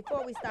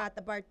 Before we start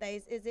the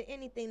birthdays, is there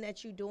anything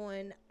that you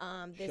doing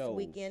this Shows.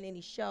 weekend?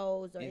 Any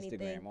shows or anything?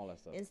 Instagram, all that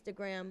stuff.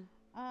 Instagram.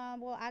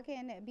 Well, I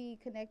can be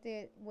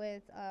connected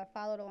with,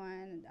 followed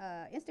on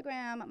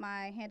Instagram.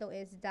 My handle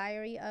is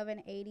Diary of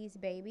an 80s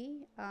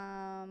Baby.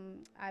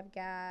 I've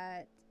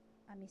got,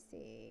 let me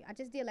see, I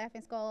just did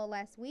Laughing Skull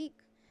last week.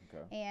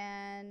 Okay.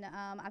 And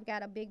I've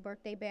got a big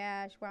birthday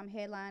bash where I'm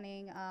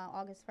headlining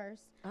August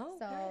 1st. Oh,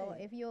 So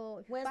okay. if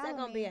you'll Where's that follow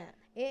gonna me, be at?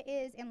 It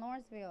is in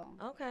Lawrenceville.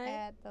 Okay.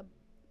 At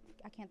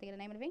I can't think of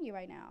the name of the venue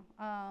right now.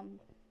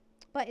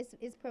 But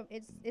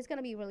it's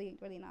gonna be really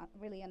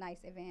a nice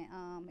event.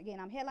 Again,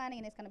 I'm headlining,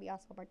 and it's gonna be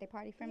also a birthday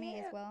party for me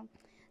Yeah. as well.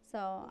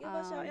 So Give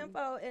us your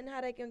info and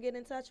how they can get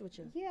in touch with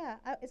you. Yeah,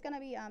 it's gonna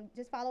be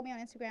just follow me on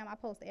Instagram. I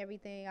post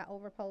everything. I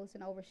overpost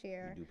and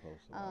overshare. You do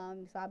post a lot.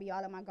 So I'll be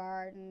all in my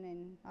garden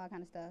and all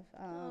kind of stuff.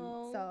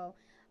 Oh.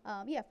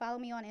 So yeah, follow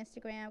me on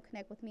Instagram.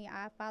 Connect with me.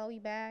 I follow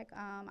you back.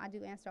 I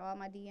do answer all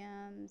my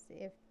DMs.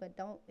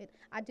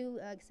 I do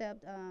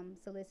accept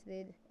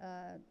solicited.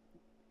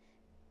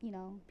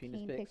 Penis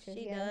peen pics? pictures.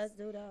 She yes. does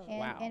do those. And,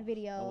 Wow. and I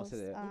videos. wanna see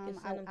that. You can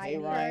send them to Hey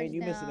me. Ryan, encourage you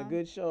missing a them.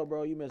 good show,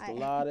 bro. You missed a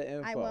lot of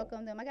info. I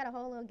welcome them. I got a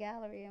whole little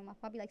gallery, and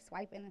I'll be like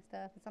swiping and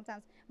stuff. And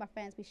sometimes my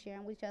friends be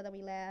sharing with each other.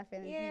 We laugh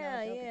and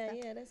Yeah, joke and yeah, stuff.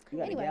 yeah. That's You cool.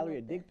 got Anyway. a gallery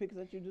of dick pics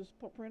that you just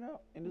print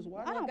out and just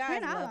watch? I don't guys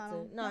print out love on to.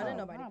 them. No, didn't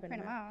nobody I don't print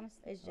print them them out. out.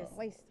 It's just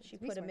waste. she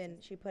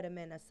put them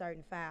in a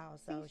certain file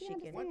so See, she she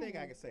can. One thing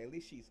I Yeah. can say, at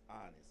least she's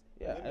honest.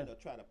 Yeah, Women I- will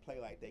try to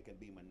play like they can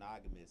be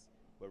monogamous,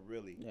 but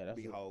really Yeah, that's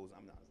be it. hoes.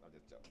 I'm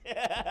just joking.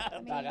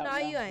 No,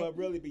 you ain't. But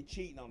really be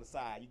cheating on the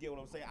side. You get what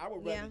I'm saying? I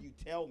would rather Yeah. you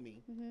tell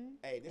me,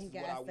 hey, this You is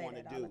what guys I say want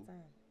to that all the do.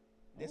 time.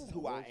 This is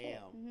who I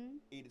am.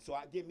 So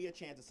I give me a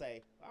chance to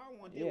say, I don't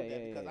want to deal Yeah, with that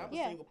yeah, because yeah, I'm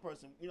yeah. a single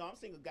person. I'm a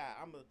single guy.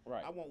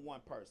 Right. I want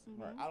one person.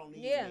 Right. I don't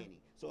need Yeah.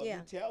 many. So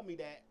Yeah. if you tell me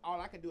that, all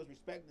I can do is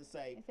respect and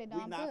say, And say, no,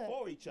 we're I'm not good.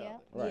 for each Yeah. other.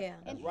 Right. Yeah.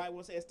 That's right. What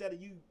I'm saying, instead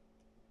of you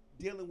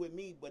dealing with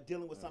me, but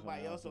dealing with That's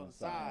somebody what else I'm on the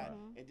saying. side,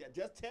 and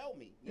just tell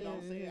me. You know what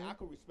I'm saying? Mhm. I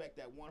could respect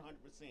that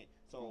 100%.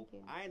 So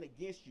Thank you. I ain't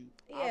against you.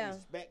 Yeah. I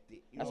respect it.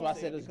 You That's know why what I I'm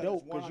said saying? it's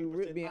Because dope, 'cause you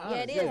 100% being Yeah,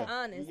 honest. it is Yeah.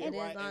 honest. Yeah, It is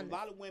right. And a honest.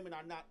 lot of women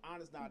are not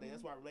honest nowadays.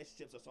 That's why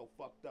relationships are so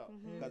fucked up.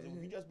 Because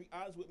if you just be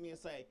honest with me and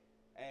say,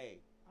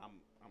 "Hey, I'm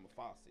a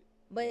faucet,"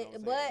 But You know what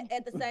I'm but saying?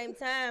 at the same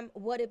time,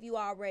 what if you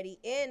already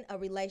in a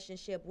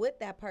relationship with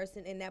that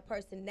person and that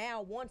person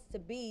now wants to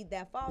be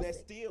that Let's faucet?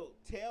 still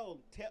tell.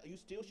 You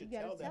still should You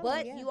gotta tell that. tell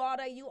But yeah.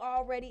 you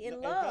already in It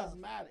love.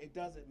 doesn't matter. It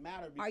doesn't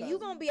matter. Are Because you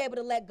gonna be able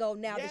to let go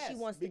now that she Yes,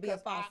 wants to be a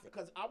faucet?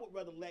 Because I would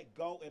rather let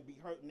go and be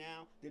hurt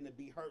now than to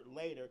be hurt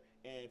later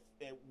and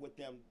with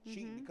them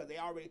cheating because they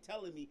already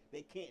telling me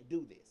they can't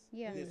do this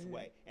Yeah. this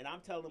way, and I'm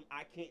telling them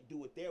I can't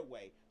do it their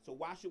way. So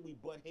why should we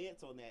butt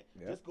heads on that?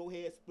 Yeah. Just go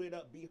ahead, split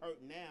up, be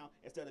hurt now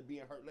instead of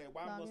being hurt later.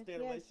 Why am I gonna Longer, stay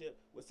in a yeah. relationship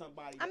with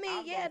somebody? I that mean,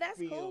 I'm yeah, gonna that's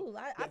feel cool.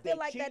 I that feel they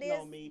like that cheating is.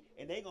 on me,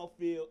 and they gonna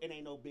feel it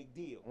ain't no big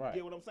deal. Right.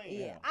 You get what I'm saying?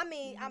 Yeah, I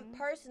mean, I'm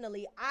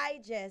personally,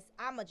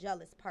 I'm a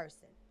jealous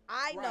person.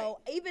 I Right. know,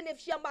 even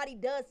if somebody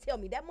does tell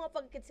me, that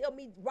motherfucker can tell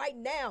me right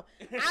now,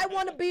 I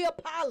want to be a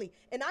poly.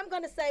 And I'm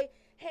going to say,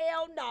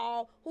 hell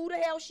no, who the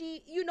hell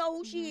she, you know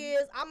who she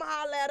is. I'm going to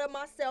holler at her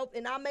myself,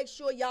 and I'll make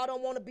sure y'all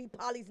don't want to be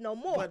polys no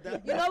more. But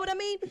that- You know what I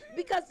mean?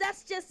 Because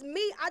that's just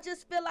me. I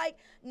just feel like,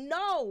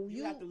 no,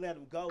 You have to let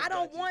them go. I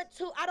don't Duchess, want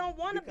to, I don't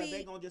want to because be.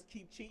 they gonna just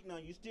keep cheating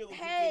on you. Still gonna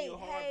keep Hey, getting your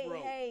heart hey,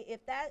 broke. hey,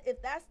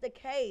 if that's the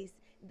case,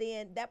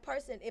 then that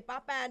person, if I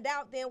find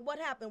out, then what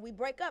happened? We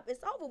break up.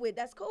 It's over with.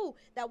 That's cool.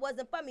 That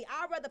wasn't for me.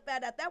 I'd rather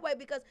find out that way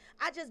because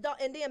I just don't.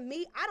 And then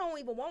me, I don't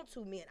even want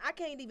two men. I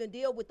can't even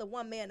deal with the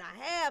one man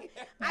I have.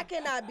 I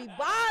cannot be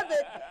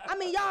bothered. I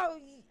mean, y'all,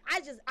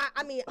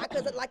 I mean,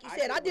 because like you I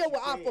said, get I what deal you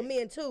with alpha said.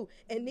 men too.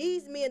 And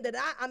these men that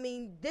I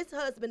mean, this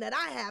husband that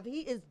I have,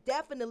 he is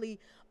definitely,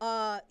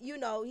 you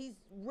know, he's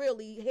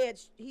really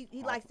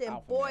he likes to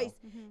Alpha male. voice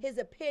his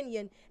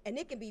opinion, and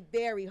it can be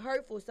very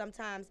hurtful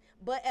sometimes.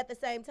 But at the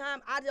same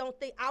time, I don't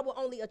think I will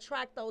only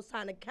attract those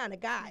kind of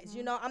guys.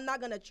 You know, I'm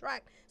not gonna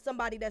attract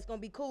somebody that's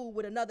gonna be cool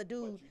with another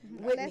dude.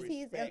 With Unless me.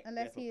 he's- Respect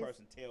unless if a he's-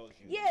 person tells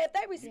you. Yeah, if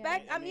they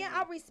respect, Yeah. I mean,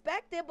 I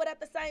respect it, but at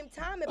the same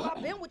time, if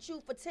I've been with you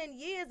for 10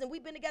 years and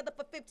we've been together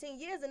for 15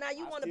 years and now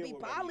you I want to still be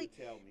would rather poly,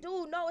 you tell me.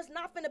 dude, no, it's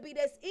not finna be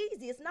this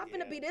easy. It's not finna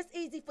Yeah. be this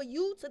easy for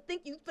you to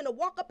think you finna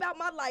walk up out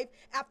my life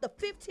after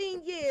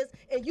 15 years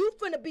and you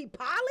finna be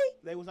poly?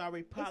 They was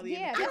already poly.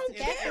 yeah, in the I don't first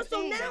care. instance.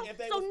 So now, If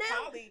they so was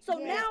now, poly, so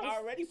they now, was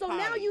already so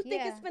now poly. you think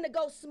Yeah. it's finna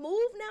go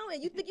smooth now,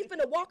 and you think you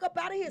finna walk up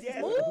out of here Yes,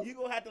 smooth? you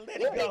gonna have to let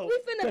You it think go. we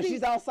finna Because be?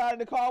 she's outside of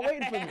the car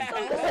waiting for me.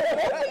 So both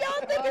of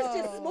y'all think it's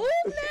just Oh.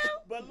 smooth now?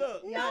 But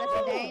look, Y'all, it's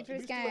a dangerous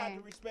you still have game.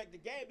 to respect the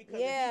game because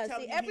Yeah, if he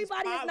telling see, you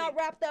everybody he's is not poly,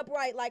 wrapped up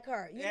right like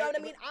her. You know what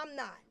I mean? I'm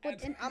not.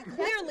 And I'm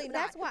clearly not.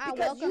 that's why I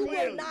because you welcome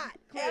will him. not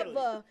Clearly.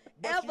 ever,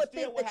 But ever you still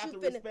think will that have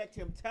you to finna. respect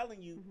him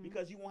telling you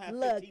because you won't have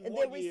Look, 15 the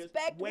more years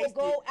respect will wasted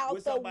go out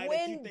with the somebody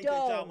that you think that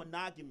y'all window.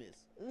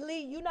 monogamous.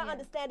 Lee, you're not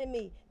understanding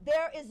me.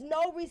 There is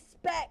no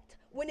respect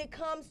when it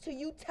comes to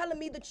you telling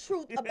me the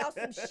truth about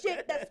some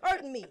shit that's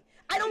hurting me.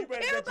 I don't You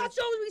rather care about just-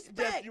 your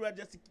respect. You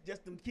rather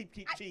just them keep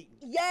cheating.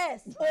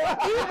 Yes, or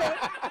even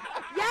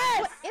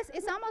yes.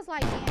 It's almost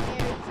like being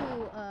married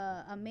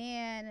to a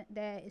man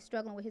that is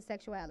struggling with his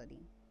sexuality.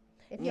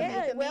 If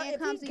Yeah, if a well, man if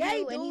comes he to gay,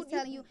 you and he's dude, you-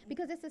 telling you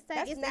because it's the same,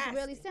 That's it's nasty.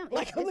 really simple.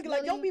 Like, I'm looking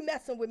like, don't be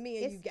messing with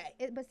me and you it's-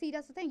 gay. but see,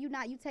 that's the thing. You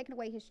taking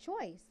away his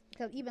choice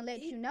to even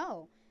let you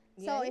know.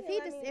 Yeah, So he if he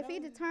let me if he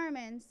know.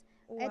 determines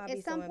Ooh, I'd be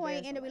at so some point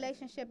in the embarrassed.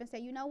 relationship and say,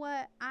 you know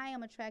what, I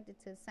am attracted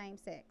to same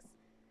sex.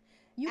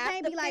 You After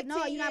can't be like, no,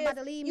 15 you're not about to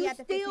years, leave you me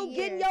after 15 still years.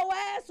 getting your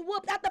ass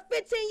whooped after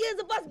 15 years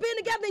of us being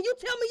together, and you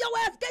tell me your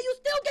ass gay, you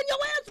still getting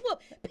your ass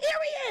whooped.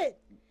 Period.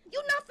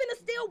 You not finna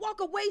still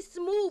walk away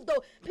smooth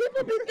though.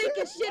 People be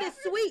thinking shit is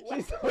sweet.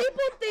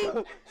 People think,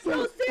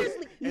 no,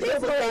 seriously. You People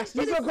still think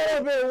shit is go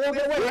over there and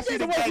walk away. I see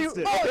the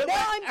gangster. Oh,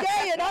 now I'm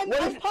gay and I'm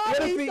What if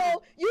poly, he-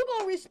 so you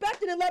gonna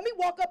respect it and let me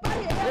walk up out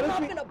here. What I'm if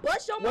not he- finna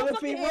bust your what if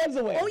motherfucking he head runs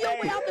away? on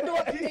your way out the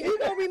door, and you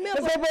gonna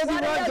remember Suppose he why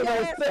the runs hell your away.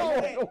 ass Still so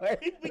walk away.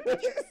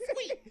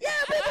 yeah,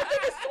 people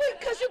think it's sweet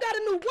because you got a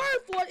new word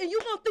for it, and you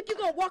gonna think you're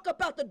gonna walk up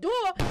out the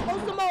door on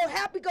some old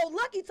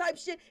happy-go-lucky type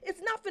shit.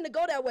 It's not finna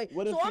go that way.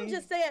 What if So I'm he-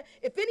 just saying,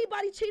 if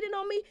anybody cheating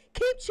on me,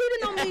 keep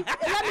cheating on me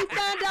and let me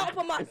find out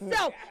for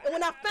myself. And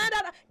when I find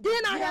out, then I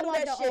You don't handle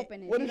want that to shit.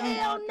 open it. What You if don't he-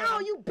 Hell want no,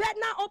 to. you bet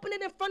not open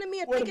it in front of me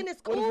and What if- thinking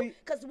it's what if cool. he-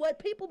 Because what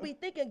people be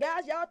thinking,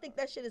 guys, y'all think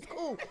that shit is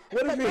cool. What if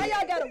Because now he-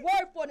 y'all got a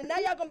word for it, and now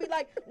y'all gonna be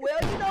like, well,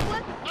 you know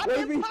what? I've What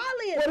if been he-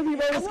 polying. what if he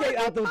roller I wanna skate be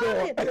out the door?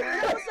 polying. And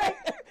I'm gonna say,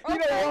 You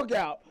okay. don't walk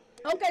out.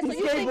 Okay, so He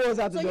you think, skateboards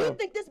out the so you door.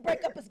 think this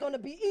breakup is gonna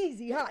be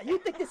easy, huh? You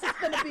think this is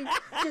gonna be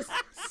just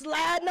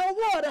sliding on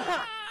water,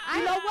 huh?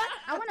 You know what?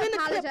 I want I'm to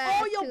finna clip all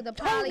apologize your to the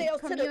poly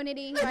toenails to the-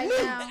 community right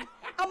now.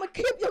 I'm gonna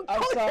keep your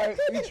I'm toenails. sorry.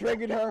 We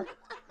triggered her.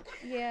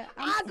 Yeah,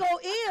 I go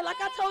in, like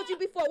I told you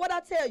before. What I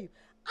tell you,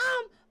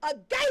 I'm a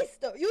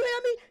gangster. You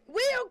hear me?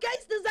 Real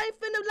gangsters ain't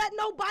finna let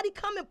nobody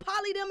come and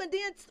poly them and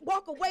then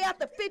walk away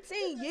after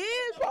 15 years.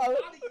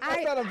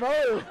 That's not a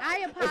verb.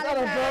 I That's not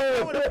a apologize.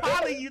 I would verb.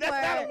 poly you. That's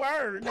not a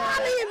But- word.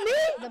 Polying me?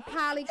 The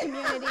poly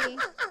community.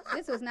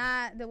 This was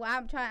not the.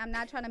 I'm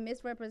not trying to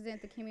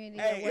misrepresent the community.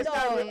 or Hey, what it's it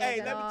not. is Hey,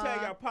 at let me tell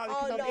all. y'all, poly.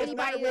 Oh, no. It's not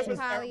Anybody that's a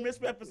poly-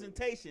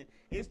 misrepresentation.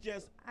 It's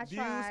just I views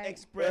tried.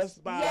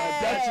 expressed by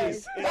Yes. Duchess.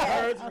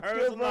 It's Yes.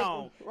 hers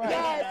alone. Right.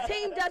 Yes,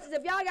 Team Duchess,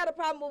 if y'all got a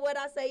problem with what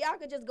I say, y'all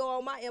could just go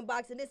on my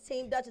inbox, and this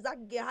Team Duchess, I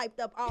can get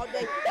hyped up all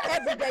day,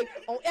 every day,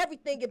 on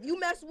everything. If you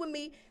mess with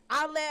me,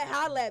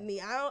 holla at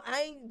me.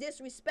 I ain't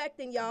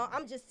disrespecting y'all.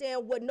 I'm just saying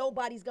what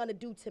nobody's gonna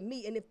do to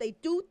me. And if they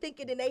do think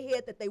it in their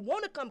head that they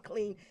want to come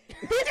clean,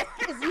 this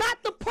is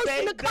not the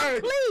person to come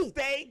clean.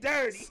 Stay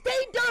dirty.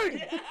 Stay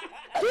dirty.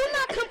 Do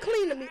not come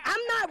clean to me. I'm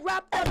not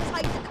wrapped up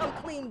tight to come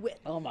clean with.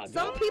 Oh my God.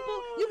 Some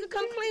people, you can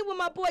come clean with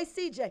my boy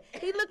CJ.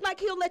 He look like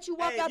he'll let you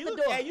walk out the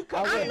door. Hey, you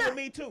come I'm clean not- with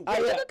me too. Oh,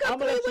 You yeah, can come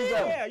I'ma let clean you with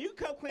go. him. Yeah, you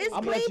come clean. It's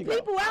I'ma let clean you go.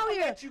 people out I'ma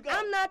here. let you go.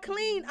 I'm not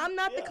clean. I'm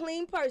not the Yeah.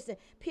 clean person.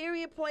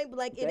 Period. Point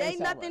blank. It That ain't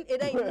sound nothing.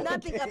 right. It ain't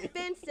nothing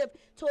offensive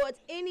towards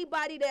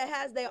anybody that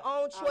has their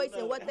own choice know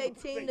and what that. they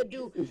team to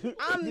do.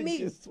 I'm Niggas me.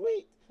 is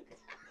sweet.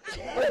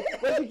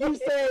 But you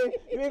keep saying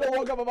you ain't gonna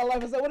walk up in my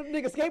life and say, "What if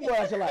niggas skateboard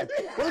out your life?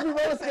 What if you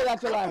roller skate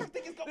out your life?" He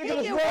Niggas can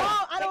run. roll.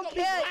 I don't They gonna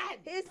be care. riding.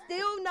 It's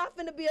still not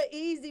finna be an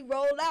easy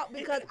rollout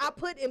because I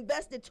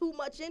invested too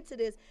much into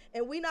this,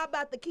 and we not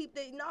about to keep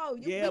the. No,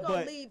 we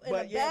gonna leave in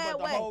a bad the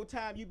way. whole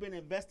time you've been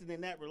invested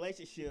in that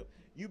relationship,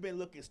 you've been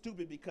looking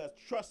stupid because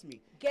trust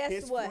me, Guess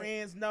his what?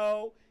 friends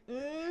know.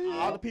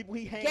 All the people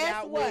he hang Guess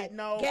out what? with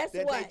know Guess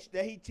that, what?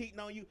 that he cheating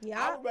on you.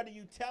 Yeah. I would rather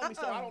you tell me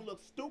so I don't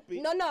look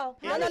stupid. No.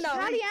 In the streets.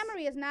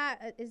 Polyamory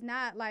is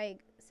not like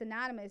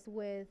synonymous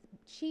with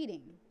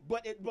cheating.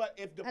 But if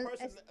the And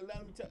person, it's-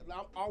 let me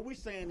tell, all we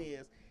saying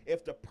is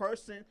if the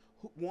person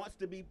who wants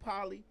to be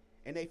poly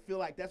and they feel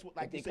like that's what,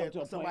 like If you they come said,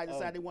 to a somebody point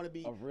decide they want to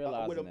be of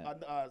realizing with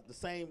that. the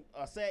same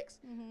sex,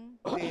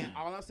 then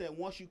all I'm saying,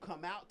 once you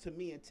come out to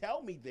me and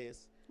tell me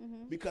this,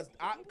 because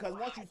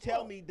once you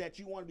tell me that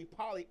you want to be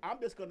poly, I'm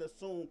just gonna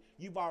assume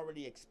you've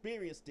already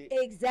experienced it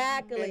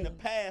Exactly. in the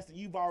past and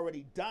you've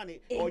already done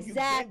it, or you've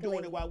been Exactly.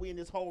 doing it while we in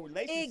this whole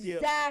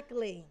relationship.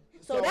 Exactly.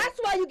 So, So- that's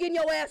why you getting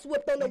your ass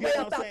whipped on the You way get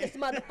up what I'm out this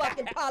saying?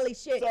 motherfucking poly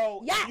shit.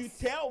 So yes. you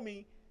tell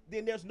me,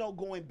 then there's no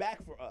going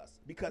back for us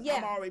because Yeah.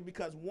 I'm already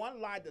because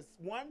one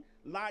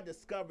lie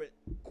discovered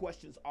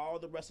questions all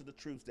the rest of the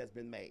truths that's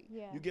been made.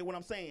 Yeah. You get what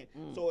I'm saying?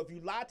 So if you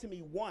lied to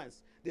me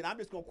once, then I'm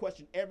just gonna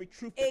question every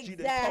truth that you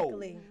done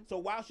told. Exactly. So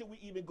why should we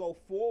even go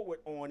forward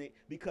on it?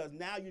 Because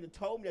now you done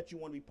told me that you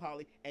want to be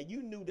poly, and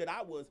you knew that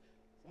I was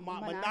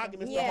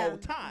monogamous Yeah. the whole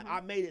time. I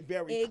made it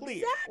very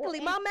clear. Exactly.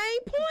 My main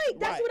point.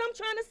 That's Right. what I'm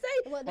trying to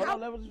say. Well, Hold How- on,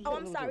 let me- oh, let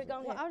I'm me sorry. finish.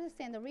 Go Well, ahead. I was just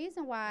saying the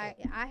reason why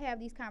I have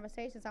these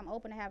conversations, I'm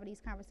open to having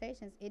these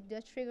conversations. It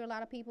does trigger a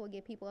lot of people,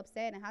 get people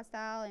upset and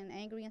hostile and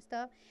angry and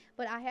stuff.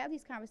 But I have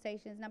these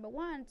conversations, number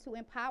one, to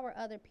empower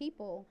other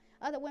people,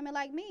 other women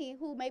like me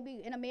who may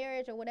be in a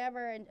marriage or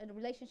whatever, in a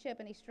relationship,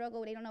 and they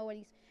struggle, they don't know what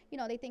he's,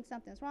 they think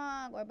something's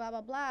wrong or blah,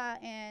 blah, blah,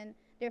 and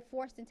they're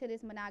forced into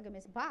this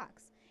monogamous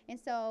box. And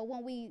so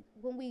when we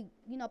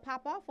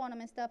pop off on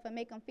them and stuff and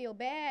make them feel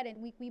bad,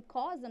 and we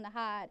cause them to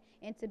hide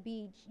and to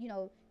be,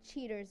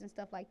 cheaters and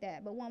stuff like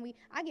that. But when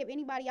I give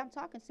anybody I'm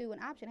talking to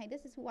an option, hey,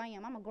 this is who I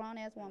am. I'm a grown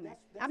ass woman.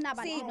 I'm not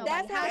about to See, cheat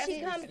nobody. that's how she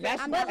Hostage. comes. That's-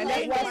 I'm but not and that's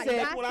ladies, why I like said-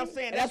 That's what I'm hostage.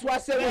 saying. And that's why I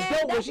said it was Yeah, dope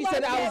when that's she why said I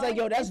that. I was said- like,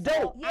 "Yo, that's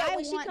dope." Yeah, I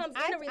when she want- comes I-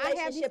 in a I have these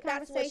relationship,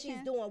 that's what she's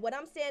conversations. doing. What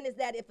I'm saying is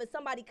that if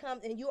somebody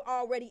comes and you're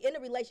already in a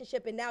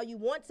relationship and now you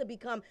want to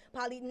become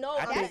poly, no,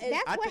 I think-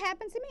 That's I what think-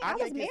 happened to me. I I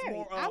was think it's married.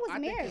 more, I was I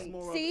think it's married.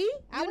 more of- see,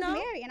 I you was know?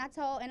 married, and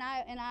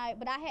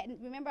but I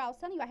hadn't. Remember, I was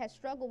telling you I had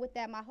struggled with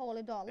that my whole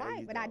adult There life,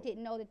 you but I go.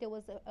 didn't know that there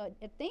was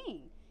a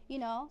thing. I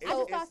It's- just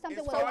thought it's- something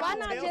it's was So hard why to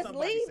not tell just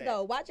somebody leave that.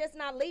 though? Why just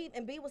not leave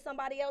and be with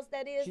somebody else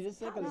that is? She just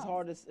said because it's know.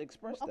 hard to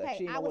express that. Okay, She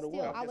didn't I know was what it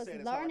still, was. I I'm was just saying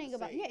it's hard to learning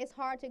about. say. Yeah, it's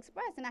hard to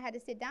express, and I had to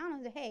sit down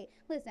and say, "Hey,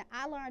 listen,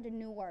 I learned a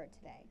new word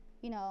today.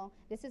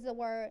 This is a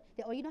word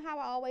that, or how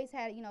I always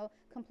had,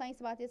 complaints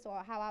about this,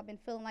 or how I've been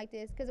feeling like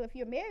this. Because if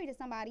you're married to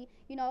somebody,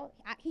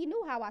 he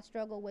knew how I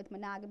struggled with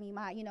monogamy,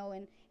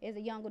 and as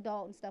a young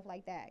adult and stuff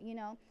like that,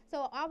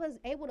 So I was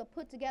able to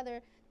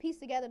piece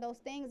together those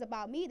things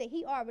about me that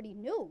he already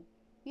knew.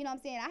 You know what I'm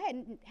saying? I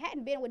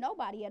hadn't been with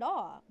nobody at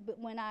all, but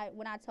when I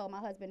told my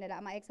husband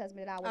my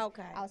ex-husband that I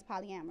was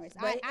polyamorous,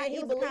 But- and he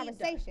it was a believed her.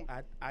 conversation.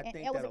 I And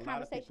think it was that a a lot of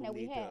conversation people that we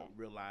need to had.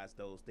 realize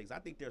those things. I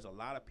think there's a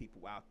lot of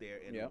people out there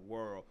in Yep. the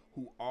world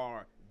who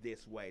are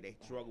this way. They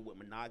struggle with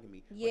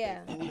monogamy, Yeah.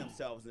 but they fool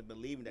themselves in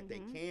believing that they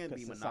can 'Cause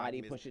be society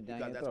monogamous push it down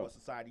because your that's throat. what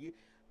society.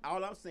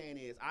 All I'm saying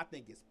is, I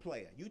think it's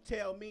player. You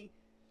tell me.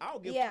 I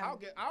don't give. Yeah.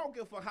 I don't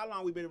give for how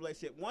long we've been in a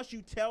relationship. Once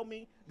you tell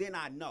me, then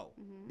I know.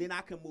 Then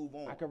I can move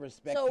on. I can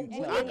respect So you. and-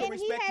 telling I me. can and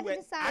he respect had you. to I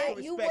decide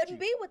can You respect wouldn't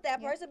be with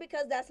that person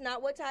because that's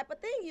not what type of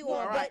thing you Yeah,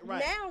 want. right, But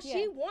right. now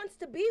she Yeah. wants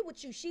to be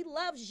with you. She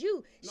loves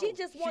you. She No,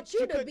 just she- wants she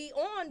you to could- be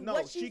on No,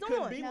 what she she's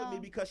couldn't on. be with me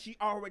No. because she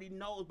already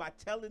knows by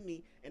telling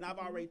me, and I've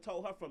already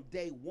told her from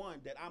day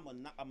one that I'm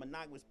a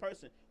monogamous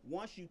person.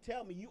 Once you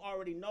tell me, you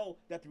already know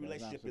that the That's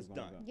relationship is absolutely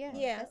gonna done. go. Yeah,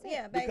 Yeah, that's it.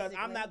 yeah, Because I'm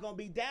basically. not gonna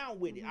be down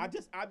with it. I'm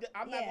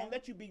not Yeah. gonna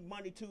let you be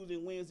Monday, Tuesday,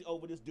 and Wednesday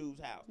over this dude's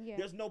house. Yeah.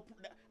 There's no.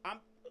 I'm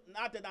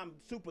not that I'm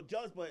super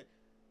jealous, but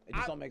It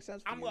just don't make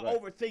sense for I'm you. an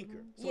Right.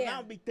 overthinker. So Yeah. now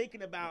I'm be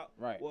thinking about,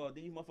 Right. well,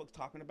 these motherfuckers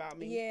talking about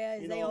me. Yeah,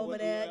 is You they know, over when-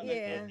 there? and- Yeah.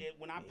 and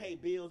when I pay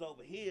bills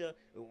over here,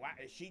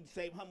 she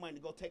saved her money to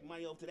go take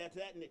money over to that,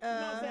 and you know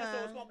what I'm saying?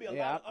 So it's gonna be a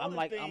Yeah, lot of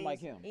other things. I'm like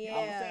him. Yeah. You know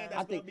what I'm saying? I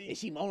That's think gonna be, is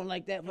she moaning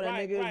like that for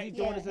Right, that nigga? right. He's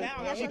doing Yeah. this.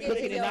 Now Yeah, She she cooking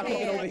gets and in not your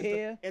cooking head. over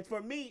here. And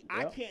for me,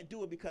 I Yep. can't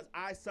do it because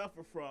I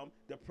suffer from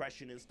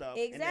depression and stuff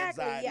Exactly. and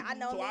anxiety. Yeah, I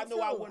know. So me I know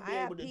too. I wouldn't be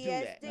have able to do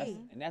that.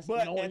 PSD. And that's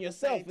But knowing at the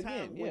yourself same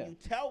time, again. when Yeah. you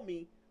tell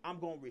me, I'm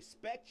gonna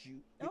respect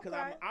you because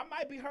Okay. I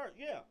might be hurt.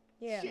 Yeah.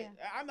 Yeah. Shit.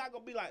 I'm not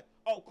gonna be like,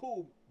 oh,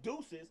 cool,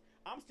 deuces.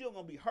 I'm still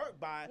gonna be hurt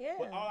by it.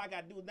 But Yeah. all I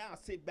gotta do now is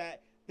sit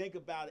back, think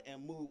about it,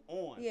 and move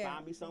on. Yeah.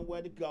 Find me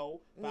somewhere to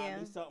go. Find Yeah.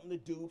 me something to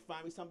do.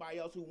 Find me somebody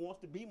else who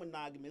wants to be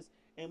monogamous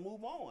and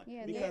move on.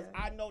 Yeah, because yeah.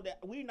 I know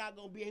that we're not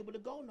gonna be able to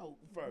go no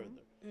further.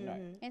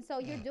 Right. And so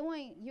you're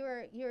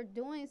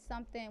doing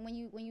something when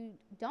you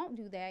don't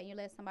do that and you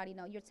let somebody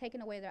know, you're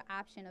taking away their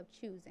option of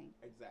choosing.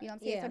 Exactly. You know what I'm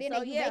saying? Yeah, So then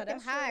so you yeah, make them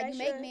that's true, hide. they You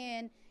make should.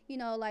 men,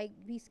 like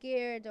be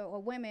scared or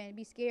women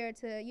be scared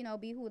to,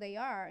 be who they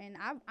are. And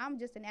I'm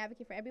just an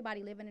advocate for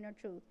everybody living in their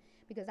truth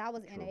because I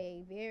was in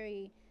a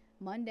very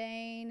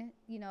mundane,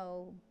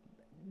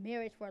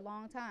 marriage for a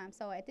long time.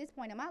 So at this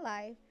point in my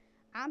life,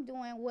 I'm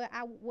doing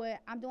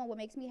what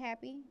makes me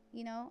happy.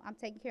 I'm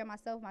taking care of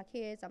myself, my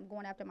kids. I'm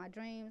going after my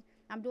dreams.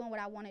 I'm doing what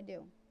I want to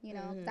do.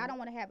 Because I don't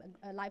want to have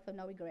a life of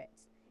no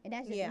regrets. And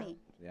that's just Yeah. me.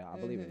 Yeah, I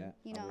believe in that.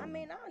 You know, believe I in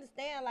mean, that. I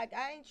understand. Like,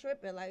 I ain't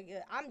tripping. Like,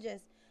 I'm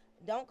just,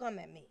 don't come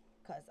at me,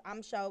 cause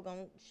I'm sure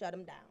gonna shut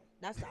them down.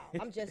 That's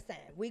all. I'm just saying.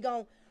 They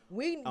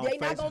not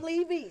Facebook. gonna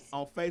leave easy.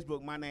 On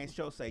Facebook, my name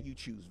show say you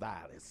choose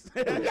violence.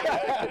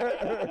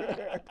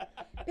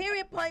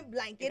 Period. Point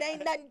blank. It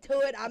ain't nothing to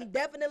it. I'm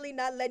definitely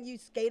not letting you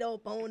skate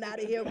up on out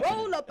of here,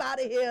 roll up out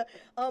of here,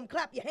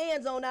 clap your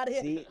hands on out of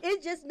here. See,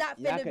 It's just not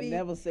Y'all finna can be.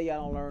 never say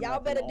y'all don't learn. Y'all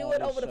nothing better do on it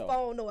this over the show.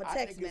 phone or a I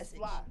text think it's message.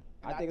 fly.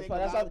 I think it's a fly.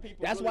 lot That's of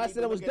people why I really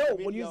said it was need to look at dope.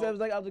 the When you video said it was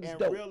like, I was like, it's and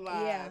dope.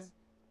 realize Yeah.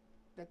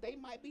 that they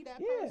might be that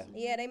Yeah. person.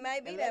 Yeah, they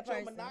might be And that let your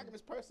person.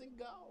 monogamous person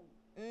go.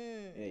 Yeah,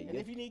 And yeah.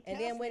 if you need And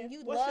then when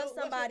counseling, you what's love your- what's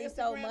your somebody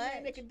so Instagram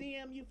name? They much- can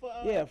DM you for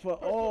Yeah, for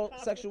personal all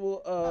counseling.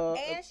 sexual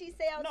And she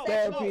sells No,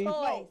 sexual Therapy.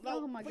 toys. no,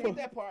 Oh my forget God.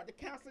 that part. The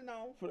counseling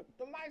on For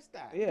the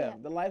lifestyle. yeah,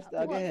 the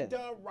lifestyle. To Go get it ahead.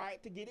 done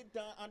right, to get it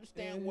done,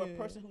 understand where a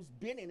person who's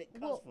been in it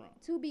comes Well, from.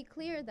 to be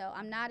clear though,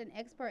 I'm not an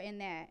expert in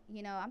that.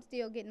 I'm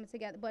still getting them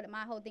together. But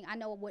my whole thing, I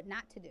know what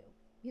not to do.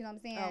 You know what I'm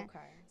saying? Okay.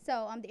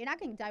 So and I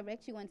can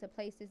direct you into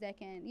places that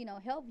can,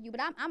 help you.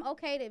 But I'm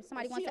okay if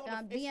somebody wants to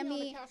DM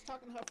me.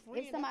 Talking to her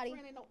friend, somebody- that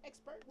friend ain't no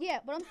expert. Yeah,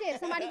 but I'm saying if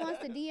somebody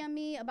wants to DM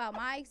me about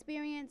my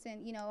experience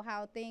and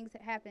how things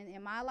happen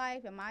in my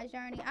life and my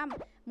journey, I'm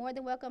more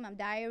than welcome. I'm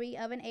Diary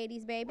of an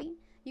 80s baby.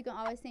 You can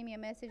always send me a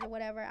message or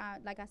whatever.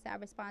 Like I said, I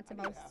respond to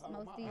most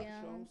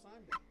DMs.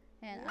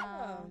 And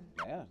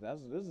Yeah,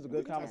 this is a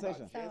good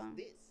conversation.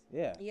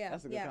 Yeah, Yeah,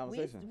 that's a good yeah.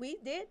 conversation. We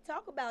did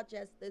talk about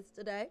just this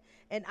today,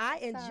 and I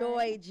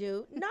enjoyed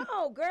you.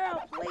 No,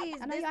 girl, please.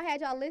 I know this- y'all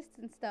had y'all lists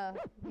and stuff.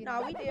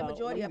 No, we did No,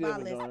 majority we of did our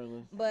list. majority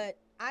list. But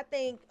I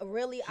think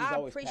really She's I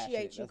always appreciate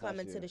passionate. you That's how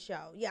coming she to the is.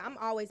 show. Yeah, I'm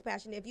always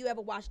passionate. If you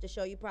ever watched the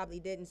show, you probably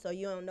didn't, so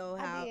you don't know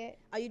how. did.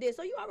 Oh, you did.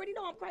 So you already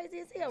know I'm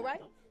crazy as hell,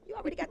 right? You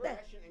already got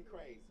that, Passion and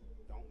crazy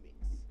don't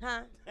mix.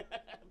 huh?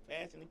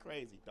 Passion and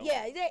crazy don't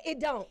Yeah, mix. it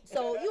don't.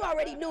 So you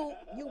already knew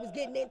you was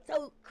getting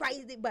into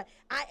crazy. But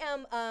I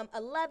am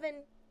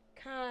 11,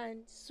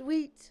 kind,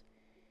 sweet,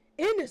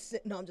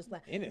 innocent. No, I'm just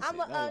like Innocent, I'm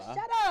no lie.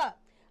 shut up.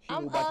 She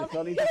I'm knew about the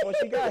felonies before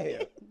she got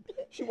here.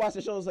 She watched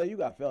the show and said, "You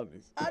got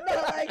felonies." I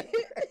know, like.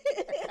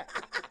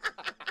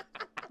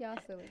 Y'all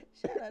silly.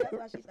 Shut up. That's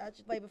why she thought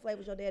Flavor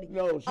was your daddy.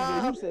 No, she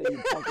did. You said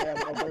you punk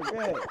ass motherfucker. Go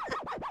ahead.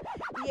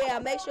 Yeah,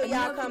 make sure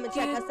y'all come and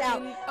check us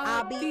out.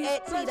 I'll be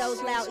at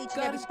Tito's Lounge each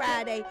and every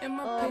Friday.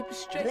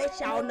 Let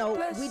y'all know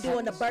we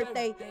doing the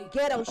birthday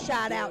ghetto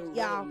shout out,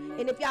 y'all.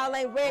 And if y'all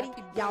ain't ready,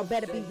 y'all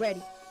better be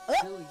ready. Up.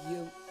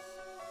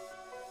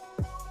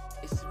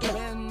 It's a real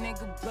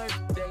nigga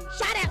birthday.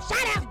 Shout out,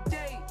 shout out.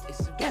 Today,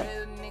 it's a Yeah.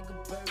 real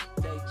nigga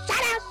birthday.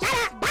 Shout out, shout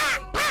out.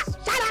 Pop,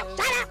 pop. Shout out,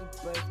 shout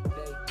out. Birthday.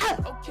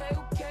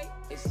 Okay,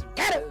 it's a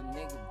Get it. real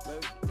nigga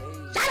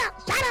birthday. Shout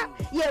out, shout out.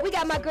 Yeah, we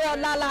got my girl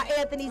Lala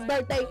Anthony's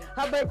birthday.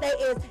 Her birthday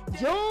is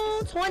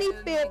June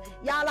 25th.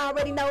 Y'all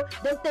already know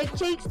them thick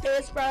cheeks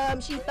is from,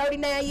 she's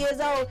 39 years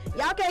old.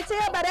 Y'all can't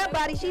tell by that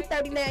body, she's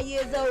 39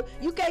 years old.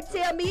 You can't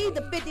tell me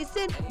either. 50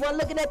 Cent wasn't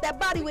looking at that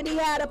body when he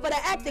had her for the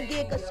acting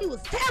gig because she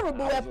was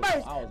terrible at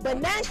first. But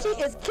now she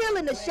is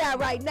killing the shot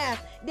right now.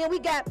 Then we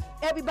got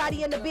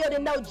everybody in the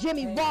building know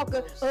Jimmy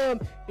Walker.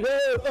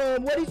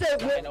 What he said?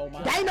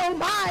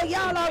 Dynamite.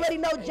 Y'all already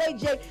know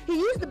JJ. He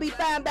used to be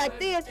fine back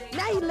then.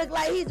 Now he look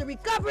like he's a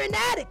recovering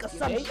fanatic or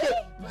some shit.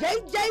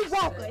 J.J.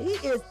 Walker, he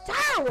is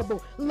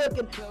terrible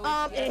looking.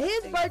 And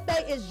his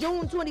birthday is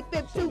June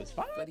 25th too.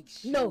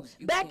 No,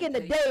 back in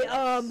the day,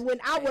 when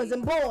I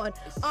wasn't born.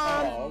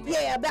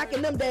 Yeah, back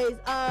in them days.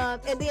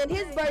 And then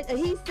his birthday,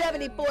 he's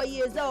 74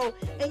 years old.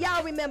 And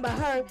y'all remember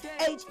her,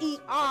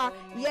 H-E-R.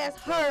 Yes,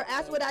 her.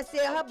 That's what I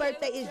said. Her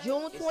birthday is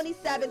June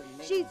 27th.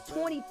 She's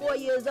 24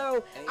 years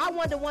old. I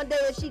wonder one day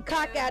if she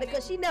cock at it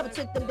because she never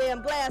took them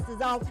damn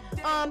glasses off.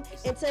 And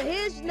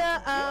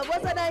Tahishna,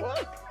 what's her name?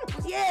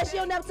 Yeah,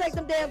 she'll never take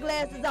them damn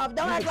glasses off.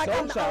 Don't act like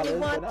I'm the only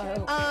one.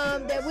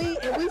 That we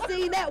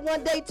seen that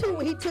one day too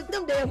when he took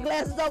them damn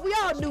glasses off. We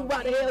all knew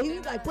why the hell he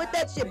was like, put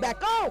that shit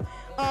back on.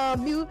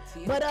 Mute.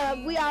 But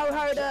we all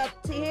heard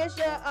of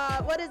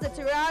Tahisha, what is it,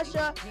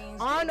 Tarasha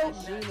Arnold,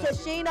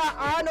 Tashina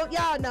Arnold.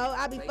 Y'all know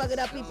I be fucking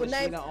up people's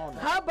names.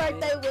 Her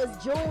birthday was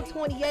June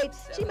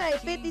 28th. She made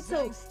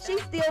 52.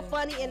 She's still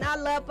funny and I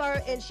love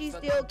her and she's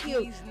still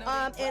cute.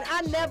 And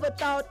I never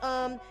thought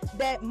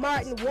that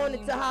Martin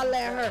wanted to holler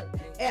at her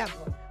ever.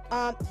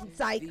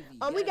 Psych.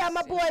 We got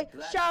my boy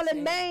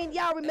Charlemagne.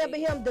 Y'all remember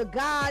him, the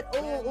God.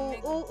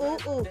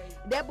 Ooh.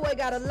 That boy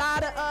got a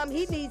lot of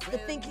he needs to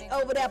think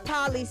over that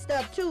poly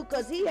stuff too,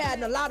 cause he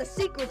had a lot of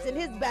secrets in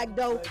his back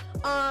door.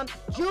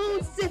 June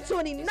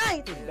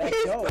 29th,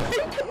 his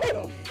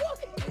birthday.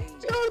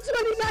 June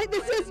 29th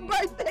is his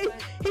birthday.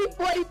 He's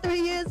 43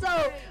 years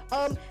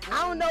old.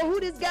 I don't know who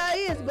this guy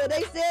is, but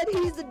they said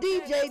he's a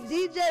DJ,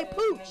 DJ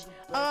Pooch.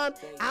 I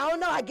don't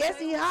know. I guess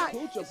he hot.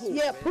 Pooch or Pooh?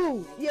 Yeah,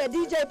 Pooh. Yeah,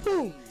 DJ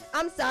Pooh.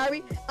 I'm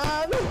sorry.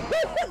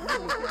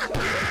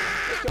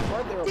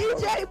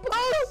 DJ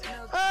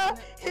Pooh.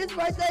 His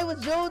birthday was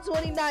June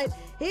 29th.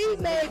 He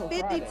made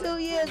 52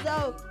 years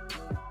old.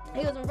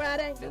 He was on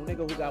Friday. The nigga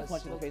who got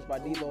punched in the face by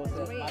Debo and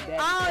said, my dad.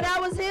 Oh,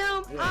 that was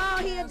him? Yeah. Oh,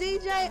 he a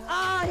DJ?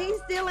 Oh, he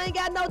still ain't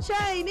got no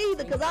chain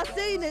either, because I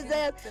seen his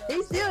ass.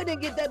 He still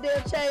didn't get that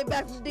damn chain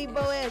back from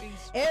Debo ass.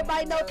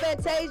 Everybody know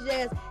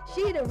Fantasia ass.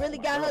 She done really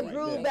got her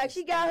groove back.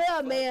 She got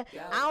her, man.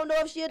 I don't know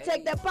if she'll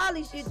take that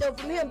poly shit, though,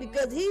 from him,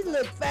 because he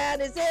look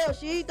fine as hell.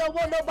 She don't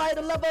want nobody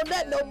to love on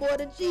that no more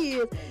than she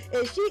is.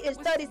 And she is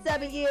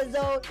 37 years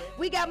old.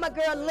 We got my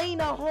girl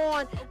Lena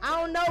Horne. I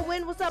don't know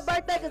when was her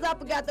birthday, because I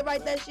forgot to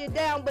write that shit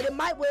down, but it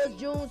might was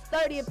June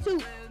 30th too,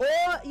 or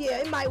yeah,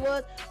 it might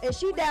was, and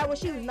she died when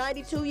she was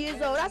 92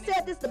 years old. I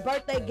said this the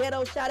birthday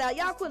ghetto shout out.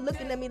 Y'all quit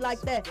looking at me like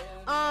that.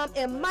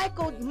 And Mike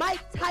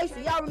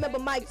Tyson, y'all remember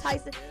Mike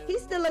Tyson?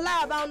 He's still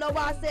alive. I don't know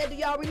why I said do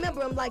y'all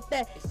remember him like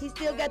that. He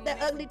still got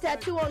that ugly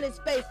tattoo on his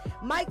face.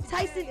 Mike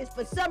Tyson is,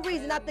 for some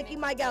reason, I think he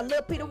might got a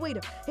little Peter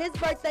Weeder. His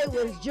birthday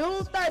was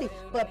June 30,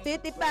 but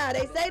 55.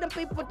 They say them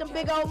people with them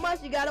big old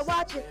musts, you gotta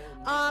watch it.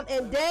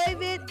 And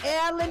David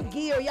Allen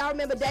Gear. Y'all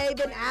remember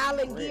David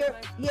Allen Gear?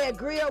 Yeah,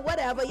 Greer,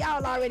 whatever.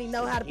 Y'all already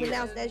know how to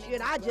pronounce that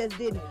shit. I just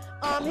didn't.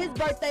 His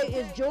birthday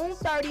is June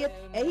 30th,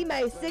 and he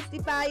made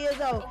 65 years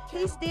old.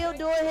 He's still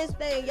doing his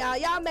thing, y'all.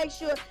 Y'all make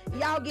sure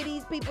y'all get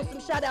these people some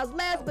shout-outs.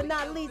 Last but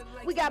not least,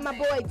 we got my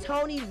boy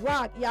Tony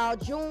Rock, y'all.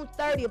 June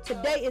 30th.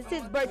 Today is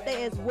his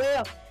birthday as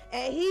well.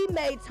 And he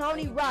made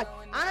Tony Rock.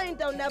 I ain't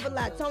don't never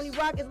lie. Tony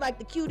Rock is like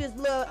the cutest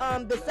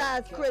little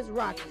besides Chris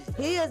Rock.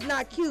 He is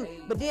not cute,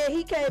 but then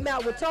he came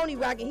out with Tony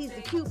Rock, and he's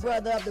the cute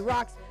brother of the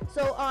Rocks.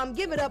 So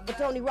give it up for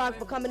Tony Rock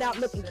for coming out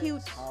looking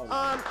cute.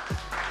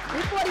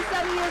 He's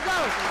 47 years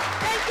old.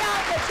 Thank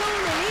y'all for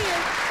tuning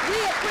in. We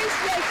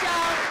appreciate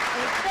y'all,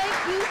 and thank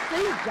you,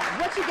 Steve Jobs.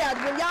 What you got?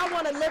 When y'all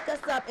want to look us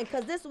up, and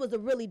because this was a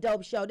really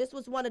dope show. This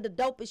was one of the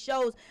dopest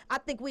shows I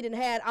think we done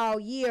had all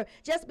year,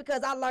 just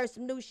because I learned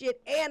some new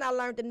shit, and I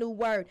learned a new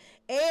word,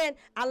 and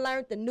I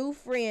learned the new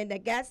friend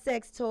that got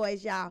sex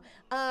toys, y'all.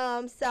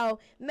 So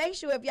make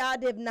sure if y'all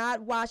did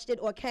not watched it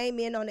or came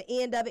in on the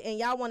end of it, and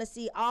y'all want to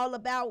see all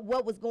about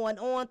what was going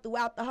on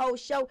throughout the whole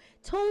show,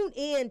 tune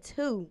in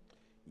to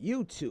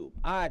YouTube,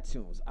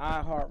 iTunes,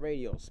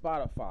 iHeartRadio,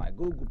 Spotify,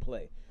 Google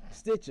Play,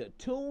 Stitcher,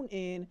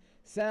 TuneIn,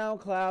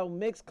 SoundCloud,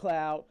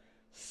 Mixcloud,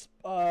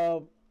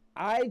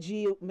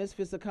 IG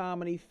Misfits of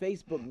Comedy,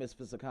 Facebook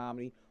Misfits of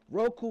Comedy,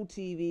 Roku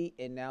TV,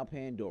 and now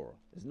Pandora.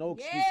 There's no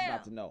excuse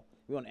not to know.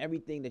 We're on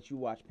everything that you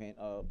watch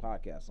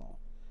podcasts on.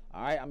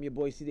 All right, I'm your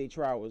boy C.J.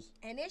 Trowers.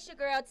 And it's your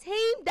girl,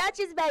 Team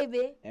Duchess,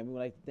 baby. And we would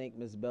like to thank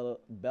Miss Bella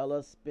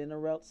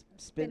Spinelli.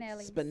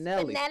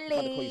 Spinelli. I'm about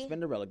to call you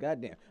Spinderella,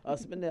 goddamn.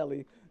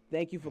 Spinelli,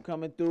 thank you for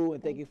coming through,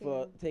 and thank you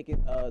for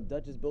taking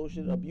Duchess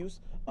bullshit abuse.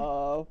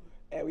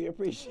 And we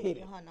appreciate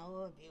it.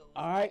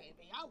 All right,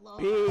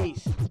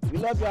 peace. We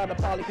love y'all in the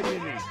poly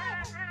community.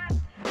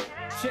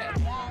 Check.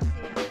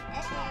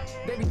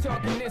 They be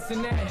talking this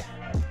and that.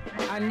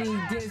 I need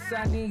this,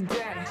 I need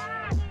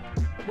that.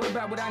 What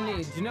about what I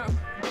need, you know?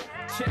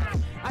 Check.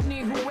 I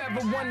need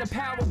whoever won the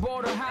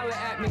Powerball to holler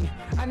at me.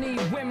 I need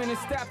women to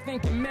stop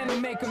thinking men will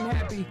make them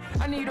happy.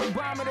 I need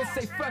Obama to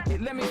say fuck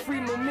it, let me free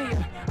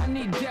Mumia. I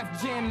need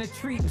Def Jam to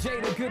treat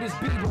Jada good as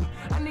Bieber.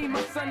 I need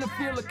my son to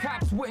feel the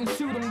cops wouldn't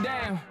shoot him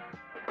down.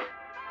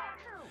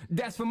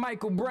 That's for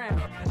Michael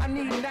Brown. I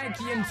need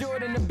Nike and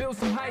Jordan to build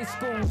some high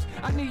schools.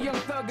 I need Young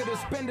Thugger to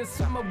spend the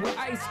summer with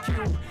Ice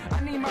Cube.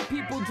 I need my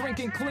people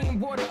drinking clean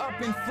water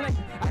up in Flint.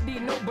 I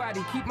need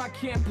nobody, keep my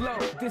camp low.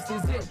 This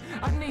is it.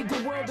 I need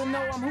the world to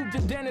know I'm who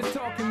Jaden is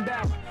talking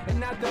about, and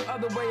not the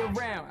other way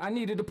around. I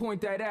needed to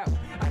point that out.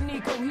 I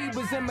need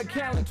Cohibas and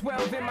Macallan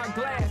 12 in my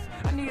glass.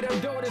 I need our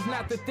daughters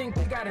not to think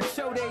they gotta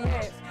show their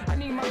ass. I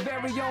need my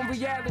very own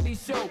reality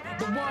show.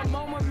 The one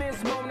moment,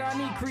 Miss Mona, I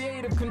need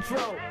creative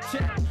control.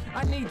 Check.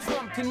 I need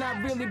Trump to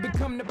not really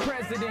become the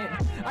president.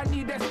 I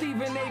need that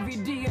Stephen A.V.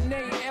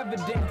 DNA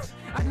evidence.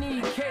 I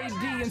need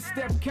KD and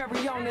Steph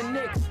Curry on the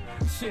Knicks.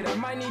 Shit, I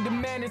might need to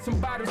manage some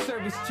bottle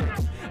service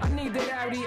chicks. I need that Audi